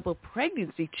viable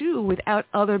pregnancy, too, without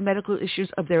other medical issues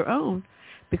of their own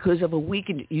because of a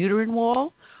weakened uterine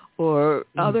wall or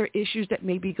other issues that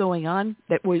may be going on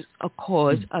that was a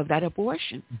cause of that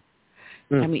abortion.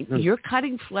 I mean, you're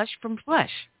cutting flesh from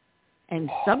flesh, and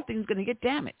something's going to get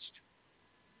damaged.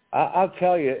 I'll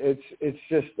tell you, it's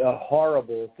just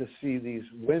horrible to see these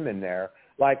women there.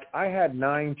 Like, I had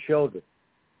 9 children,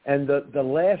 and the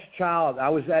last child, I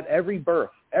was at every birth.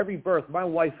 Every birth, my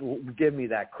wife will give me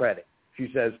that credit.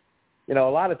 She says, you know,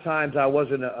 a lot of times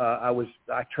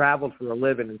I traveled for a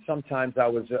living, and sometimes I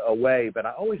was away, but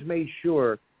I always made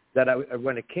sure that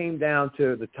when it came down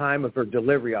to the time of her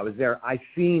delivery, I was there. I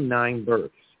seen 9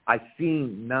 births.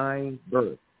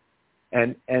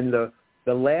 And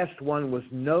the last one was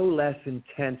no less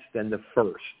intense than the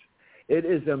first. It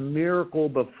is a miracle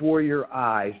before your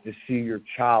eyes to see your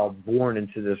child born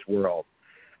into this world.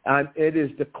 And it is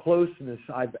the closeness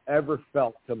I've ever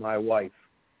felt to my wife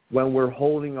when we're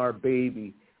holding our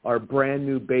baby, our brand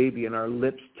new baby, and our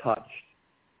lips touched.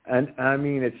 And I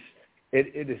mean, it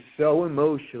is so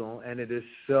emotional, and it is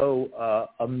so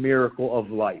a miracle of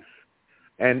life.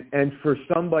 And for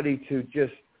somebody to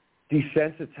just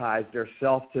desensitize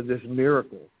themselves to this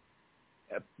miracle,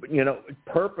 you know,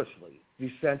 purposely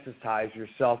desensitize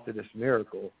yourself to this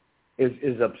miracle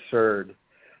is absurd.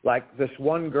 Like this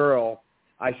one girl,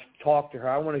 I talked to her.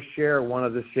 I want to share one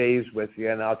of the saves with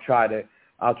you, and I'll try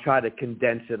to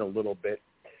condense it a little bit.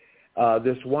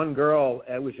 This one girl,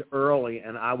 it was early,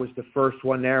 and I was the first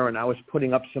one there, and I was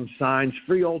putting up some signs,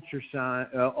 free ultrasounds,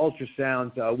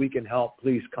 we can help,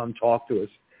 please come talk to us,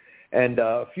 and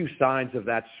a few signs of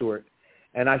that sort.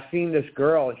 And I seen this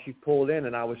girl, and she pulled in,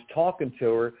 and I was talking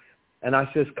to her, and I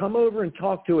says, come over and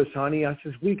talk to us, honey. I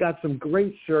says, we got some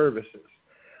great services.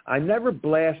 I never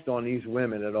blast on these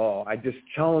women at all. I just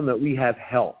tell them that we have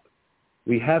help.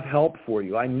 We have help for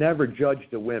you. I never judge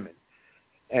the women.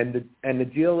 And the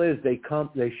deal is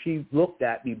she looked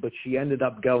at me, but she ended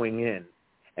up going in.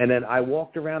 And then I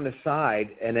walked around the side,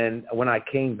 and then when I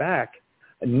came back,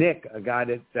 Nick, a guy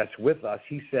that's with us,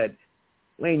 he said,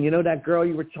 Lane, you know that girl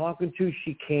you were talking to?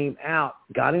 She came out,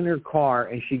 got in her car,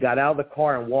 and she got out of the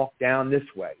car and walked down this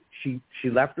way. She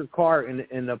left her car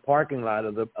in the parking lot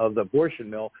of the abortion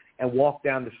mill and walked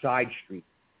down the side street.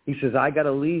 He says, I got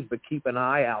to leave, but keep an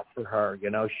eye out for her. You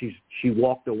know, she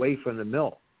walked away from the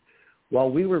mill.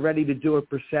 Well, we were ready to do a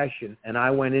procession, and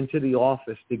I went into the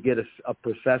office to get a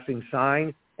processing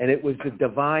sign, and it was the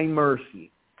Divine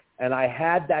Mercy. And I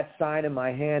had that sign in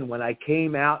my hand when I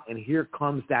came out, and here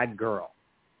comes that girl.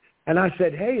 And I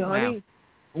said, hey, honey.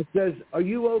 Wow. I says, are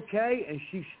you okay? And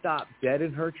she stopped dead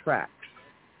in her tracks.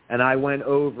 And I went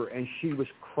over, and she was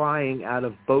crying out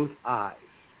of both eyes.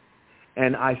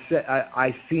 And I said,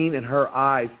 I seen in her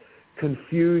eyes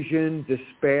confusion,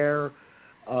 despair,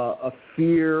 a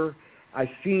fear. I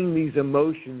seen these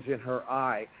emotions in her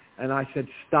eye. And I said,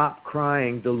 stop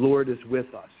crying. The Lord is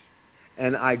with us.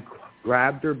 And I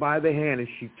grabbed her by the hand, and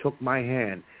she took my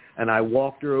hand. And I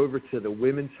walked her over to the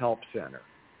Women's Help Center.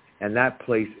 And that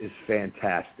place is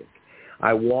fantastic.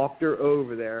 I walked her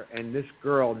over there, and this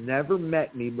girl never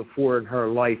met me before in her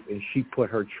life, and she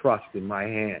put her trust in my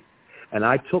hand. And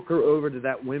I took her over to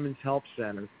that Women's Help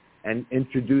Center and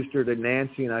introduced her to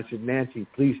Nancy, and I said, Nancy,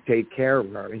 please take care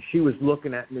of her. And she was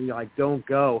looking at me like, don't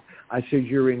go. I said,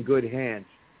 you're in good hands.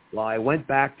 Well, I went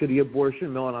back to the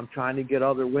abortion mill, and I'm trying to get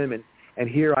other women. And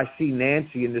here I see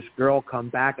Nancy and this girl come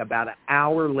back about an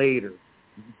hour later.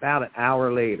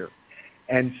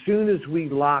 And soon as we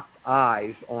locked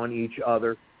eyes on each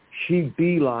other, she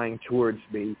beelined towards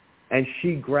me, and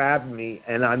she grabbed me,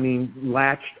 and I mean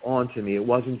latched onto me. It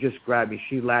wasn't just grab me.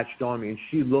 She latched on me, and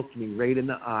she looked me right in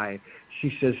the eye.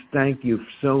 She says, thank you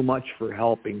so much for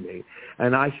helping me.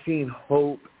 And I seen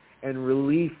hope and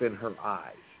relief in her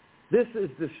eyes. This is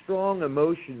the strong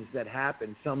emotions that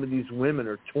happen some of these women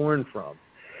are torn from.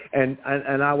 And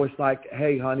I was like,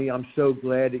 hey, honey, I'm so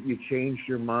glad that you changed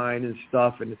your mind and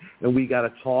stuff, and we got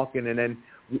to talking. And then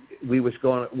we was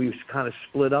kind of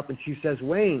split up, and she says,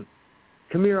 Wayne,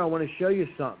 come here, I want to show you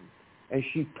something. And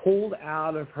she pulled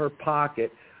out of her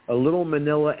pocket a little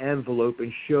manila envelope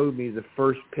and showed me the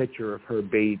first picture of her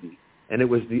baby, and it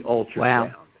was the ultrasound.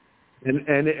 Wow.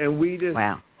 And we just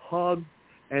hugged,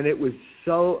 and it was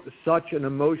such an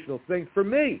emotional thing for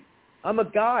me. I'm a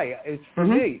guy. It's for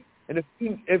me. And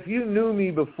if you knew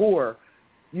me before,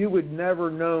 you would never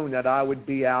known that I would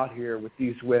be out here with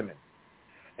these women.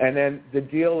 And then the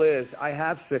deal is, I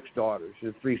have 6 daughters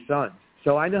and 3 sons,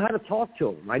 so I know how to talk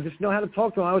to them. I just know how to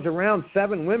talk to them. I was around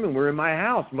 7 women were in my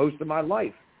house most of my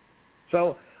life,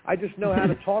 so I just know how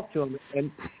to talk to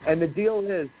them. And the deal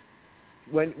is,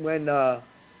 when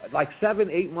like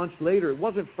 7-8 months later, it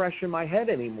wasn't fresh in my head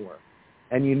anymore.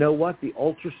 And you know what? The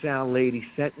ultrasound lady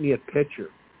sent me a picture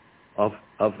of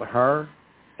her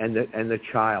and the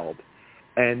child,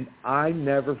 and I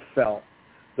never felt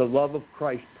the love of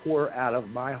Christ pour out of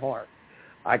my heart.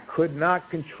 I could not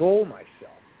control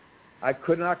myself. I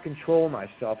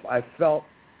felt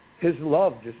his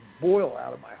love just boil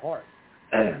out of my heart.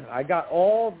 I got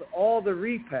all the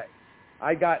repay.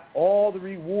 I got all the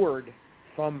reward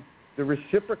from the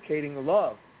reciprocating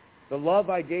love, the love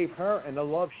I gave her and the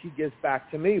love she gives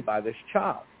back to me by this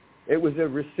child. It was a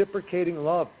reciprocating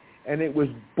love, and it was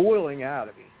boiling out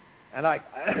of me. And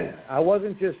I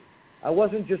wasn't just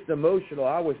emotional.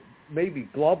 I was maybe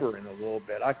blubbering a little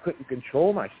bit. I couldn't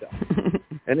control myself,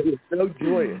 and it was so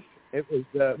joyous. It was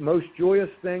the most joyous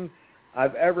thing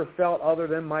I've ever felt, other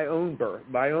than my own birth,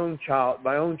 my own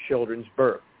children's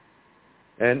birth.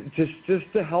 And just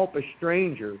to help a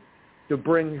stranger to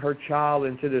bring her child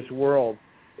into this world,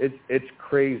 it's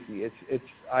crazy. It's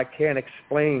I can't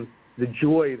explain the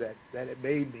joy that it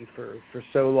made me for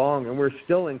so long, and we're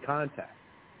still in contact.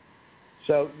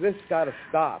 So this got to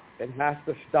stop. It has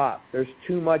to stop. There's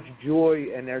too much joy,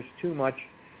 and there's too much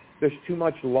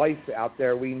life out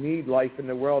there. We need life in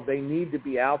the world. They need to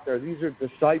be out there. These are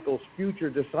disciples, future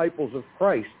disciples of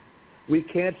Christ. We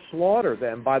can't slaughter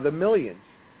them by the millions.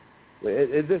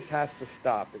 This has to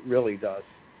stop. It really does.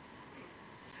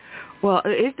 Well,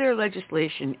 is there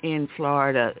legislation in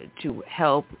Florida to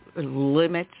help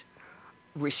limit,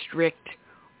 restrict,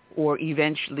 or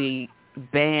eventually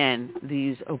ban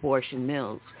these abortion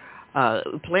mills?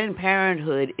 Planned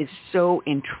Parenthood is so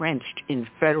entrenched in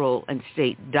federal and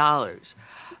state dollars.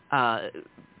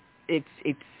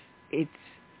 It's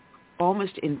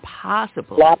almost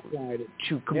impossible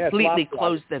to completely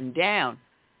close them down.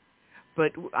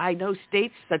 But I know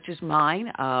states such as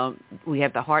mine, we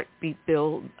have the heartbeat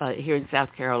bill here in South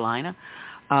Carolina.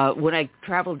 When I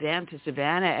travel down to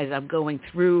Savannah, as I'm going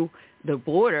through the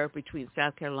border between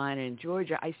South Carolina and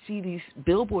Georgia, I see these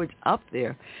billboards up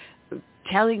there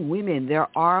telling women there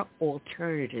are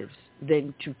alternatives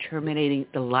than to terminating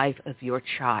the life of your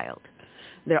child.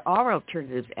 There are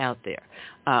alternatives out there,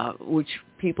 which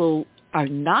people are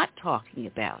not talking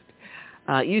about.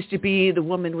 It used to be the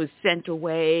woman was sent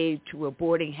away to a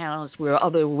boarding house where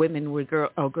other women were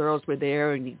girls were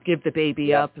there, and you give the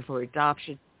baby up for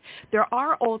adoption. There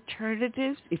are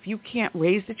alternatives. If you can't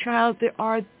raise the child, there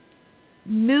are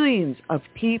millions of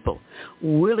people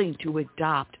willing to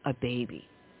adopt a baby.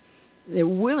 They're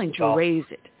willing to raise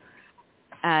it.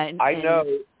 And I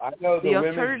know the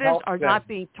alternatives are not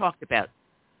being talked about.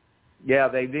 Yeah,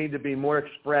 they need to be more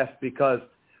expressed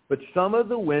but some of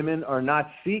the women are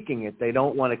not seeking it. They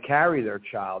don't want to carry their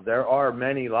child. There are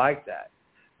many like that.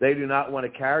 They do not want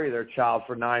to carry their child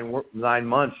for 9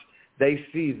 months. They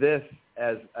see this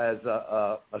as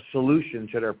a solution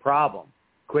to their problem,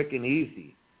 quick and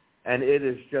easy. And it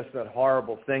is just a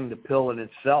horrible thing to pill in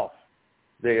itself.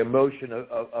 The emotion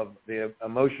of the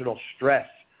emotional stress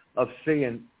of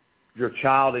seeing your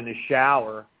child in the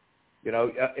shower. You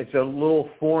know, it's a little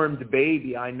formed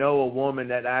baby. I know a woman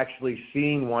that actually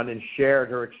seen one and shared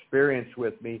her experience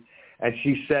with me, and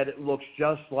she said it looks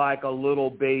just like a little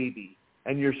baby.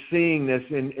 And you're seeing this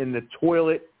in the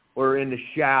toilet or in the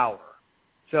shower.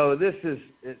 So this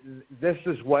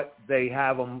is what they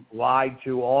have them lied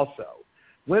to also.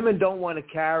 Women don't want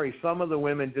to carry. Some of the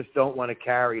women just don't want to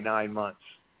carry 9 months.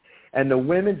 And the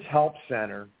Women's Help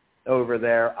Center over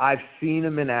there, I've seen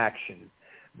them in action.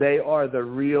 They are the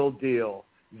real deal.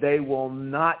 They will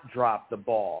not drop the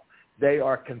ball. They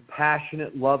are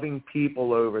compassionate, loving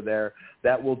people over there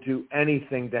that will do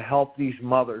anything to help these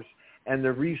mothers, and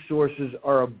the resources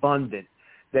are abundant.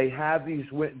 They have these.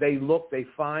 They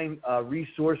find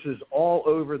resources all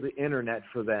over the internet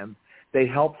for them. They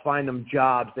help find them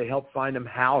jobs. They help find them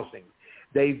housing.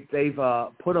 They've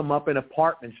put them up in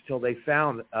apartments till they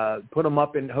put them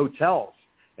up in hotels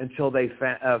until they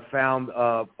found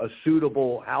a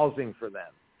suitable housing for them.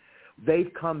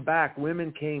 They've come back.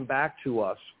 Women came back to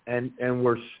us, and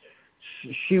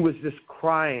she was just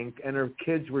crying, and her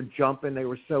kids were jumping. They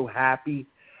were so happy,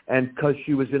 and because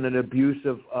she was in an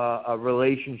abusive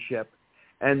relationship,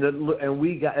 and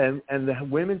the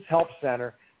Women's Help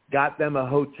Center, got them a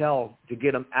hotel to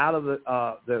get them out of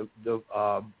the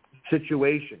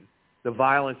situation, the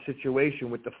violent situation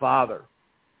with the father,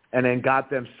 and then got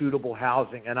them suitable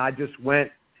housing. And I just went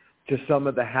to some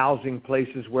of the housing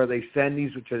places where they send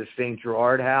these, to the St.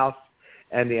 Gerard House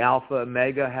and the Alpha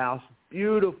Omega House.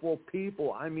 Beautiful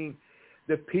people. I mean,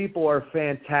 the people are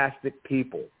fantastic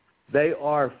people. They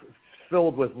are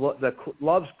filled with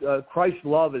Christ's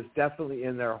love is definitely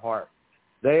in their heart.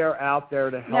 They are out there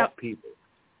to help people.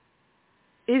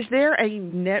 Is there a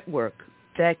network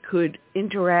that could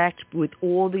interact with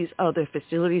all these other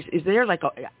facilities? Is there like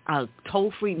a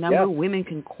toll-free number women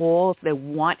can call if they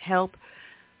want help?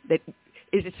 Is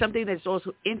it something that's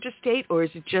also interstate, or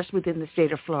is it just within the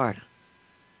state of Florida?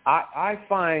 I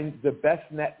find the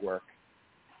best network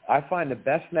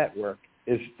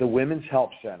is the Women's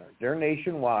Help Center. They're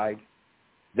nationwide.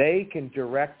 They can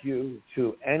direct you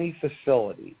to any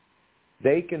facility.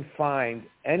 They can find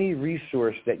any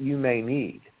resource that you may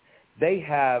need. They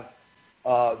have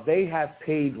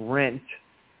paid rent.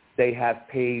 They have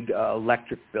paid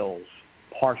electric bills,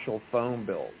 partial phone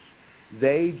bills.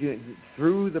 They do,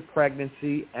 through the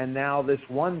pregnancy, and now this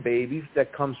one baby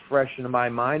that comes fresh into my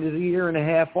mind is 1.5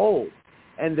 years old,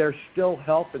 and they're still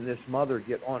helping this mother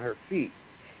get on her feet.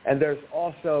 And there's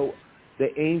also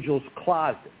the Angel's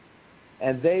Closet,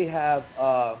 and they have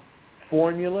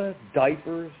formula,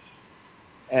 diapers,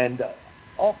 and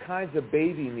all kinds of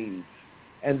baby needs.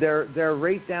 And they're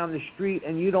right down the street,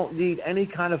 and you don't need any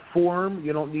kind of form.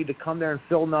 You don't need to come there and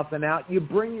fill nothing out. You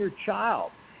bring your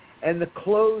child, and the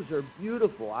clothes are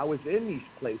beautiful. I was in these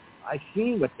places. I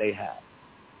seen what they have.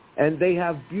 And they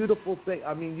have beautiful things.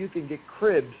 I mean, you can get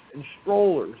cribs and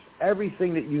strollers,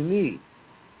 everything that you need.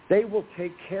 They will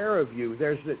take care of you.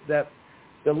 There's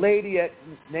the lady at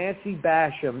Nancy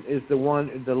Basham is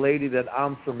the lady that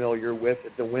I'm familiar with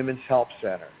at the Women's Help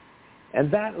Center.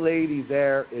 And that lady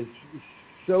there is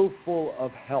so full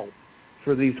of help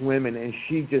for these women, and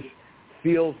she just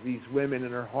feels these women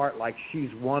in her heart like she's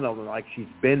one of them, like she's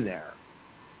been there.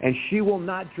 And she will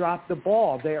not drop the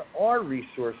ball. There are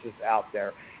resources out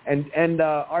there. And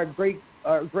our great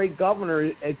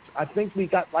governor, I think we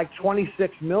got like $26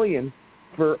 million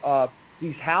for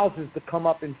these houses to come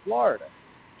up in Florida.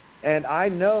 And I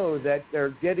know that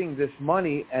they're getting this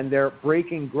money, and they're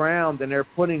breaking ground, and they're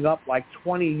putting up like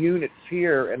 20 units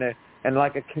here and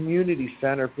like a community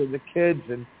center for the kids.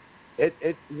 And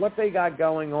it's what they got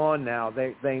going on now.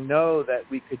 They know that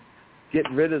we could get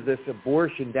rid of this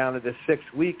abortion down to the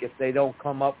 6th week if they don't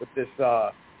come up with this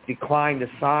decline to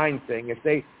sign thing. If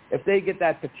they get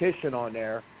that petition on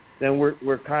there, then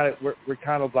we're kind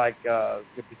of like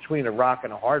between a rock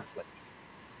and a hard place.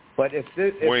 But if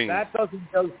that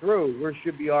doesn't go through, we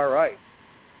should be all right.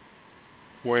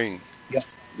 Wayne.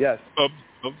 Yes.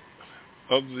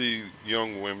 Of the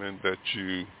young women that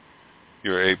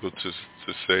you're able to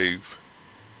save,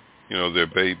 their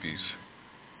babies,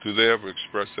 do they ever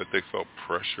express that they felt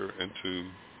pressure into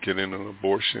getting an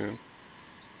abortion,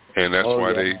 and that's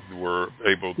why they were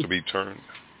able to be turned?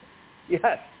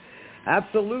 Yes,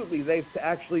 absolutely. They've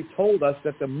actually told us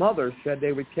that the mothers said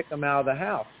they would kick them out of the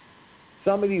house.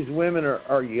 Some of these women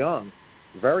are young,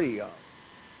 very young,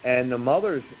 and the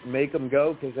mothers make them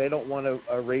go because they don't want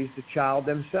to raise the child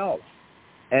themselves.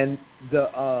 And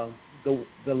the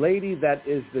lady that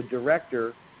is the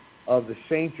director of the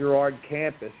St. Gerard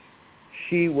campus,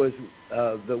 she was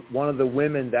one of the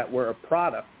women that were a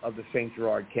product of the St.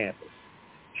 Gerard campus.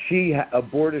 She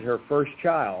aborted her first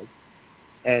child,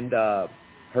 and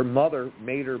her mother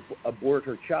made her abort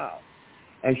her child.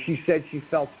 And she said she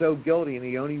felt so guilty, and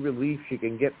the only relief she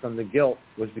can get from the guilt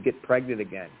was to get pregnant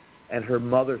again. And her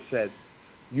mother said,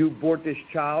 "You abort this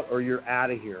child or you're out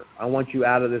of here. I want you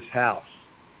out of this house."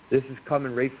 This is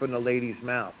coming right from the lady's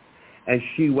mouth. And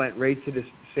she went right to the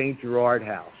St. Gerard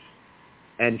house.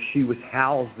 And she was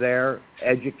housed there,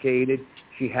 educated.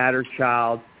 She had her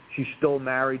child. She's still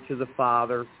married to the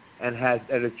father, and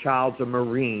the child's a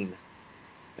Marine.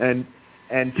 And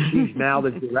she's now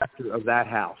the director of that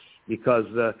house, because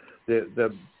the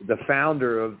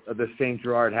founder of the St.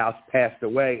 Gerard house passed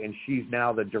away, and she's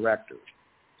now the director.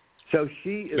 So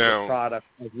she is a product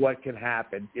of what can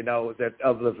happen,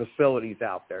 of the facilities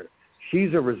out there.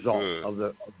 She's a result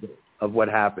of what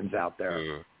happens out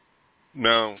there.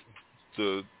 Now,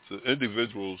 the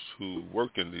individuals who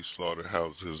work in these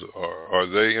slaughterhouses, are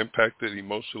they impacted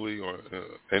emotionally or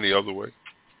any other way?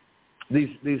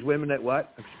 These women that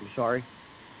what? I'm sorry?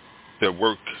 That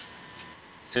work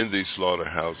in these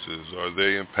slaughterhouses, are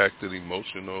they impacted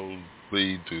emotionally?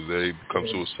 Do they become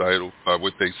suicidal by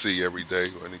what they see every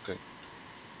day or anything?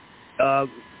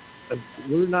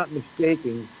 We're not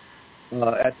mistaken.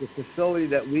 At the facility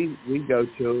that we go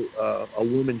to, a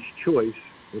woman's choice,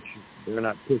 which they're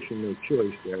not pushing their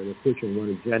choice there, they're pushing one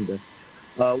agenda.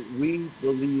 We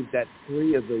believe that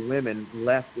 3 of the women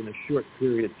left in a short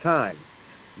period of time.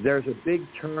 There's a big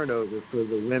turnover for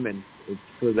the women,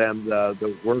 for them,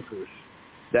 the workers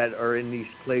that are in these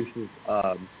places,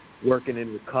 working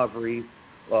in recovery,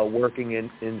 working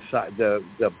inside the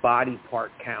body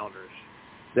part counters.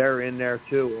 They're in there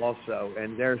too also,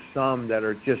 and there's some that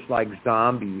are just like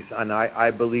zombies, and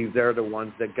I believe they're the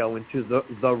ones that go into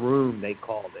the room, they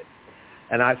called it.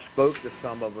 And I spoke to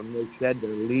some of them. They said they're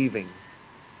leaving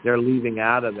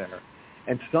out of there.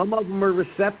 And some of them are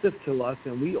receptive to us,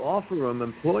 and we offer them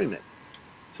employment.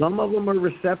 Some of them are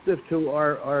receptive to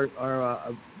our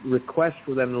request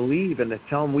for them to leave and to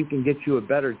tell them we can get you a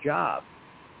better job.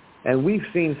 And we've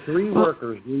seen 3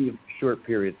 workers leave in a short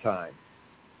period of time.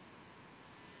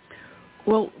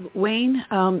 Well, Wayne,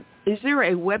 is there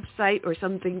a website or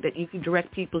something that you can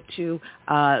direct people to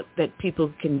that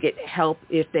people can get help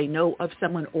if they know of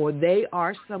someone or they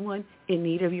are someone in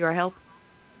need of your help?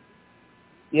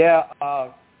 Yeah,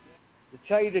 to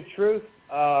tell you the truth,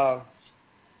 the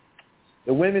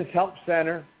Women's Help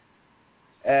Center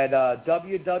at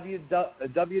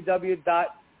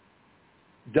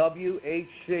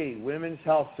www.WHC, Women's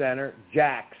Health Center,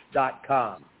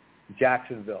 jax.com,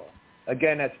 Jacksonville.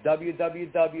 Again, that's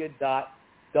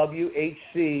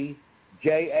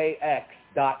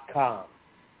www.WHCJAX.com.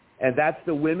 And that's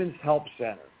the Women's Help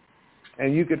Center.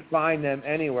 And you could find them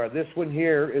anywhere. This one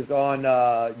here is on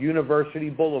University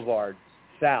Boulevard,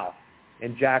 South,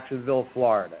 in Jacksonville,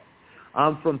 Florida.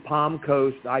 I'm from Palm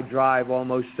Coast. I drive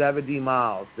almost 70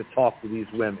 miles to talk to these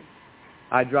women.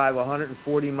 I drive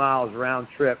 140 miles round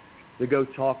trip to go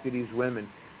talk to these women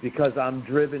because I'm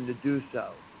driven to do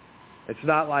so. It's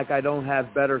not like I don't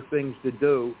have better things to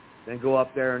do than go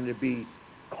up there and to be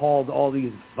called all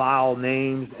these vile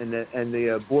names, and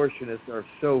the abortionists are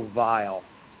so vile.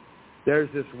 There's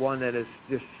this one that is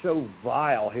just so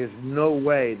vile. There's no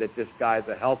way that this guy's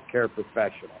a healthcare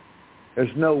professional.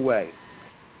 There's no way.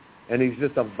 And he's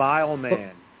just a vile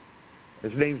man.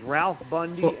 His name's Ralph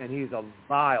Bundy, and he's a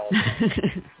vile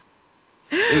man.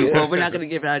 Well, we're not going to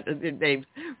give out names.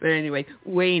 But anyway,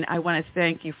 Wayne, I want to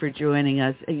thank you for joining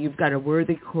us. You've got a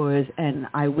worthy cause, and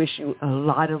I wish you a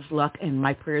lot of luck, and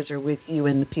my prayers are with you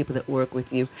and the people that work with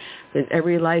you, because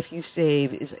every life you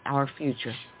save is our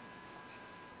future.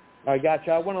 I got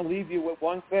you. I want to leave you with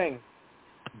one thing.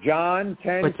 John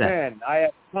 10:10. I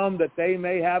have come that they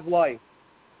may have life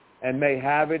and may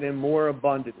have it in more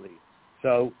abundantly.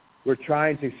 So we're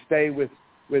trying to stay with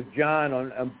John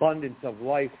on abundance of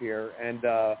life here, and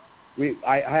I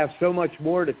have so much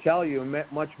more to tell you and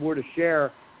much more to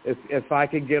share. If I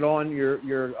could get on your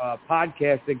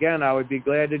podcast again, I would be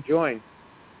glad to join.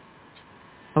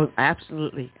 Oh,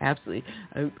 absolutely, absolutely.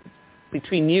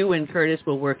 Between you and Curtis,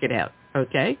 we'll work it out.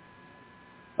 Okay.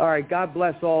 All right. God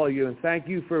bless all of you, and thank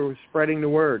you for spreading the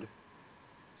word.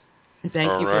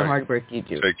 Thank you for the hard work you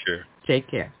do. Take care. Take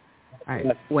care. All right.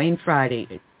 Yes. Wayne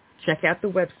Friday. Check out the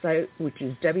website, which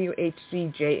is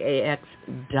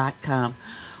WHCJAX.com.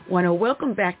 Want to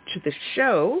welcome back to the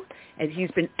show, and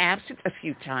he's been absent a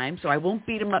few times, so I won't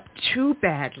beat him up too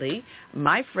badly,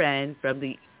 my friend from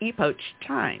the Epoch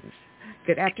Times.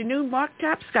 Good afternoon, Mark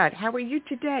Tapscott. How are you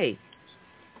today?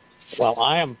 Well,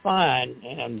 I am fine,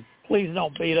 and please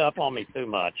don't beat up on me too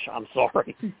much. I'm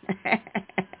sorry.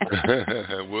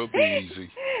 We'll be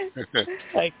easy.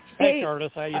 Hey,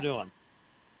 Curtis, how you doing?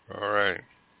 All right.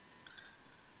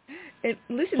 And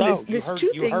listen, so there's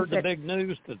you heard the big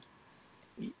news.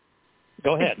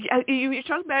 Go ahead. You're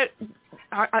talking about.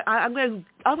 I'm going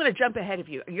to jump ahead of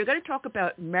you. You're going to talk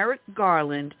about Merrick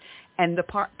Garland and the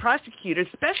prosecutor,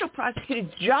 special prosecutor,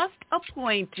 just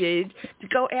appointed to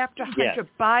go after Hunter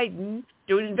Biden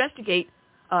to investigate.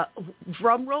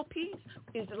 Drum roll, Pete.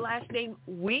 Is the last name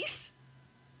Weiss?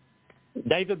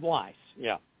 David Weiss.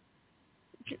 Yeah.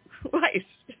 Weiss.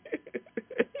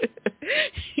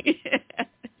 Yeah.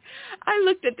 I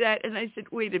looked at that and I said,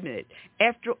 wait a minute.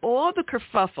 After all the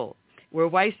kerfuffle where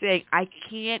Weiss saying, I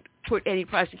can't put any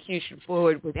prosecution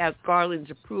forward without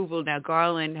Garland's approval, now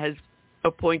Garland has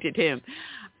appointed him.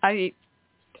 I mean,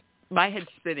 my head's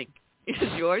spinning. Is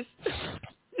it yours?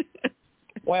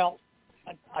 Well,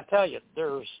 I tell you,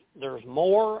 there's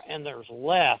more and there's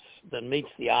less than meets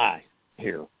the eye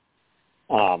here.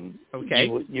 Okay.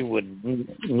 You would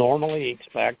normally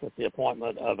expect that the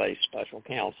appointment of a special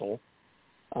counsel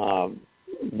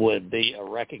would be a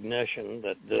recognition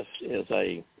that this is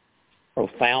a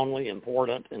profoundly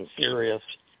important and serious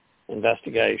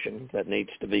investigation that needs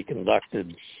to be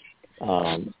conducted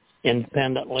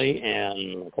independently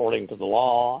and according to the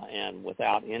law and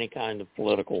without any kind of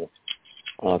political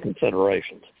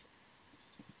considerations.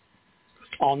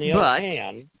 On the other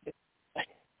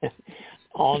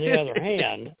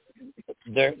hand,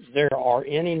 there are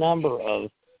any number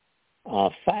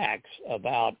of facts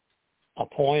about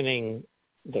appointing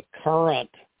the current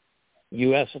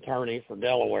U.S. Attorney for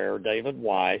Delaware, David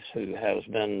Weiss, who has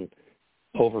been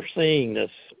overseeing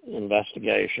this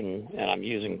investigation, and I'm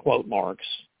using quote marks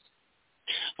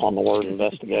on the word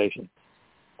investigation,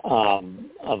 of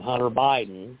Hunter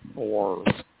Biden for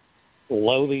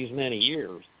these many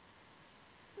years,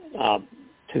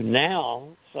 to now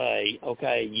say,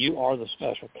 okay, you are the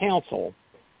special counsel.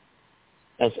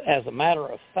 As a matter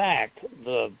of fact,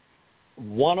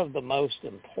 one of the most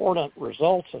important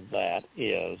results of that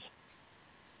is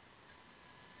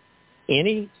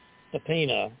any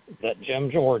subpoena that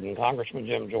Congressman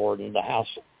Jim Jordan, the House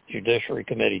Judiciary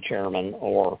Committee Chairman,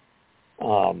 or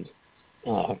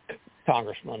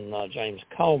Congressman James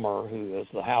Comer, who is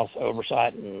the House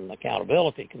Oversight and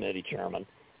Accountability Committee Chairman,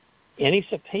 any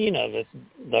subpoena that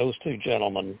those two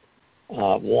gentlemen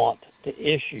want to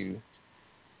issue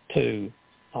to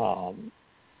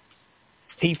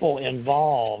people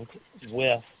involved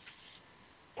with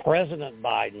President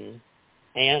Biden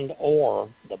and or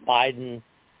the Biden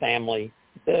family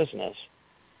business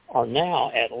are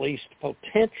now at least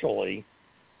potentially,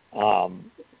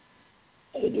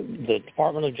 the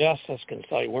Department of Justice can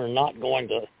say we're not going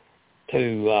to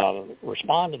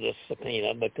respond to this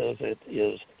subpoena because it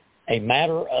is a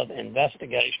matter of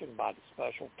investigation by the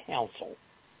special counsel.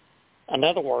 In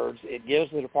other words, it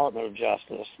gives the Department of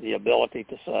Justice the ability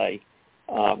to say,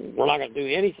 we're not going to do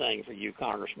anything for you,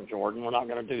 Congressman Jordan. We're not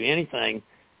going to do anything.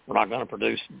 We're not going to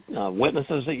produce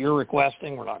witnesses that you're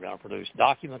requesting. We're not going to produce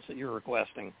documents that you're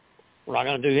requesting. We're not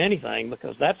going to do anything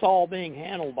because that's all being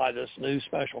handled by this new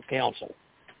special counsel.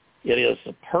 It is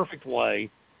the perfect way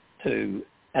to,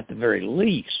 at the very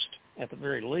least,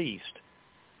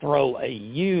 throw a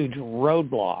huge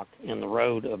roadblock in the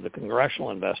road of the congressional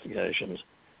investigations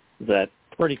that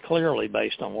pretty clearly,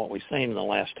 based on what we've seen in the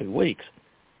last 2 weeks,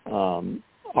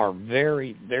 are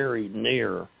very, very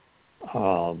near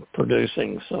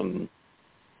producing some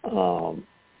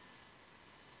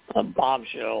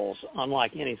bombshells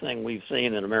unlike anything we've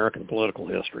seen in American political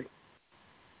history.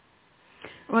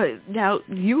 Well, now,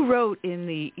 you wrote in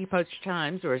the Epoch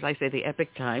Times, or as I say, the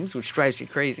Epoch Times, which drives you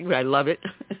crazy, but I love it,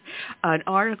 an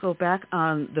article back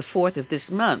on the 4th of this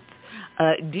month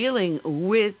dealing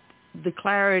with the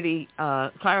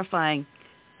clarifying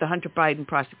the Hunter Biden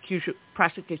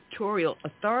prosecutorial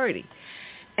authority.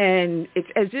 And it's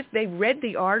as if they read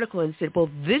the article and said, well,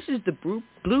 this is the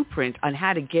blueprint on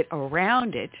how to get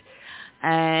around it,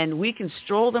 and we can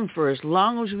stroll them for as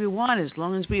long as we want, as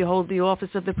long as we hold the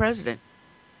office of the president.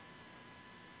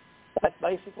 That's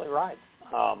basically right.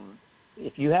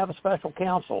 If you have a special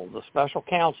counsel, the special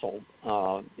counsel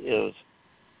is,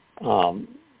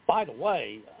 by the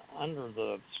way, under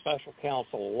the special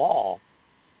counsel law,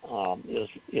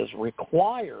 is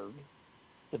required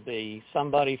to be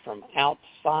somebody from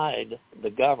outside the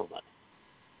government.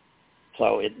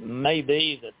 So it may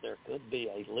be that there could be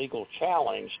a legal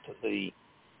challenge to the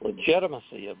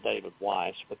legitimacy of David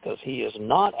Weiss because he is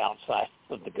not outside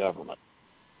of the government.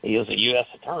 He is a U.S.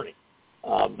 attorney,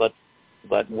 but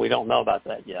we don't know about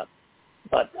that yet.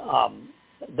 But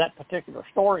that particular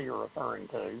story you're referring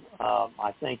to,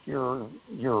 I think your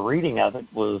reading of it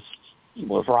was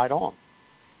right on.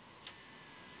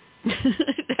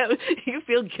 You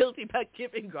feel guilty about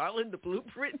giving Garland the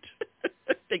blueprint?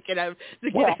 They can have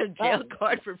a jail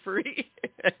card for free.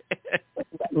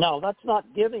 No, that's not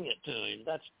giving it to him.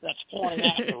 That's pointing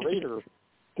out to the reader,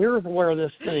 here's where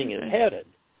this thing is headed.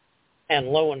 And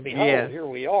lo and behold, here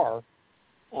we are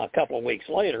a couple of weeks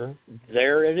later.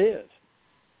 There it is.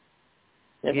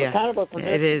 It was kind of a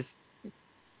prediction. It is.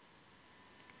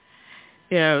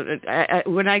 You know,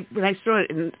 when I saw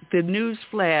it, the news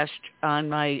flashed on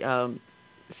my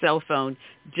cell phone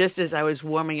just as I was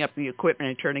warming up the equipment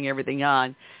and turning everything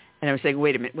on, and I was saying,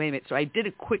 wait a minute. So I did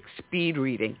a quick speed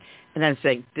reading, and I'm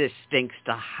saying, this stinks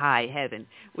to high heaven,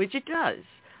 which it does.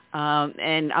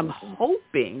 And I'm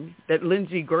hoping that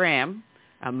Lindsey Graham,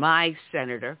 my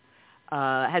senator,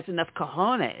 has enough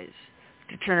cojones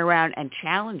to turn around and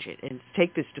challenge it and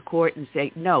take this to court and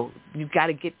say, no, you've got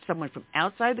to get someone from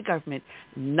outside the government,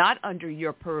 not under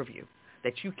your purview,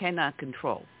 that you cannot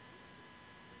control.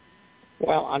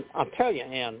 Well, I'll tell you,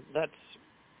 Ann, that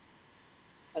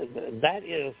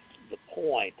is the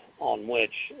point on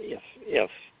which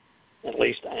if at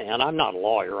least, and I'm not a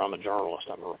lawyer, I'm a journalist,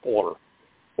 I'm a reporter,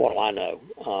 what do I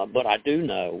know? But I do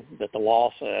know that the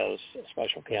law says a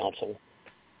special counsel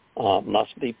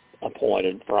must be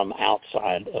appointed from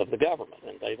outside of the government,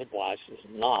 and David Weiss is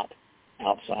not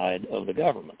outside of the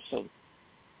government. So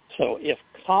if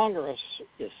Congress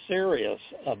is serious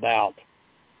about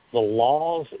the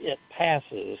laws it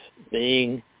passes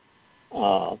being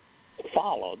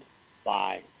followed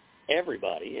by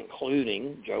everybody,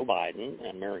 including Joe Biden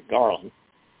and Merrick Garland,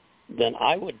 then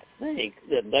I would think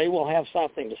that they will have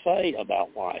something to say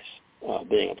about Weiss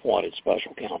being appointed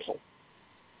special counsel.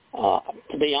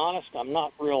 To be honest, I'm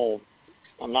not real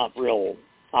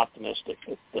optimistic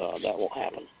that that will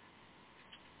happen.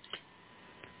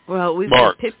 Well, we've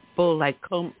got a pit bull like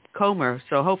Comer,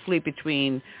 so hopefully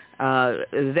between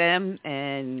them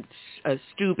and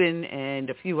Steuben and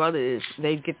a few others,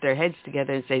 they'd get their heads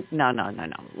together and say, no,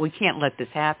 we can't let this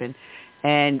happen,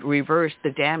 and reverse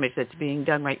the damage that's being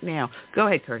done right now. Go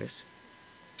ahead, Curtis.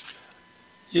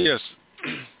 Yes.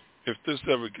 If this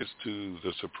ever gets to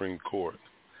the Supreme Court,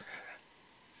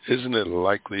 isn't it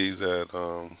likely that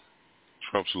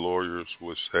Trump's lawyers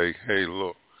would say, hey,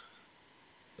 look,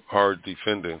 our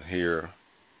defendant here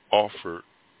offered,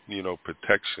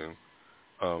 protection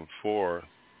for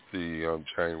the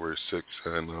January 6th,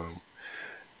 and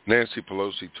Nancy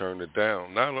Pelosi turned it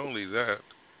down. Not only that,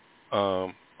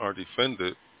 our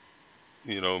defendant,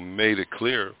 made it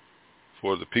clear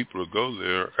for the people to go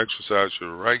there, exercise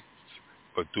your rights,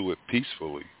 but do it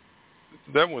peacefully.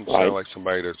 That wouldn't sound like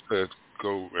somebody that said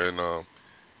go and,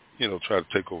 try to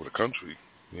take over the country,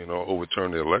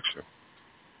 overturn the election.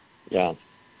 Yeah.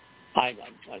 I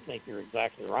think you're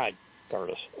exactly right,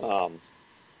 Curtis.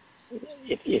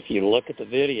 If you look at the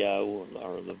video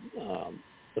or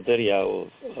the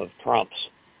video of Trump's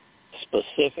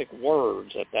specific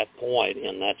words at that point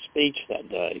in that speech that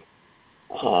day,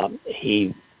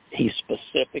 he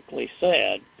specifically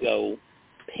said, "Go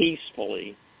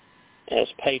peacefully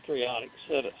as patriotic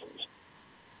citizens."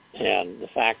 And the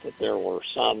fact that there were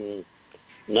some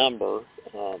number,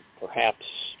 perhaps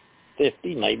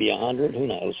 50, maybe 100, who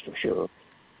knows for sure,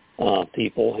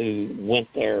 people who went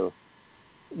there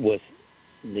with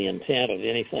the intent of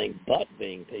anything but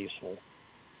being peaceful,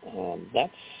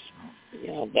 that's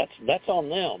on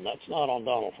them. That's not on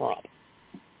Donald Trump.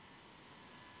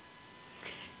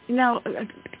 Now,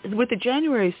 with the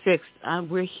January 6th,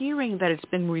 we're hearing that it's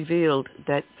been revealed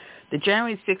that the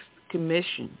January 6th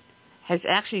Commission has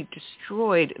actually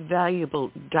destroyed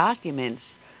valuable documents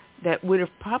that would have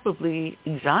probably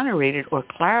exonerated or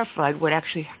clarified what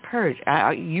actually occurred.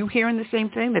 Are you hearing the same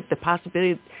thing, that the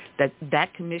possibility that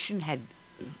that commission had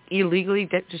illegally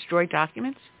destroyed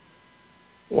documents?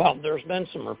 Well, there's been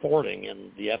some reporting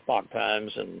in the Epoch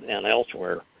Times and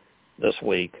elsewhere this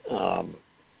week.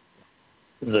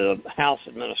 The House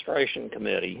Administration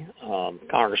Committee,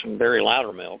 Congressman Barry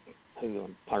Loudermilk, who,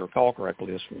 if I recall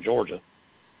correctly, is from Georgia,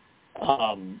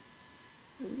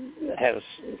 has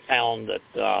found that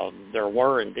there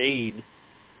were indeed,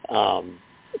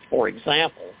 for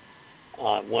example,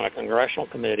 when a congressional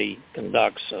committee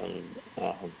conducts an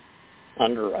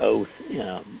under oath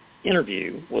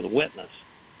interview with a witness,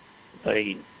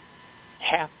 they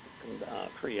have to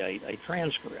create a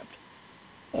transcript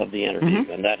of the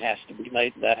interview, and that has to be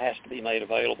made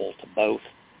available to both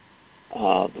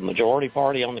the majority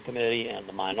party on the committee and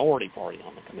the minority party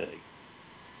on the committee.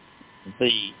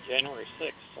 The January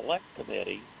 6th Select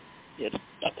Committee, it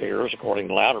appears, according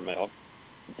to Loudermilk,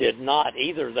 did not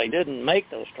either. They didn't make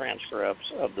those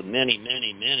transcripts of the many,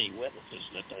 many, many witnesses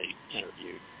that they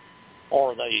interviewed,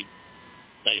 or they've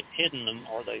hidden them,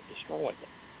 or they've destroyed them.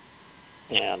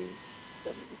 And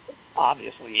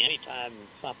obviously, anytime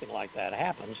something like that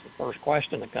happens, the first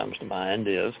question that comes to mind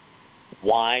is,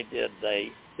 why did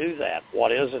they do that?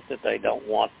 What is it that they don't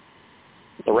want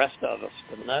the rest of us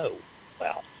to know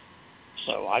about?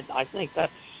 So I think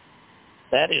that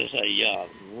is a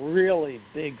really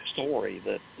big story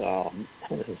that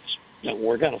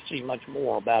we're going to see much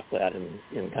more about that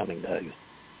in coming days.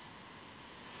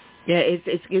 Yeah,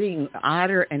 it's getting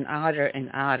odder and odder and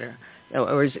odder.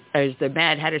 Or as the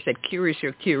Mad Hatter said,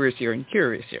 curiouser and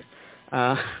curiouser.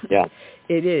 Yeah,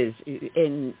 it is.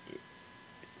 And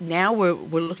now we're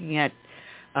looking at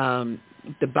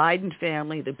the Biden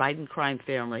family, the Biden crime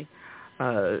family,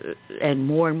 and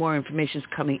more information is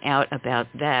coming out about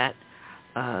that.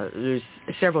 There's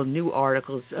several new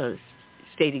articles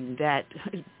stating that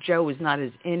Joe is not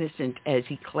as innocent as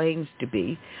he claims to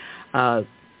be.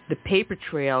 The paper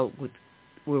trail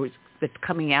that's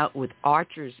coming out with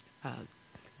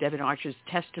Devin Archer's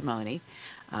testimony,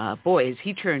 boy, has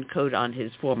he turned coat on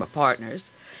his former partners.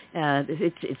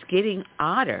 It's getting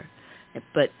odder.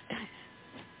 But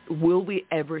will we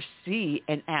ever see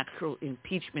an actual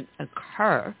impeachment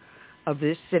occur of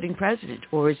this sitting president?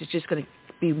 Or is it just going to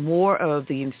be more of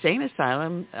the insane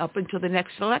asylum up until the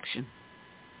next election?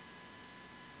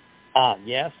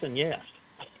 Yes and yes.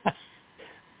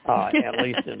 At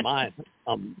least in my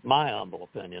humble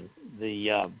opinion,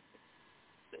 it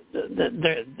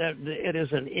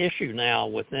is an issue now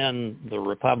within the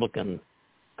Republican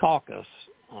caucus.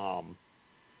 And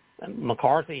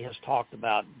McCarthy has talked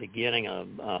about beginning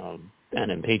an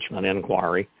impeachment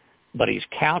inquiry, but he's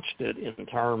couched it in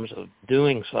terms of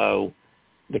doing so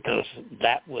because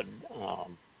that would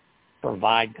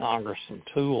provide Congress some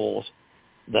tools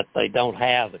that they don't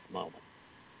have at the moment.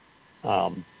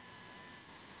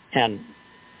 And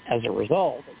as a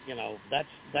result,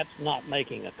 that's not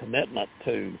making a commitment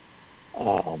to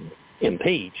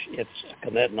impeach. It's a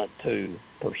commitment to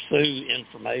pursue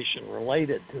information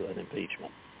related to an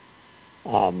impeachment.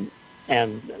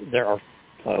 And there are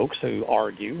folks who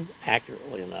argue,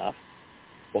 accurately enough,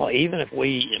 well, even if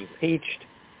we impeached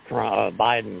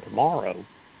Biden tomorrow,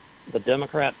 the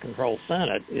Democrat-controlled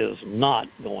Senate is not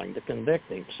going to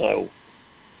convict him. So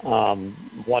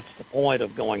what's the point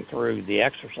of going through the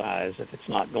exercise if it's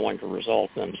not going to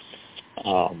result in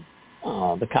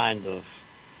the kind of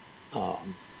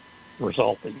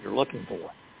result that you're looking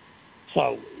for?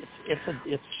 So it's a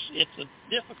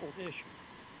difficult issue.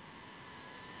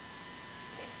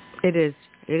 It is.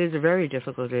 It is a very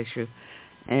difficult issue.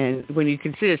 And when you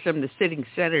consider some of the sitting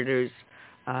senators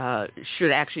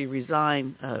should actually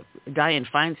resign, Dianne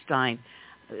Feinstein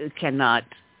cannot.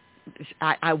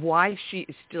 Why she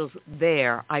is still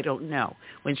there, I don't know.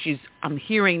 I'm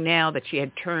hearing now that she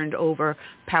had turned over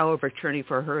power of attorney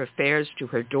for her affairs to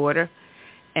her daughter.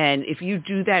 And if you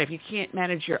do that, if you can't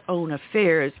manage your own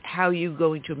affairs, how are you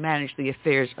going to manage the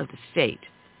affairs of the state?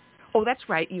 Oh, that's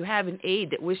right. You have an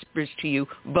aide that whispers to you,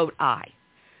 vote aye.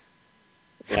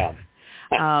 Yeah.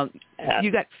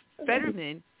 You got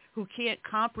Fetterman, who can't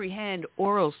comprehend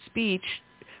oral speech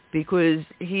because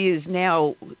he is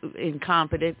now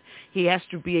incompetent. He has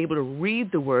to be able to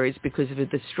read the words because of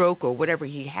the stroke or whatever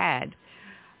he had.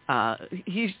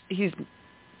 He's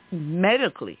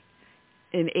medically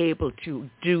unable to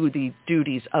do the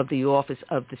duties of the office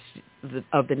of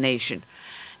the nation.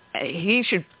 He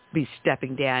should be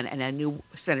stepping down and a new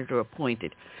senator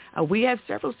appointed. We have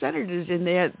several senators in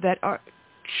there that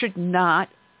should not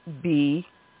be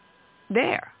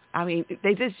there. I mean,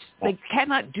 they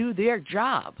cannot do their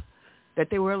job that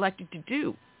they were elected to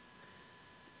do.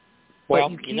 Well,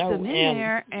 but you keep them in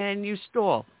there and you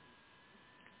stall.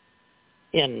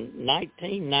 In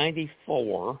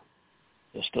 1994,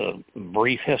 just a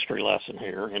brief history lesson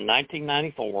here, in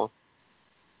 1994,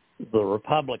 the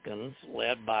Republicans,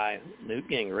 led by Newt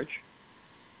Gingrich,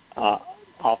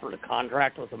 offered a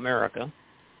contract with America.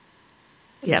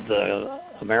 Yep. The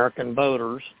American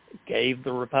voters gave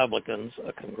the Republicans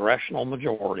a congressional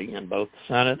majority in both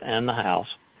the Senate and the House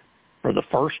for the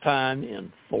first time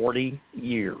in 40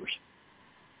 years.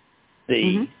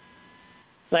 The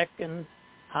second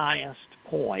highest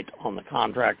point on the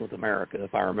contract with America,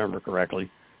 if I remember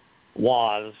correctly,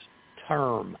 was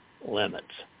term limits.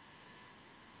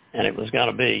 And it was going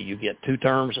to be you get 2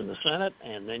 terms in the Senate,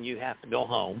 and then you have to go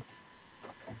home.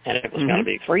 And it was going to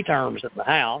be 3 terms in the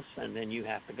House, and then you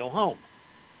have to go home.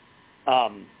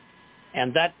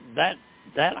 And that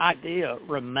idea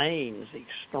remains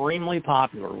extremely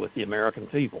popular with the American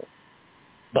people.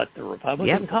 But the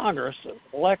Republican Congress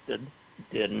elected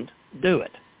didn't do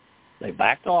it. They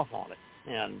backed off on it.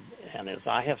 And as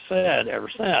I have said ever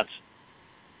since,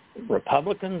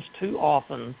 Republicans too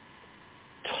often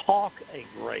talk a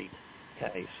great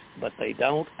case, but they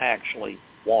don't actually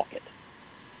walk it.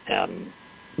 And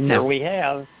here we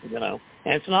have, and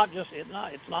it's not just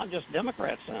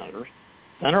Democrat senators.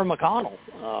 Senator McConnell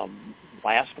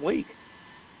last week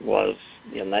was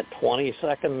in that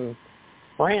 20-second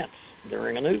rant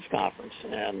during a news conference,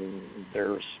 and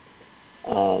there's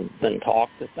been talk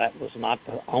that was not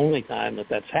the only time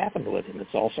that's happened with him.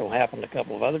 It's also happened a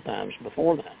couple of other times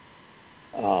before that.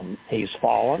 He's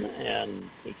fallen, and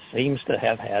he seems to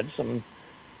have had some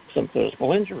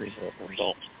physical injuries as a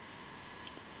result.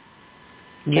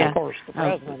 Yeah. And of course, the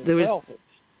president himself is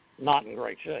not in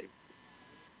great shape.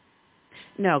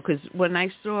 No, because when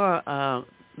I saw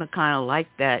McConnell like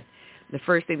that, the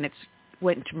first thing that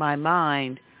went into my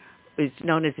mind is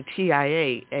known as a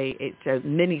TIA. It's a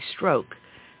mini stroke.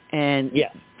 And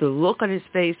the look on his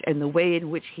face and the way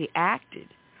in which he acted,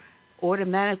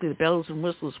 automatically the bells and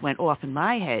whistles went off in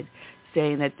my head,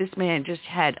 saying that this man just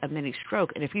had a mini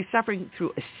stroke. And if he's suffering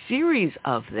through a series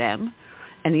of them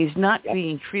and he's not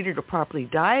being treated or properly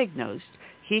diagnosed,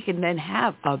 he can then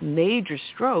have a major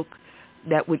stroke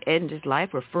that would end his life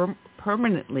or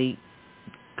permanently,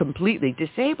 completely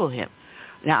disable him.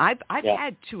 Now, I've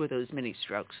had 2 of those mini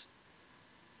strokes.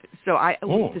 So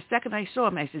the second I saw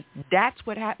him, I said, that's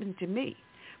what happened to me.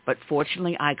 But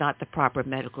fortunately, I got the proper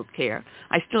medical care.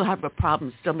 I still have a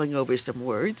problem stumbling over some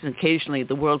words, and occasionally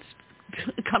the world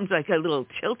comes like a little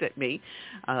tilt at me.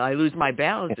 I lose my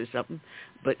balance or something.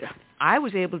 But I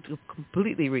was able to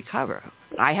completely recover.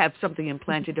 I have something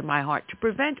implanted in my heart to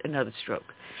prevent another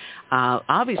stroke.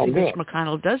 Obviously, Mitch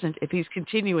McConnell doesn't if he's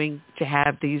continuing to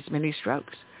have these mini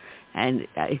strokes. And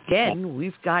again,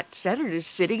 we've got senators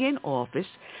sitting in office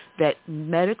that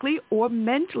medically or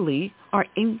mentally are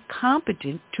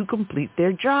incompetent to complete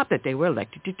their job that they were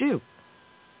elected to do.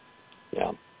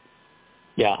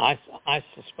 Yeah, I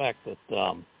suspect that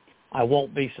I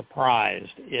won't be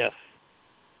surprised if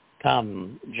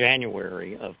come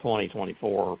January of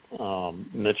 2024,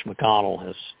 Mitch McConnell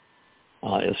is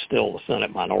still the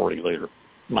Senate Minority Leader.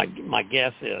 My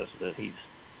guess is that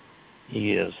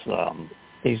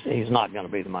he's not going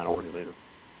to be the Minority Leader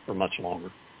for much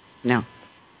longer. No.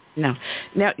 Now,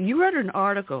 you wrote an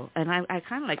article, and I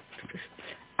kind of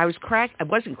I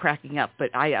wasn't cracking up,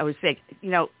 but I was saying,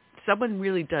 someone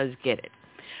really does get it.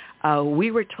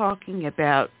 We were talking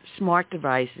about smart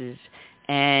devices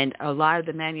and a lot of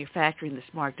the manufacturing the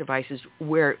smart devices,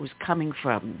 where it was coming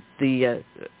from, the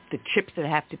chips that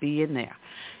have to be in there.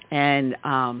 And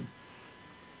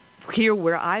here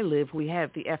where I live, we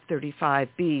have the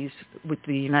F-35Bs with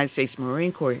the United States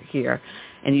Marine Corps here,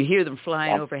 and you hear them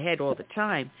flying overhead all the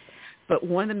time. But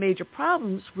one of the major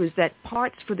problems was that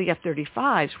parts for the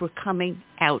F-35s were coming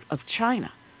out of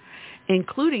China,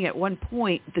 including at one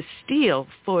point the steel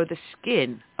for the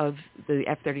skin of the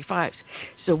F-35s.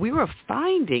 So we were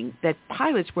finding that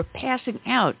pilots were passing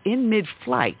out in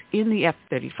mid-flight in the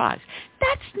F-35s.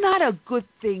 That's not a good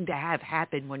thing to have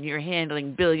happen when you're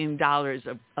handling $1 billion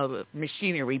of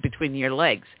machinery between your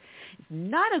legs. It's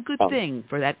not a good thing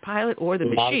for that pilot or the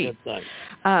machine. Not a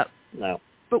good thing. No.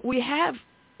 But we have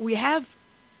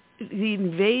the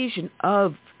invasion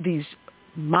of these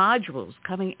modules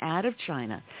coming out of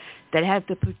China that have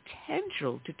the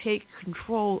potential to take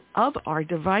control of our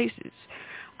devices.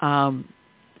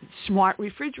 Smart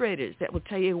refrigerators that will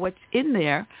tell you what's in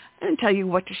there and tell you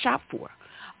what to shop for.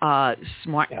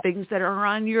 Smart things that are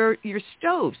on your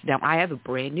stoves. Now, I have a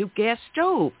brand new gas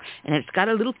stove, and it's got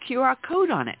a little QR code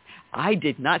on it. I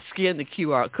did not scan the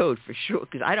QR code for sure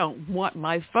because I don't want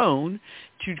my phone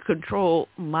to control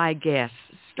my gas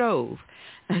stove,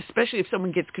 especially if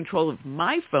someone gets control of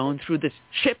my phone through this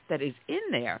chip that is in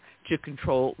there to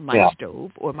control my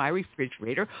stove or my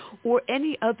refrigerator or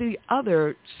any of the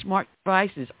other smart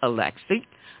devices. Alexa,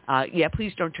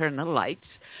 please don't turn the lights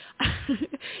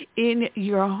in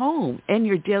your home and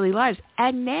your daily lives.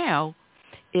 And now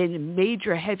in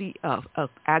major heavy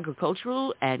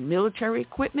agricultural and military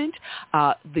equipment,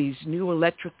 these new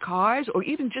electric cars, or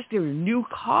even just their new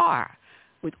car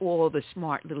with all the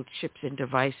smart little chips and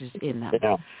devices in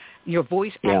them. Your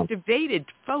voice-activated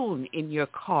phone in your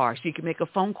car, so you can make a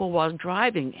phone call while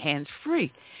driving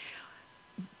hands-free.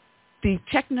 The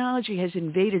technology has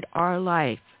invaded our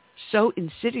life so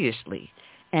insidiously,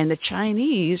 and the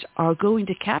Chinese are going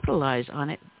to capitalize on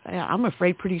it, I'm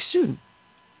afraid, pretty soon.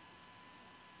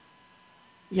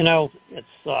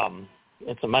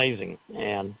 It's amazing,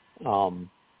 and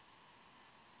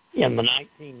in the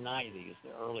 1990s,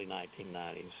 the early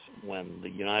 1990s, when the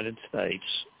United States,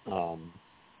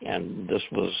 and this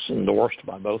was endorsed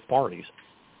by both parties,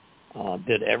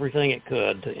 did everything it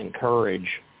could to encourage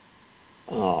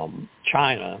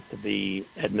China to be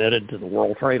admitted to the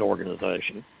World Trade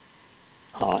Organization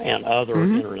and other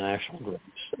international groups.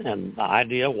 And the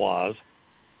idea was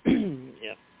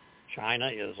if China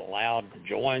is allowed to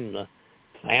join the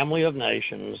family of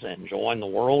nations and join the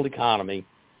world economy,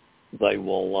 they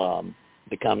will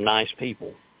become nice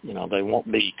people. They won't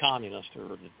be communists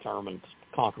who are determined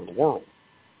to conquer the world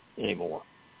anymore.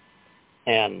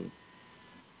 And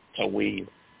so we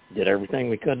did everything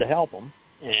we could to help them,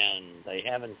 and they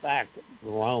have, in fact,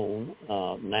 grown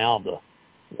now the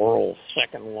world's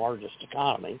second largest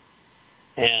economy,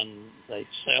 and they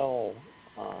sell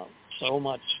so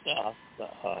much stuff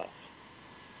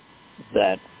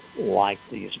that like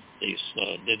these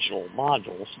digital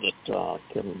modules that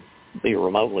can be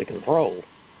remotely controlled,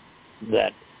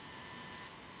 that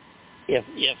if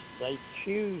they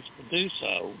choose to do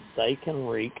so, they can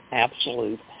wreak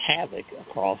absolute havoc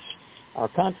across our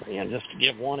country. And just to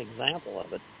give one example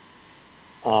of it,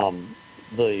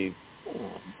 the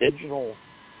digital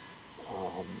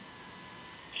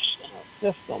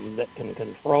system that can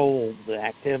control the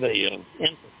activity of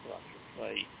infrastructure,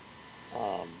 a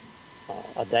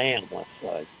dam, let's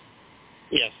say,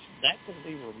 if that could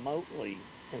be remotely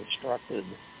instructed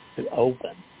to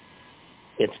open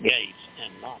its gates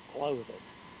and not close it,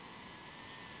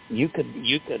 you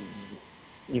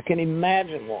can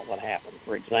imagine what would happen.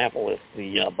 For example, if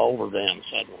the Boulder Dam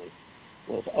suddenly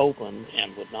was opened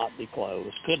and would not be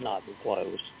closed, could not be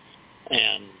closed,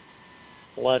 and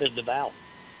flooded the valley.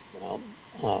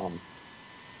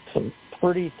 Some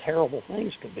pretty terrible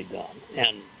things could be done.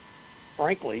 And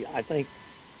frankly, I think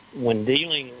when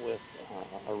dealing with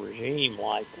a regime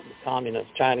like the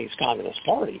Chinese Communist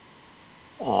Party,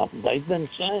 they've been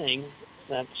saying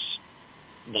since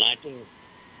the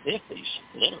 1950s,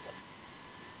 literally,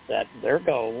 that their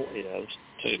goal is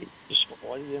to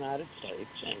destroy the United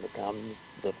States and become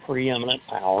the preeminent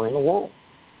power in the world.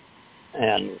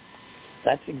 And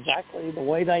that's exactly the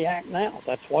way they act now.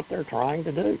 That's what they're trying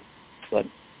to do. But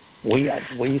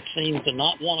we seem to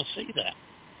not want to see that.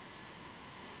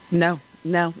 No.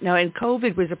 And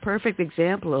COVID was a perfect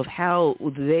example of how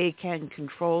they can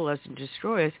control us and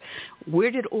destroy us. Where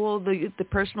did all the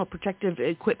personal protective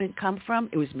equipment come from?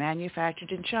 It was manufactured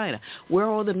in China. Where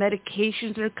are all the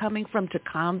medications that are coming from to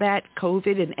combat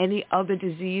COVID and any other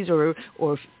disease or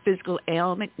physical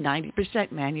ailment?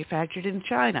 90% manufactured in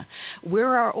China.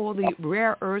 Where are all the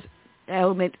rare earth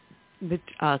element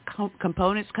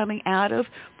components coming out of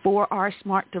for our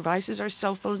smart devices, our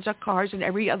cell phones, our cars, and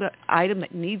every other item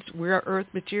that needs rare earth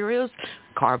materials,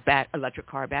 electric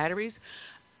car batteries,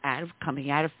 coming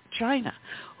out of China,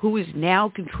 who is now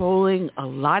controlling a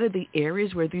lot of the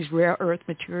areas where these rare earth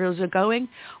materials are going?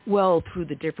 Well, through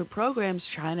the different programs,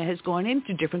 China has gone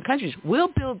into different countries. We'll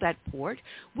build that port.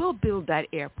 We'll build that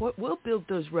airport. We'll build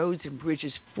those roads and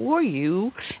bridges for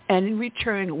you, and in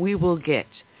return, we will get.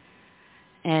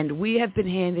 And we have been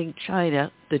handing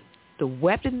China the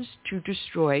weapons to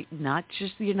destroy not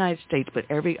just the United States, but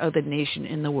every other nation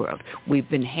in the world. We've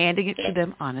been handing it to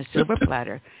them on a silver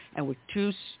platter, and we're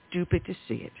too stupid to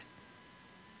see it.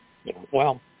 Yeah,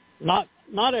 well, not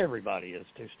everybody is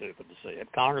too stupid to see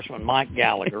it. Congressman Mike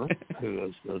Gallagher, who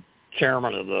is the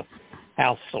chairman of the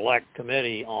House Select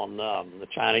Committee on the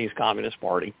Chinese Communist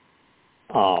Party,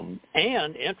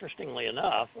 and interestingly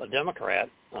enough, a Democrat,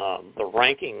 the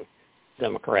ranking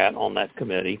Democrat on that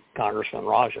committee, Congressman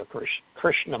Raja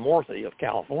Krishnamurthy of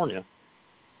California,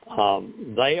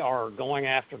 they are going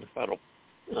after the Federal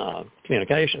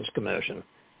Communications Commission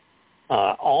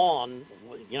on,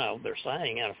 they're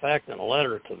saying, in effect, in a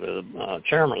letter to the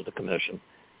chairman of the commission,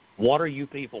 what are you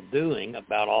people doing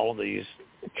about all of these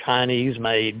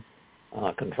Chinese-made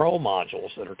control modules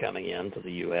that are coming into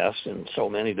the U.S. in so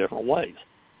many different ways?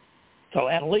 So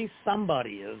at least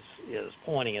somebody is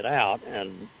pointing it out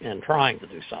and trying to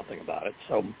do something about it.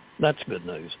 So that's good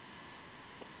news.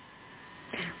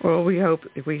 Well, we hope.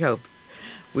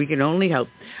 We can only hope.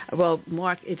 Well,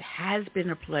 Mark, it has been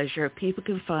a pleasure. People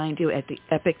can find you at the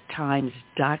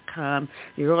epochtimes.com.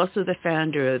 You're also the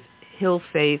founder of Hill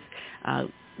Faith.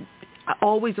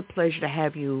 Always a pleasure to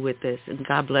have you with us, and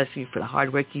God bless you for the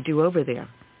hard work you do over there.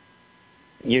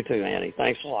 You too, Annie.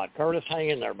 Thanks a lot. Curtis,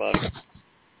 hang in there, buddy.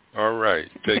 All right.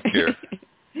 Take care.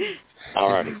 All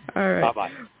right.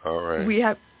 Bye-bye. All right. We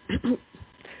have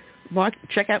Mark.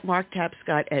 Check out Mark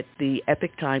Tapscott at the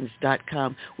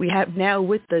epochtimes.com. We have now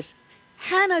with us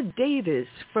Hannah Davis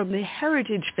from the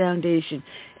Heritage Foundation.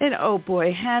 And oh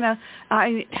boy, Hannah,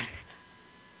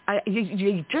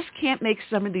 you just can't make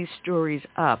some of these stories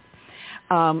up.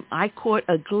 I caught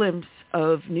a glimpse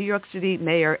of New York City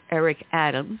Mayor Eric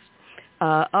Adams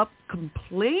up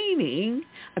complaining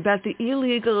about the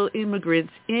illegal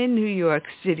immigrants in New York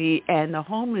City and the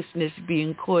homelessness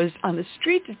being caused on the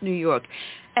streets of New York.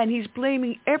 And he's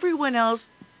blaming everyone else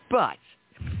but.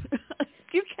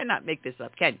 You cannot make this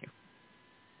up, can you?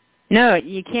 No,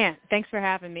 you can't. Thanks for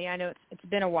having me. I know it's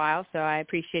been a while, so I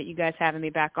appreciate you guys having me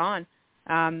back on.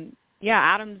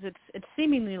 Adams, it's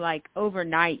seemingly like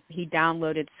overnight he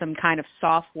downloaded some kind of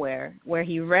software where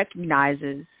he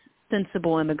recognizes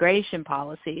sensible immigration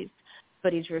policies,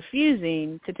 but he's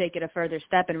refusing to take it a further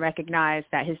step and recognize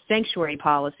that his sanctuary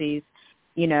policies,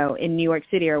 in New York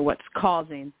City are what's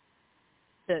causing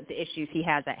the issues he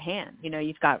has at hand.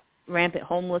 You've got rampant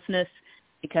homelessness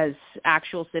because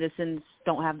actual citizens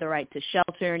don't have the right to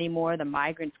shelter anymore. The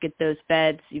migrants get those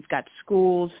beds. You've got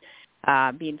schools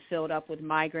being filled up with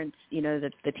migrants.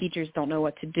 The teachers don't know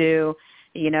what to do.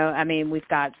 We've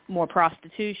got more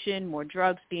prostitution, more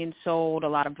drugs being sold, a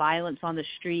lot of violence on the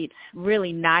streets,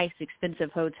 really nice,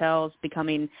 expensive hotels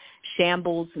becoming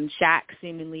shambles and shacks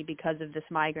seemingly because of this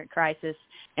migrant crisis.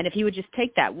 And if he would just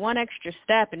take that one extra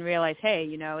step and realize, hey,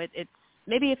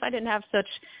 maybe if I didn't have such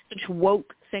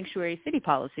woke sanctuary city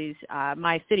policies,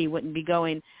 my city wouldn't be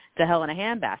going to hell in a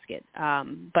handbasket.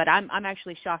 But I'm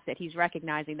actually shocked that he's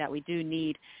recognizing that we do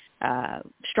need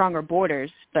stronger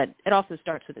borders, but it also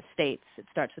starts with the states. It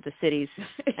starts with the cities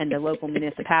and the local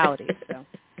municipalities. So.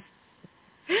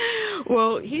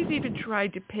 Well, he's even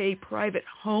tried to pay private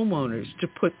homeowners to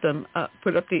put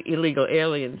up the illegal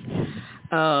aliens.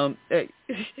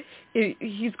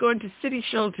 He's going to city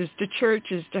shelters, to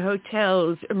churches, to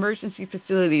hotels, emergency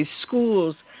facilities,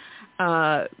 schools,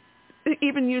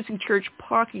 even using church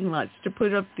parking lots to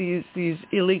put up these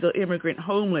illegal immigrant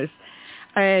homeless.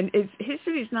 And his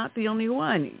city's not the only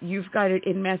one. You've got it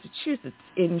in Massachusetts,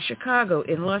 in Chicago,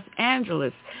 in Los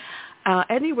Angeles.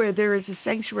 Anywhere there is a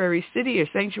sanctuary city or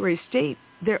sanctuary state,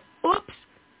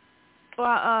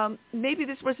 maybe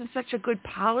this wasn't such a good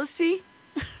policy.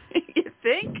 You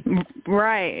think?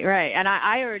 Right. And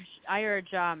I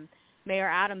urge Mayor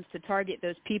Adams to target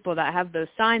those people that have those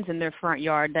signs in their front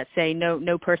yard that say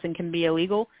no person can be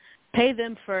illegal. Pay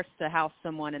them first to house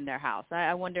someone in their house.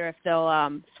 I wonder if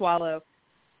they'll swallow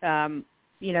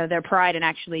their pride and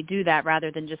actually do that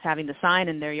rather than just having the sign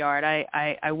in their yard.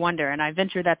 I wonder, and I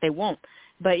venture that they won't.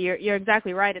 But you're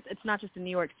exactly right. It's not just a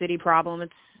New York City problem.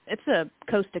 It's a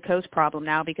coast-to-coast problem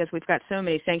now because we've got so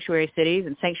many sanctuary cities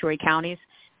and sanctuary counties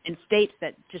and states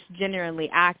that just generally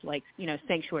act like,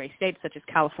 sanctuary states such as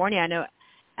California. I know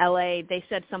L.A., they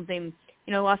said something,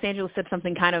 Los Angeles said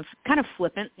something kind of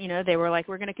flippant. They were like,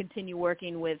 we're going to continue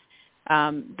working with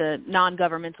the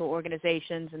non-governmental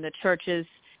organizations and the churches,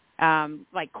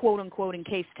 like quote unquote, in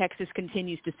case Texas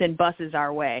continues to send buses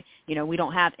our way. We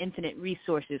don't have infinite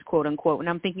resources, quote unquote. And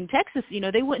I'm thinking Texas,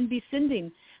 they wouldn't be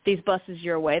sending these buses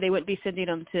your way. They wouldn't be sending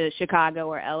them to Chicago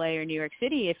or LA or New York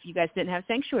City if you guys didn't have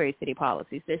sanctuary city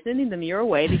policies. They're sending them your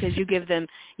way because you give them,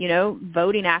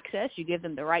 voting access. You give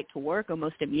them the right to work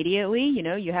almost immediately.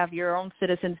 You have your own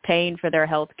citizens paying for their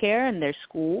health care and their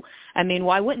school. I mean,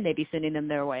 why wouldn't they be sending them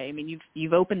their way? I mean,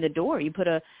 you've opened the door. You put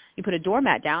a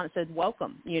doormat down and said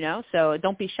welcome, so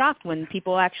don't be shocked when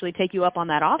people actually take you up on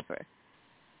that offer.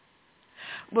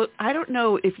 Well, I don't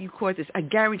know if you caught this. I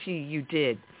guarantee you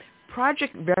did.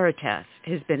 Project Veritas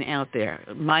has been out there,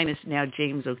 minus now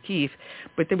James O'Keefe,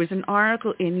 but there was an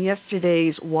article in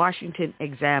yesterday's Washington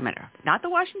Examiner, not the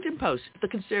Washington Post, the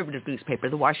conservative newspaper,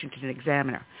 the Washington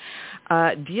Examiner,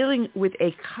 dealing with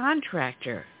a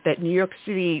contractor that New York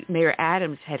City Mayor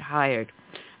Adams had hired.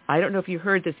 I don't know if you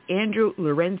heard this, Andrew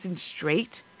Lorenzen-Strait,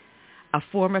 a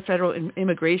former federal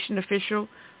immigration official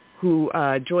who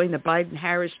joined the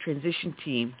Biden-Harris transition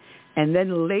team and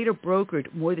then later brokered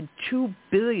more than $2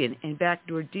 billion in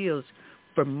backdoor deals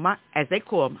for, as they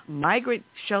call them, migrant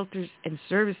shelters and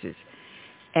services.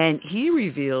 And he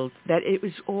revealed that it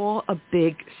was all a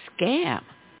big scam.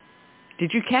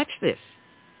 Did you catch this?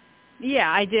 Yeah,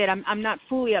 I did. I'm not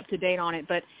fully up to date on it,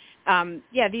 but I'm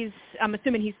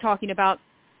assuming he's talking about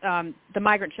the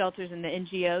migrant shelters and the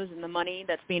NGOs and the money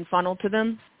that's being funneled to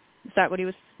them. Is that what he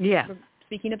was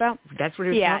speaking about? That's what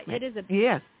he was talking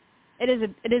about. It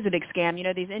is a big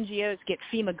scam. These NGOs get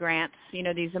FEMA grants,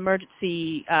 these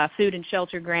emergency food and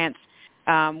shelter grants,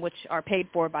 which are paid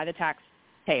for by the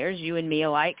taxpayers, you and me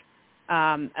alike,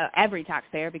 every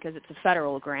taxpayer because it's a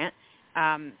federal grant.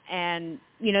 And,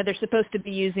 they're supposed to be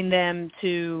using them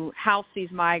to house these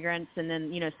migrants and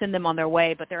then, send them on their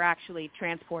way, but they're actually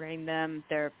transporting them.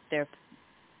 They're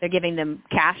giving them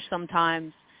cash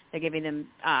sometimes. They're giving them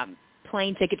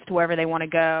plane tickets to wherever they want to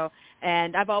go.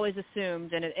 And I've always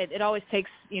assumed, and it always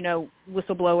takes,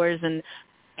 whistleblowers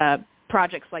and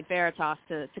projects like Veritas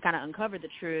to kind of uncover the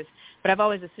truth. But I've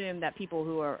always assumed that people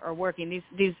who are working,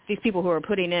 these people who are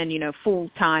putting in,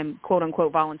 full-time,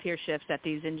 quote-unquote, volunteer shifts at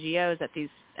these NGOs, at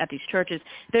these churches,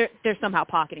 they're somehow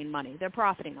pocketing money. They're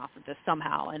profiting off of this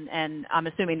somehow. And I'm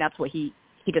assuming that's what he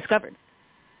discovered.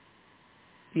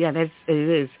 Yeah, it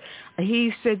is.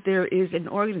 He said there is an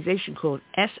organization called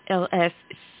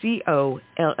SLSCO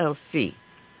LLC.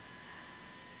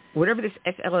 Whatever this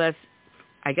SLS,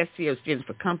 I guess CO stands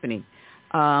for company,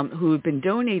 who have been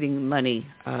donating money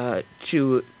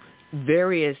to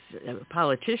various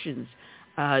politicians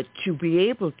to be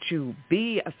able to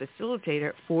be a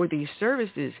facilitator for these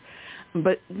services.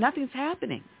 But nothing's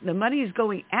happening. The money is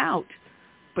going out,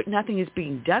 but nothing is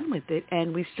being done with it,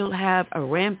 and we still have a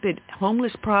rampant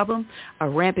homeless problem, a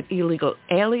rampant illegal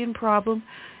alien problem,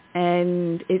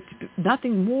 and it's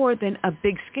nothing more than a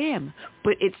big scam.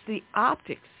 But it's the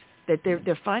optics that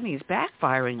they're finding is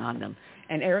backfiring on them,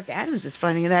 and Eric Adams is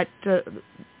finding that the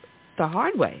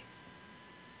hard way.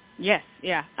 Yes,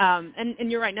 yeah,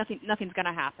 and you're right. Nothing's going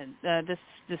to happen.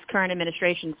 This current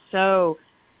administration is so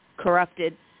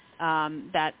corrupted.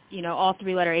 that, all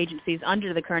three-letter agencies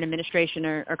under the current administration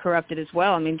are corrupted as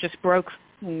well. I mean, just broke,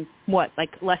 less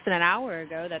than an hour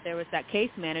ago that there was that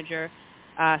case manager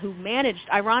who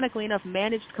ironically enough,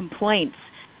 managed complaints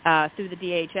through the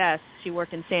DHS. She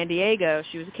worked in San Diego.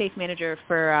 She was a case manager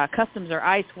for Customs or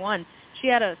ICE 1. She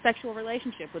had a sexual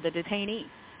relationship with a detainee.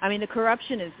 I mean, the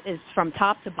corruption is from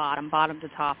top to bottom to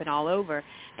top, and all over.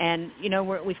 And,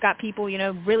 we've got people,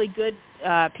 really good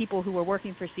people who were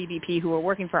working for CBP, who were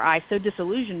working for ICE, so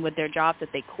disillusioned with their jobs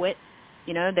that they quit.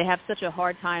 They have such a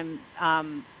hard time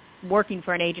working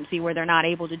for an agency where they're not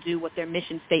able to do what their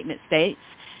mission statement states.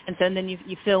 And so then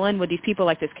you fill in with these people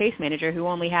like this case manager who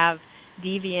only have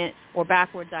deviant or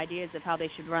backwards ideas of how they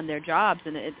should run their jobs,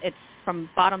 and it's from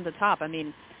bottom to top. I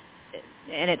mean,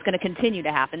 and it's going to continue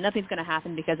to happen. Nothing's going to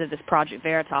happen because of this Project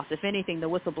Veritas. If anything, the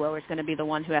whistleblower is going to be the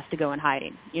one who has to go in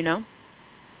hiding,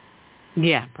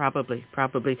 Yeah, probably.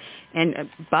 And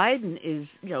Biden is,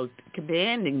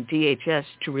 commanding DHS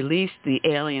to release the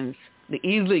aliens, the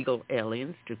illegal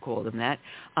aliens, to call them that,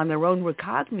 on their own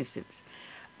recognizance.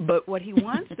 But what he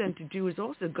wants them to do is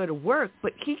also go to work,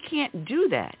 but he can't do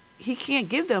that. He can't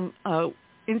give them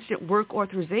instant work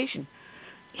authorization.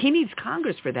 He needs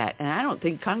Congress for that, and I don't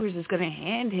think Congress is going to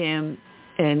hand him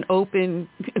an open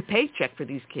paycheck for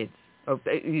these kids, or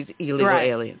these illegal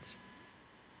aliens.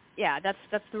 Yeah, that's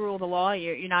the rule of the law.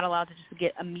 You're not allowed to just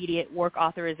get immediate work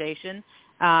authorization.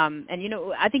 And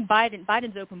I think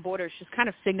Biden's open borders just kind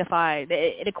of signify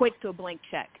it equates to a blank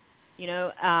check.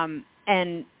 And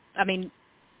I mean,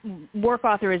 work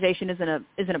authorization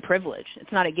isn't a privilege.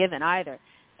 It's not a given either.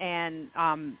 And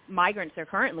migrants are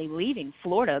currently leaving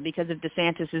Florida because of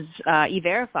DeSantis's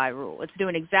E-Verify rule. He's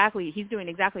doing exactly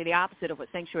the opposite of what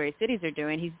sanctuary cities are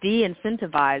doing. He's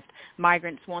de-incentivized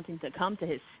migrants wanting to come to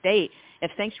his state.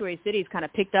 If sanctuary cities kind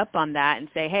of picked up on that and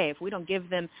say, hey, if we don't give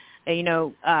them,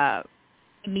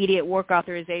 immediate work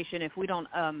authorization, if we don't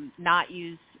not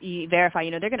use E-Verify,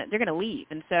 they're gonna leave.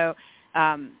 And so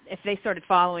if they started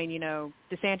following,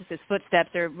 DeSantis's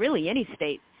footsteps, or really any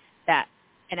state that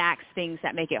enacts things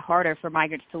that make it harder for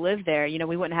migrants to live there,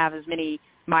 we wouldn't have as many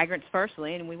migrants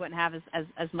firstly, and we wouldn't have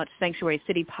as much sanctuary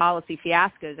city policy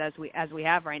fiascos as we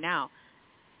have right now.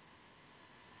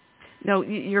 No,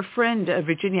 your friend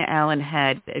Virginia Allen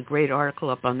had a great article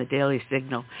up on the Daily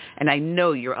Signal, and I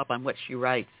know you're up on what she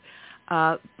writes.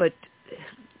 But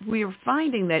we are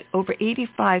finding that over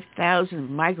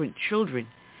 85,000 migrant children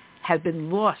have been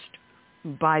lost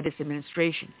by this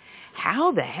administration.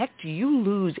 How the heck do you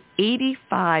lose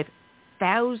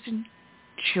 85,000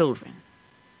 children?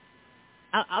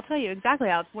 I'll tell you exactly,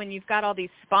 Alex. When you've got all these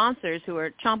sponsors who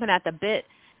are chomping at the bit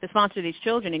to sponsor these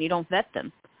children, and you don't vet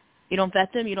them. You don't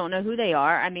know who they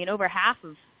are. I mean, over half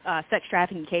of sex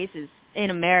trafficking cases in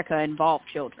America involve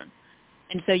children.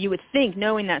 And so you would think,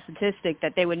 knowing that statistic,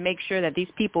 that they would make sure that these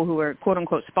people who are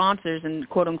quote-unquote sponsors and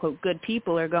quote-unquote good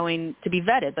people are going to be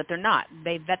vetted, but they're not.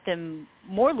 They vet them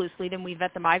more loosely than we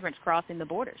vet the migrants crossing the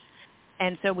borders.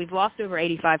 And so we've lost over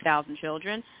 85,000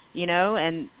 children,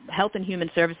 and Health and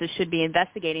Human Services should be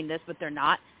investigating this, but they're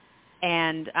not.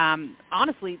 And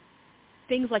honestly,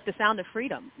 things like The Sound of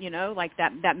Freedom, like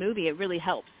that movie, it really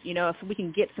helps. If we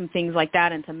can get some things like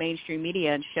that into mainstream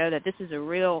media and show that this is a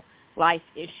real life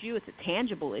issue, it's a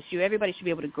tangible issue. Everybody should be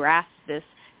able to grasp this.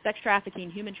 Sex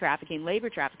trafficking, human trafficking, labor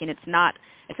trafficking, it's not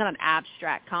an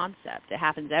abstract concept. It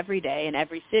happens every day in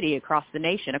every city across the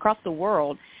nation, across the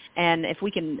world. And if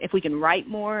we can write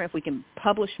more, if we can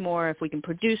publish more, if we can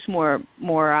produce more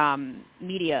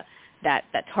media that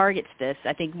targets this,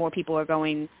 I think more people are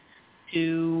going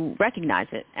to recognize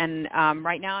it. And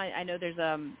right now, I know there's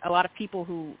a lot of people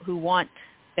who want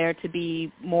there to be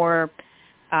more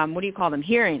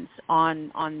hearings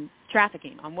on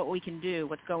trafficking, on what we can do,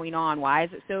 what's going on, why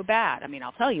is it so bad? I mean,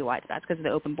 I'll tell you why it's bad. It's because of the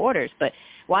open borders, but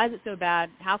why is it so bad?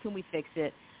 How can we fix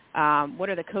it? What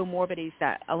are the comorbidities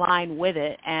that align with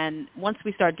it? And once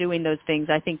we start doing those things,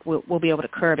 I think we'll be able to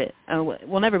curb it.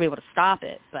 We'll never be able to stop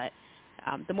it, but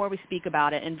the more we speak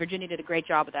about it, and Virginia did a great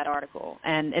job with that article,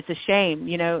 and it's a shame,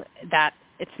 that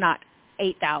it's not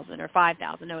 8,000 or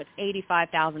 5,000. No, it's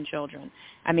 85,000 children.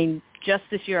 I mean, just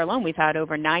this year alone, we've had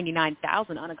over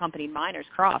 99,000 unaccompanied minors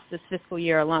cross this fiscal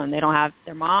year alone. They don't have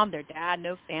their mom, their dad,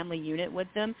 no family unit with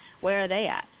them. Where are they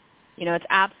at? It's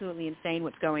absolutely insane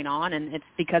what's going on, and it's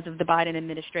because of the Biden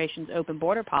administration's open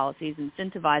border policies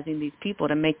incentivizing these people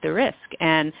to make the risk.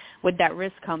 And with that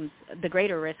risk comes the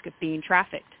greater risk of being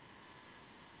trafficked.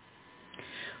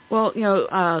 Well,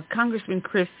 Congressman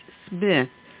Chris Smith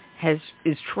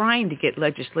is trying to get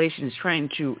legislation, is trying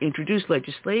to introduce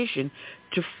legislation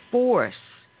to force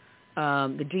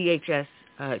the DHS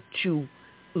to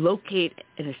locate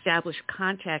and establish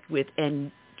contact with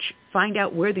and find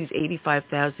out where these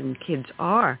 85,000 kids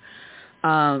are.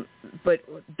 But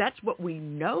that's what we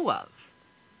know of.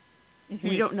 Mm-hmm.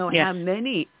 We don't know how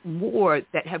many more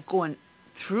that have gone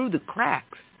through the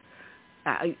cracks.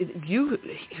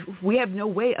 We have no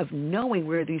way of knowing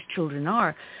where these children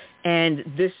are. And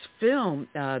this film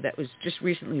that was just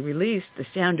recently released, The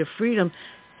Sound of Freedom,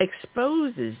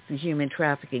 exposes the human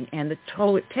trafficking and the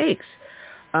toll it takes.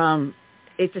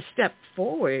 It's a step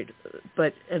forward,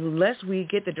 but unless we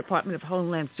get the Department of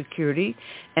Homeland Security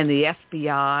and the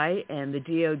FBI and the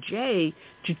DOJ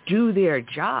to do their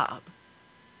job,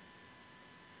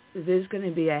 there's going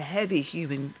to be a heavy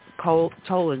human toll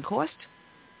and cost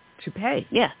to pay.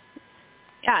 Yeah,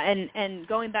 and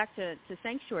going back to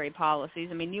sanctuary policies,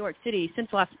 I mean, New York City,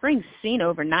 since last spring, seen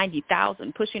over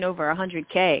 90,000, pushing over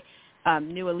 100K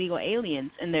new illegal aliens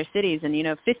in their cities. And,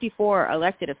 54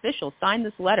 elected officials signed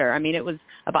this letter. I mean, it was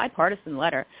a bipartisan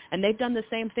letter. And they've done the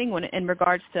same thing in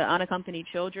regards to unaccompanied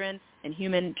children and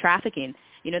human trafficking.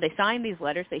 They sign these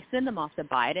letters, they send them off to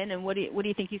Biden, and what do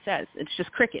you think he says? It's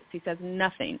just crickets. He says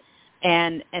nothing.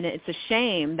 And it's a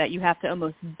shame that you have to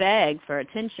almost beg for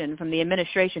attention from the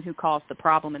administration who caused the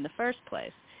problem in the first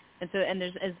place. And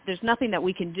there's nothing that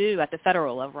we can do at the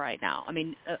federal level right now. I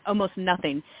mean, almost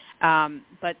nothing.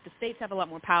 But the states have a lot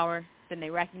more power than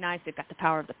they recognize. They've got the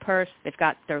power of the purse. They've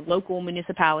got their local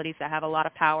municipalities that have a lot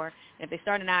of power. And if they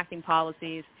start enacting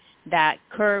policies that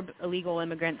curb illegal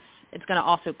immigrants, it's going to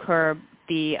also curb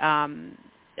the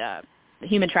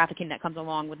human trafficking that comes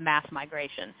along with mass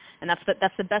migration. And that's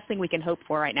the best thing we can hope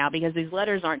for right now, because these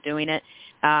letters aren't doing it.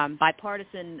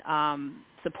 Bipartisan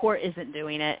support isn't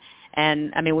doing it.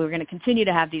 And, I mean, we're going to continue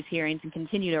to have these hearings and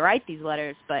continue to write these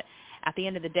letters, but at the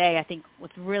end of the day, I think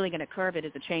what's really going to curb it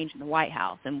is a change in the White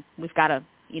House. And we've got a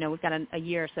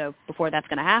year or so before that's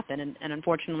going to happen. And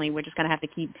unfortunately, we're just going to have to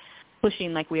keep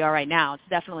pushing like we are right now. It's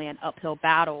definitely an uphill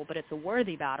battle, but it's a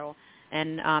worthy battle.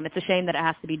 And it's a shame that it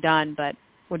has to be done, but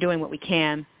we're doing what we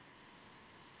can.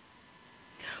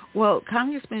 Well,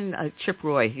 Congressman Chip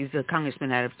Roy, he's a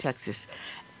congressman out of Texas,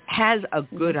 has a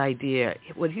good idea.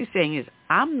 What he's saying is,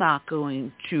 I'm not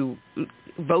going to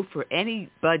vote for any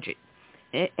budget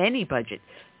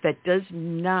that does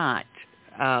not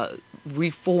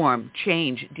reform,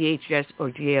 change DHS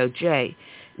or DOJ.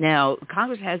 Now,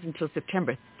 Congress has until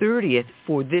September 30th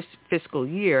for this fiscal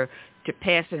year to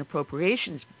pass an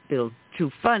appropriations bill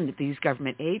to fund these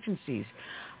government agencies.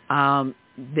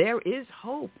 There is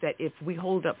hope that if we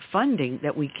hold up funding,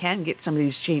 that we can get some of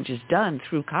these changes done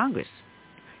through Congress.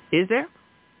 Is there?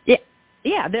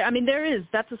 Yeah. There is.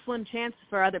 That's a slim chance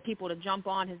for other people to jump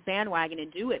on his bandwagon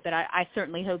and do it, but I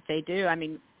certainly hope they do. I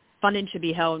mean, funding should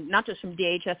be held not just from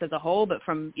DHS as a whole, but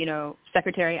from,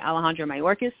 Secretary Alejandro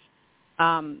Mayorkas.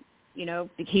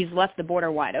 He's left the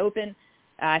border wide open.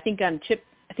 I think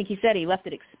he said he left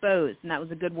it exposed, and that was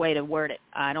a good way to word it.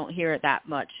 I don't hear it that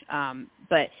much.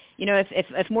 But,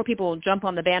 if more people jump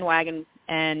on the bandwagon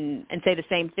and say the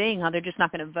same thing, how they're just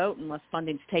not going to vote unless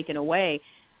funding's taken away,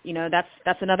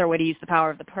 that's another way to use the power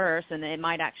of the purse, and it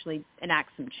might actually enact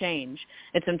some change.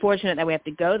 It's unfortunate that we have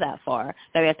to go that far,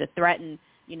 that we have to threaten,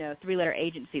 three-letter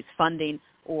agencies funding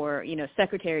or,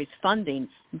 secretaries funding,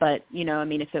 but,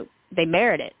 they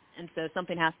merit it, and so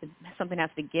something has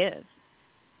to give.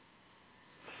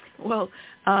 Well,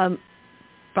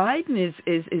 Biden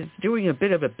is doing a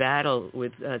bit of a battle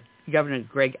with Governor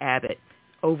Greg Abbott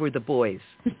over the buoys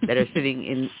that are sitting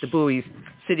in the buoys,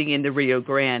 sitting in the Rio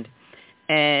Grande,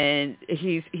 and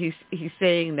he's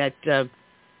saying that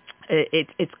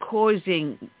it's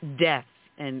causing deaths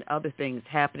and other things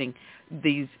happening.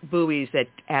 These buoys that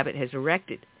Abbott has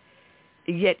erected,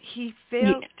 yet he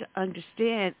fails to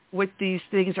understand what these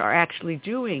things are actually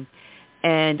doing.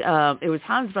 And it was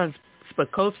Hans von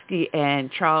Spakovsky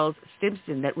and Charles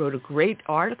Stimson that wrote a great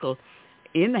article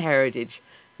in the Heritage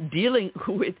dealing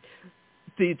with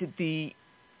the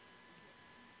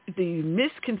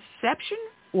misconception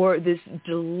or this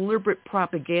deliberate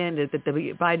propaganda that the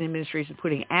Biden administration is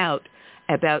putting out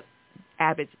about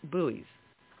Abbott's buoys.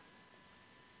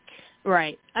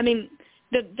 Right. I mean,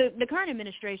 the current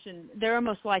administration, they're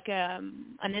almost like an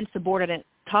insubordinate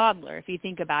toddler, if you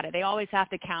think about it. They always have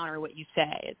to counter what you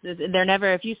say. They're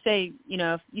never, if you say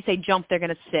jump, they're going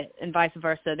to sit, and vice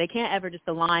versa. They can't ever just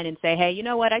align and say, hey, you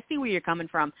know what, I see where you're coming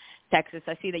from, Texas.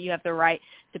 I see that you have the right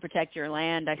to protect your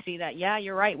land. I see that, yeah,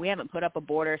 you're right, we haven't put up a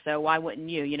border, so why wouldn't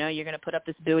you? You're going to put up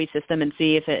this buoy system and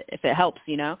see if it helps,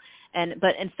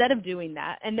 But instead of doing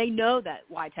that, and they know that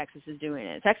why Texas is doing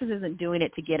it. Texas isn't doing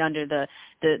it to get under the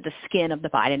skin of the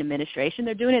Biden administration.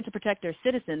 They're doing it to protect their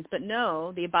citizens. But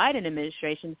no, the Biden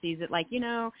administration sees it like,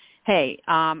 hey,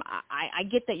 I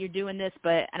get that you're doing this,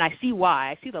 and I see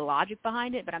why. I see the logic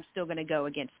behind it, but I'm still going to go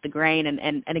against the grain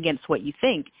and against what you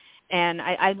think. And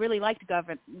I really liked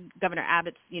Governor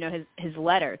Abbott's, his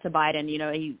letter to Biden.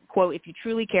 He, quote, "If you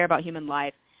truly care about human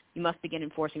life, you must begin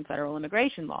enforcing federal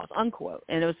immigration laws," unquote.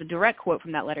 And it was a direct quote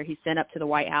from that letter he sent up to the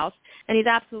White House. And he's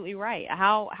absolutely right.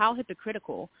 How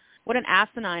hypocritical, what an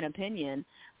asinine opinion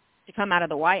to come out of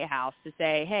the White House to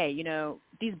say, hey,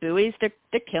 these buoys,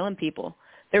 they're killing people.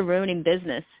 They're ruining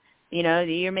business.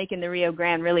 You're making the Rio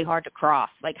Grande really hard to cross.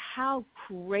 Like, how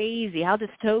crazy, how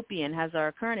dystopian has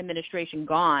our current administration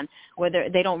gone, where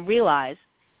they don't realize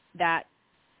that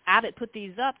Abbott put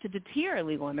these up to deter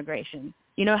illegal immigration.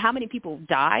 How many people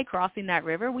die crossing that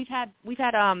river? We've had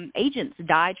agents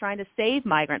die trying to save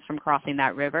migrants from crossing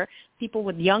that river. People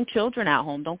with young children at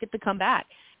home don't get to come back.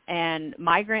 And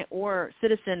migrant or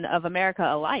citizen of America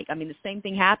alike. I mean, the same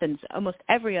thing happens almost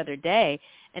every other day,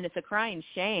 and it's a crying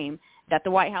shame that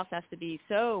the White House has to be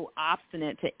so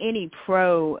obstinate to any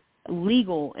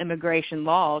pro-legal immigration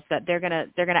laws that they're gonna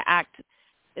enact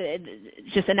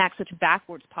such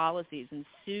backwards policies and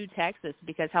sue Texas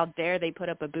because how dare they put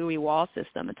up a buoy wall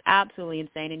system. It's absolutely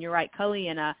insane. And you're right, Cully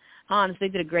and Hans, they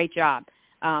did a great job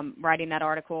writing that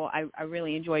article. I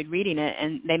really enjoyed reading it,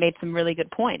 and they made some really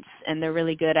good points, and they're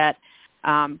really good at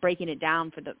breaking it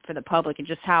down for the public and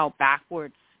just how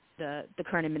backwards the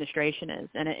current administration is.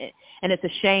 And it's a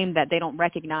shame that they don't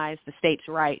recognize the state's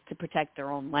right to protect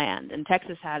their own land. And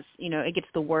Texas has, it gets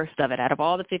the worst of it out of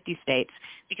all the 50 states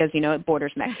because, it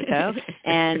borders Mexico.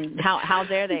 And how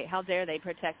dare they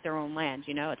protect their own land?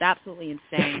 It's absolutely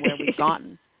insane where we've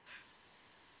gotten.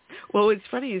 Well, what's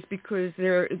funny is because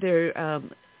they're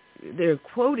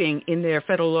quoting in their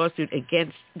federal lawsuit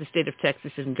against the state of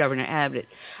Texas and Governor Abbott,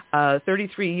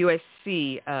 33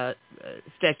 U.S.C.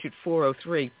 Statute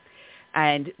 403,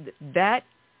 and that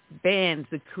bans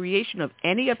the creation of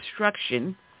any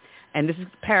obstruction, and this is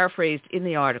paraphrased in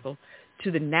the article,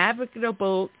 to the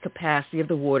navigable capacity of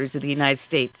the waters of the United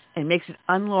States, and makes it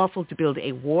unlawful to build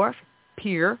a wharf,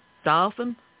 pier,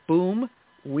 dolphin, boom,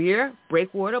 weir,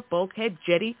 breakwater, bulkhead,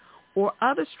 jetty, or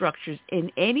other structures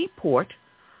in any port,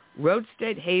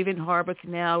 roadstead, haven, harbor,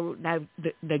 canal,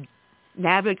 the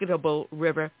navigable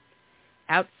river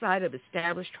outside of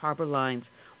established harbor lines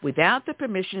without the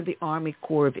permission of the Army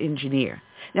Corps of Engineers.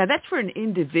 Now, that's for an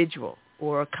individual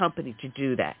or a company to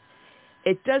do that.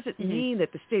 It doesn't mean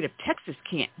that the state of Texas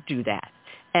can't do that.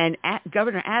 And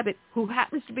Governor Abbott, who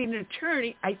happens to be an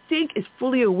attorney, I think is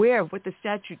fully aware of what the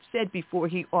statute said before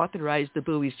he authorized the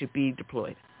buoys to be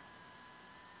deployed.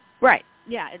 Right.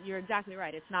 Yeah, you're exactly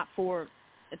right. It's not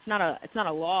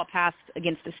a law passed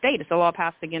against the state. It's a law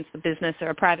passed against a business or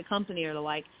a private company or the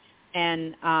like.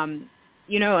 And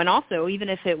and also, even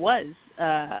if it was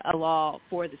a law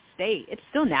for the state, it's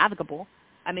still navigable.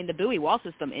 I mean, the buoy wall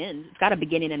system ends. It's got a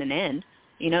beginning and an end.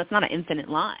 It's not an infinite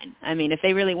line. I mean, if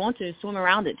they really want to, swim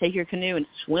around it. Take your canoe and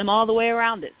swim all the way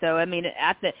around it. So, I mean,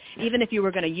 even if you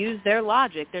were going to use their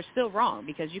logic, they're still wrong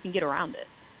because you can get around it.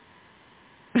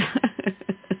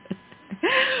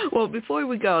 Well, before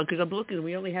we go, because I'm looking,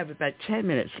 we only have about 10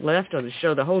 minutes left on the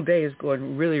show. The whole day is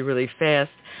going really, really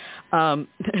fast.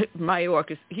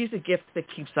 Mayorkas, he's a gift that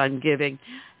keeps on giving.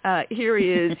 Here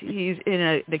he is. He's in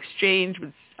an exchange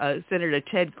with Senator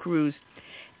Ted Cruz.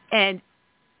 And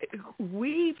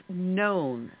we've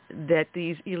known that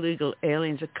these illegal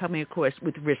aliens are coming across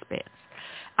with wristbands.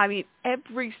 I mean,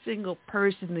 every single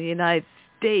person in the United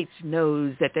States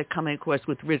knows that they're coming across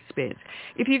with wristbands.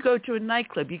 If you go to a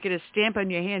nightclub, you get a stamp on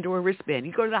your hand or a wristband.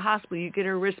 You go to the hospital, you get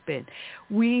a wristband.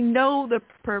 We know the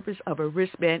purpose of a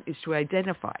wristband is to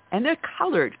identify, and they're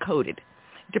coded,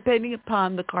 depending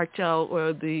upon the cartel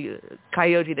or the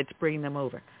coyote that's bringing them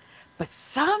over. But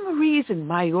some reason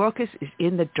Mayorkas is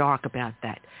in the dark about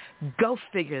that. Go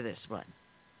figure this one.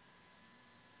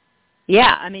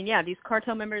 Yeah, I mean, these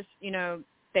cartel members,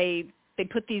 they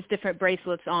put these different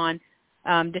bracelets on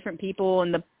different people,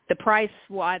 and the price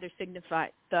will either signify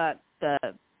the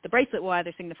bracelet will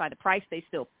either signify the price they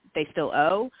still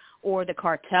owe, or the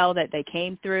cartel that they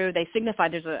came through. They signify.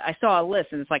 I saw a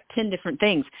list, and it's like 10 different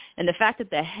things. And the fact that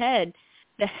the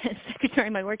Secretary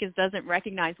Mayorkas doesn't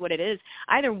recognize what it is,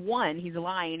 either one, he's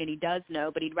lying and he does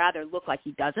know, but he'd rather look like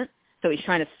he doesn't. So he's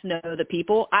trying to snow the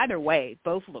people. Either way,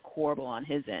 both look horrible on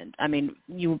his end. I mean,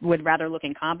 you would rather look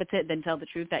incompetent than tell the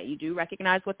truth that you do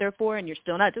recognize what they're for and you're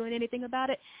still not doing anything about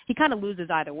it. He kind of loses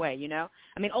either way, you know?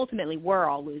 I mean, ultimately, we're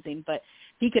all losing, but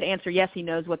he could answer, yes, he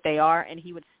knows what they are, and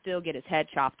he would still get his head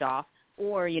chopped off.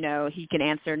 Or, you know, he can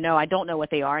answer, no, I don't know what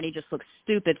they are, and he just looks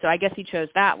stupid. So I guess he chose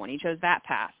that one. He chose that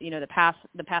path. You know, the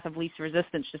path of least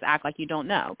resistance, just act like you don't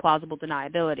know, plausible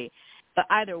deniability. But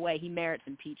either way, he merits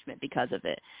impeachment because of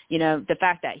it. You know, the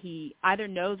fact that he either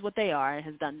knows what they are and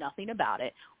has done nothing about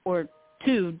it, or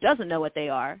two, doesn't know what they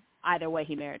are. Either way,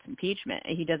 he merits impeachment.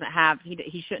 He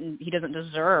doesn't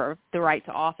deserve the right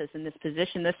to office in this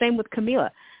position. The same with Camila.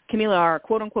 Camila, our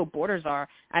quote-unquote border czar.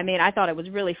 I mean, I thought it was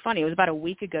really funny. It was about a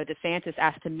week ago DeSantis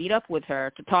asked to meet up with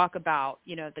her to talk about,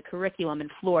 you know, the curriculum in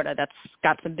Florida that's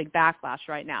got some big backlash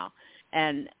right now.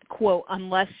 And, quote,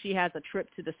 unless she has a trip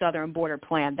to the southern border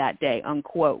planned that day,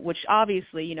 unquote, which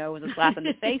obviously, you know, was a slap in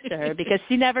the face to her because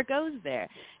she never goes there,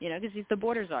 you know, because she's the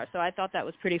border czar. So I thought that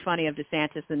was pretty funny of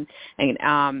DeSantis and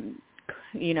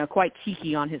you know, quite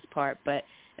cheeky on his part. But,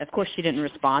 of course, she didn't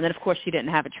respond. And, of course, she didn't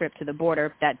have a trip to the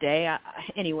border that day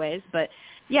anyways. But,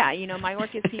 yeah, you know,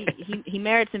 Mayorkas, he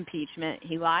merits impeachment.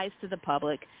 He lies to the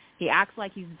public. He acts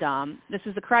like he's dumb. This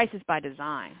is a crisis by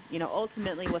design. You know,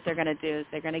 ultimately what they're going to do is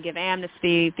they're going to give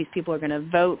amnesty. These people are going to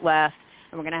vote left,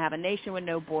 and we're going to have a nation with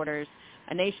no borders,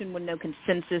 a nation with no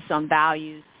consensus on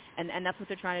values, and that's what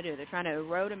they're trying to do. They're trying to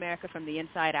erode America from the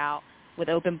inside out with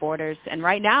open borders, and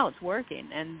right now it's working.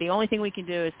 And the only thing we can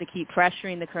do is to keep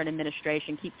pressuring the current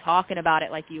administration, keep talking about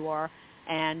it like you are,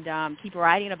 and keep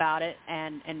writing about it,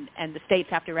 and the states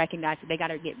have to recognize that they got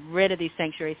to get rid of these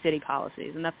sanctuary city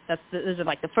policies, and those are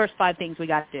like the first 5 things we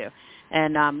got to do.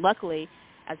 And luckily,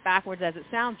 as backwards as it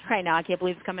sounds right now, I can't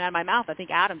believe it's coming out of my mouth. I think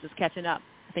Adams is catching up.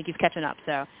 I think he's catching up.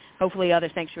 So hopefully,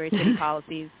 other sanctuary city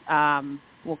policies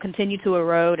will continue to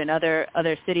erode, and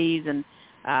other cities and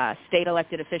state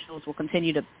elected officials will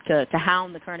continue to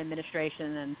hound the current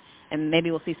administration, and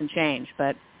maybe we'll see some change.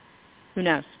 But who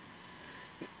knows?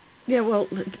 Yeah, well,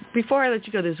 before I let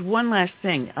you go, there's one last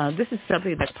thing. This is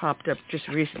something that popped up just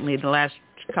recently in the last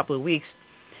couple of weeks,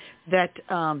 that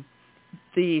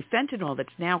the fentanyl that's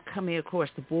now coming across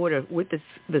the border with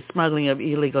the smuggling of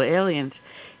illegal aliens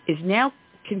is now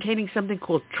containing something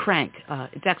called tranq.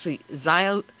 It's actually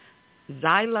xylazine.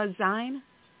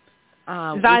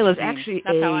 Xylazine. Actually,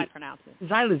 that's how I pronounce it.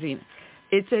 Xylazine.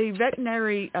 It's a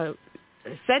veterinary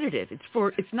sedative.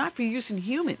 It's not for use in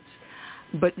humans.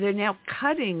 But they're now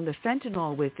cutting the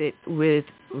fentanyl with it with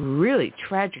really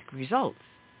tragic results.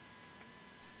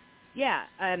 Yeah,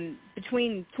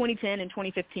 between 2010 and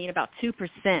 2015, about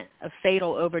 2% of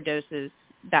fatal overdoses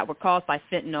that were caused by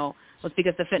fentanyl was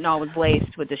because the fentanyl was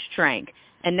laced with this tranq.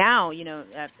 And now, you know,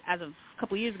 as of a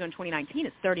couple of years ago in 2019,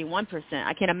 it's 31%.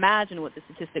 I can't imagine what the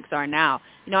statistics are now.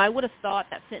 You know, I would have thought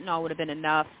that fentanyl would have been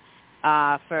enough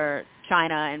for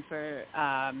China and for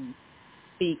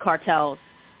the cartels,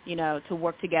 you know, to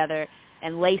work together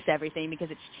and lace everything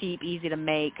because it's cheap, easy to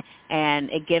make, and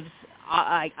it gives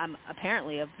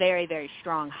apparently a very, very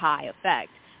strong high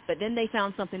effect. But then they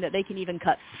found something that they can even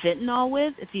cut fentanyl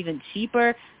with. It's even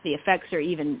cheaper. The effects are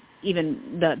even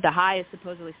the high is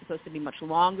supposedly supposed to be much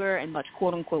longer and much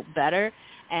quote-unquote better,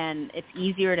 and it's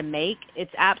easier to make.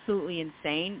 It's absolutely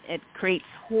insane. It creates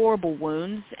horrible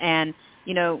wounds, and,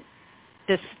 you know,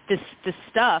 this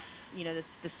stuff, you know,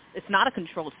 this it's not a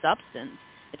controlled substance.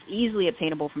 It's easily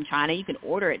obtainable from China. You can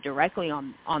order it directly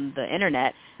on the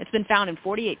Internet. It's been found in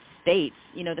 48 states.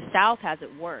 You know, the South has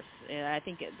it worse. I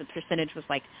think the percentage was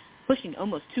like pushing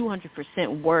almost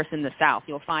 200% worse in the South.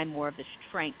 You'll find more of this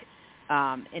tranq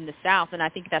in the South, and I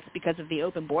think that's because of the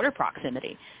open border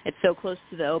proximity. It's so close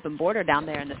to the open border down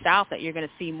there in the South that you're going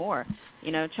to see more.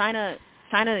 You know, China,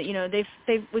 you know,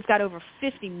 we've got over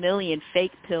 50 million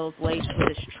fake pills laced with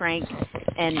this tranq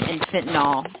and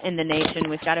fentanyl in the nation.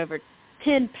 We've got over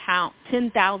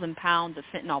 10,000 pounds of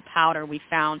fentanyl powder we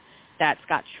found that's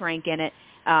got tranq in it,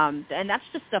 and that's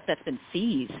just stuff that's been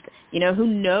seized. You know, who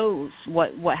knows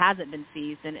what hasn't been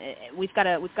seized? And we've got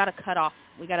to cut off.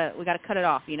 We got to cut it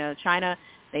off. You know, China,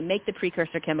 they make the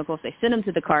precursor chemicals, they send them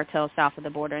to the cartels south of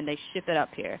the border, and they ship it up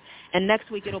here. And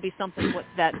next week it'll be something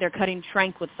that they're cutting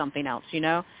tranq with something else. You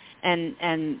know, and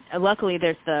luckily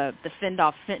there's the Fend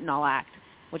Off Fentanyl Act,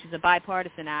 which is a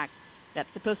bipartisan act that's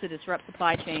supposed to disrupt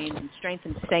supply chains and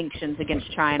strengthen sanctions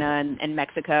against China and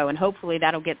Mexico, and hopefully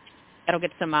that'll get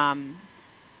some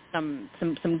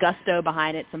gusto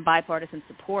behind it, some bipartisan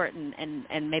support,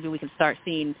 and maybe we can start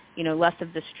seeing, you know, less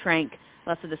of this tranq,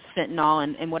 less of this fentanyl,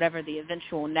 and whatever the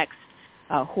eventual next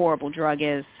horrible drug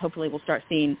is. Hopefully we'll start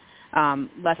seeing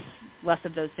less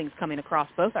of those things coming across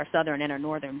both our southern and our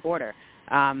northern border.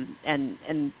 And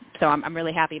so I'm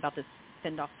really happy about this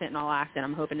Fentanyl Act, and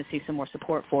I'm hoping to see some more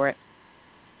support for it.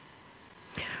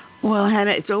 Well,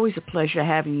 Hannah, it's always a pleasure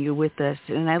having you with us,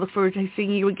 and I look forward to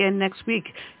seeing you again next week.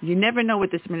 You never know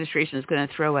what this administration is going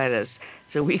to throw at us,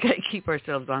 so we got to keep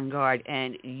ourselves on guard,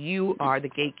 and you are the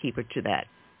gatekeeper to that.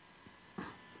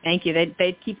 Thank you.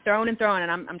 They keep throwing and throwing,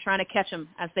 and I'm trying to catch them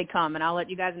as they come, and I'll let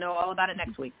you guys know all about it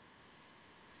next week.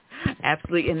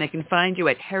 Absolutely, and they can find you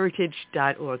at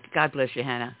heritage.org. God bless you,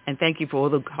 Hannah, and thank you for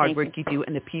all the hard work you do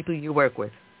and the people you work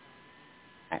with.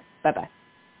 All right, bye-bye.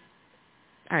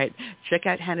 All right, check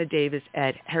out Hannah Davis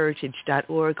at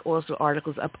heritage.org. Also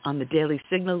articles up on the Daily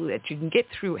Signal that you can get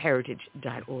through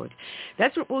heritage.org.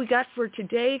 That's what we got for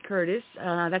today, Curtis.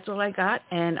 That's all I got,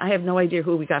 and I have no idea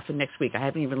who we got for next week. I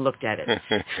haven't even looked at it.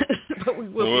 But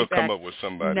we'll be back come up with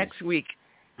somebody next week.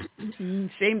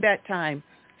 Same bat time,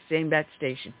 same bat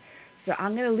station. So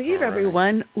I'm going to leave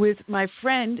everyone with my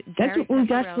friend Gary. That's what we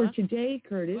got for today,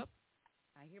 Curtis. Whoop.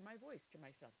 I hear my voice to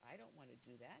myself. I don't want to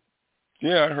do that.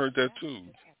 Yeah, I heard that too.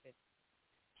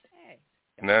 Hey.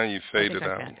 Now you faded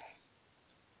out.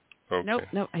 Okay.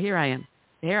 Nope. Here I am.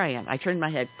 I turned my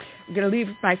head. I'm going to leave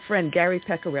my friend Gary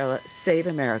Pecorella, Save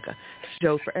America.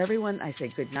 So for everyone, I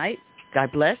say good night,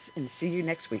 God bless, and see you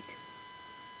next week.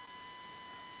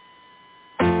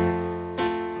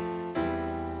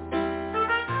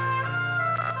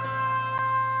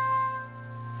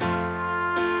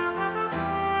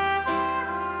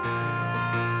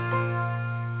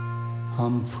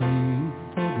 I'm praying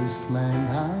for this land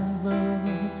I love,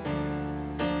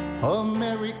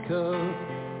 America,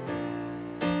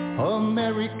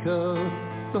 America,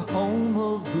 the home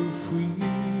of the free.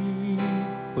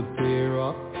 But there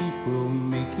are people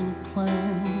making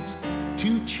plans to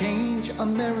change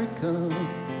America.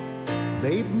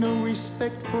 They've no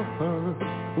respect for her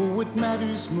or what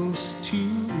matters most to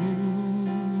me.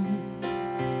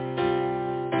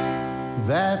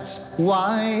 That's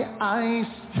why I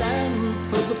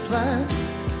stand for the flag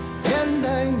and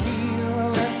I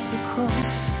kneel at the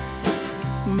cross.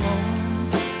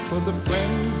 More for the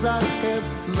friends I have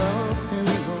loved and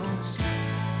lost.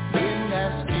 And I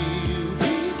still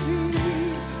believe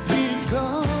in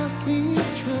God we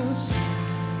trust,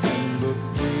 and the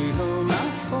freedom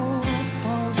our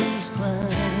forefathers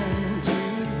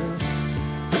granted us.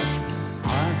 I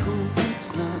hope it's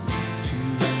not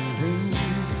too late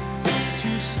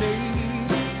to save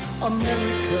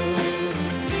America.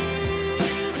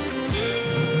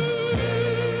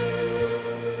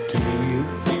 Do you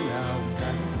hear our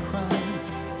battle cry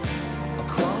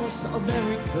across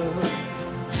America?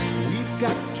 We've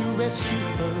got to rescue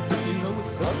her. You know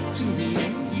it's up to me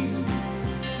and you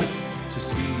to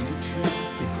see the truth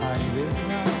behind their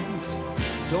lies.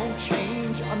 Don't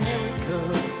change America.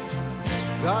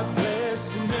 God bless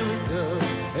America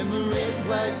and the red,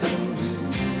 white, and blue.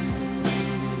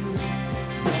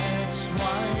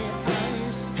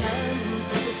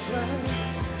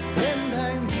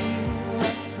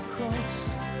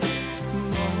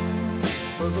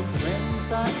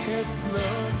 I have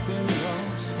loved and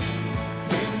lost,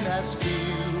 and I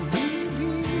still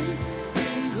believe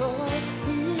in God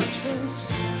we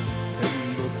trust, and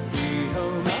the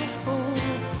freedom our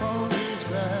forefathers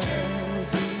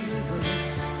granted us.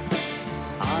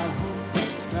 I hope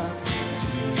it's not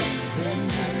too late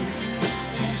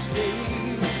to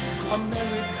save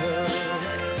America.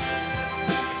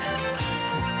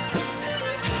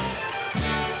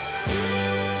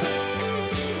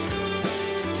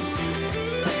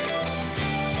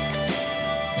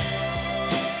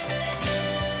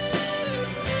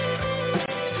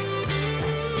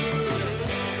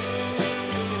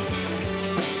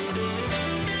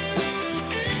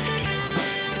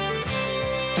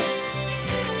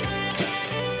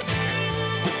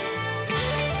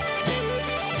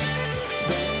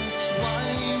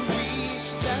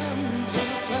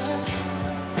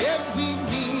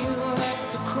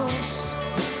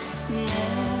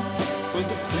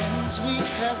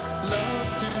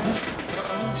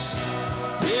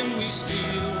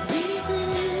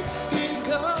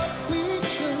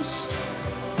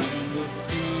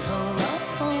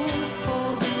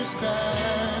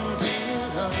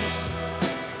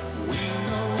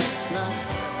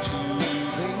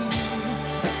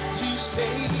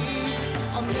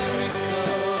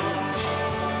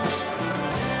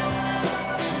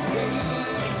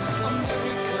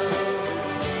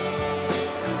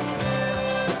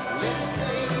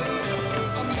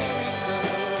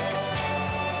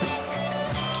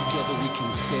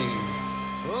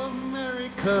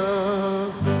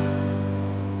 America.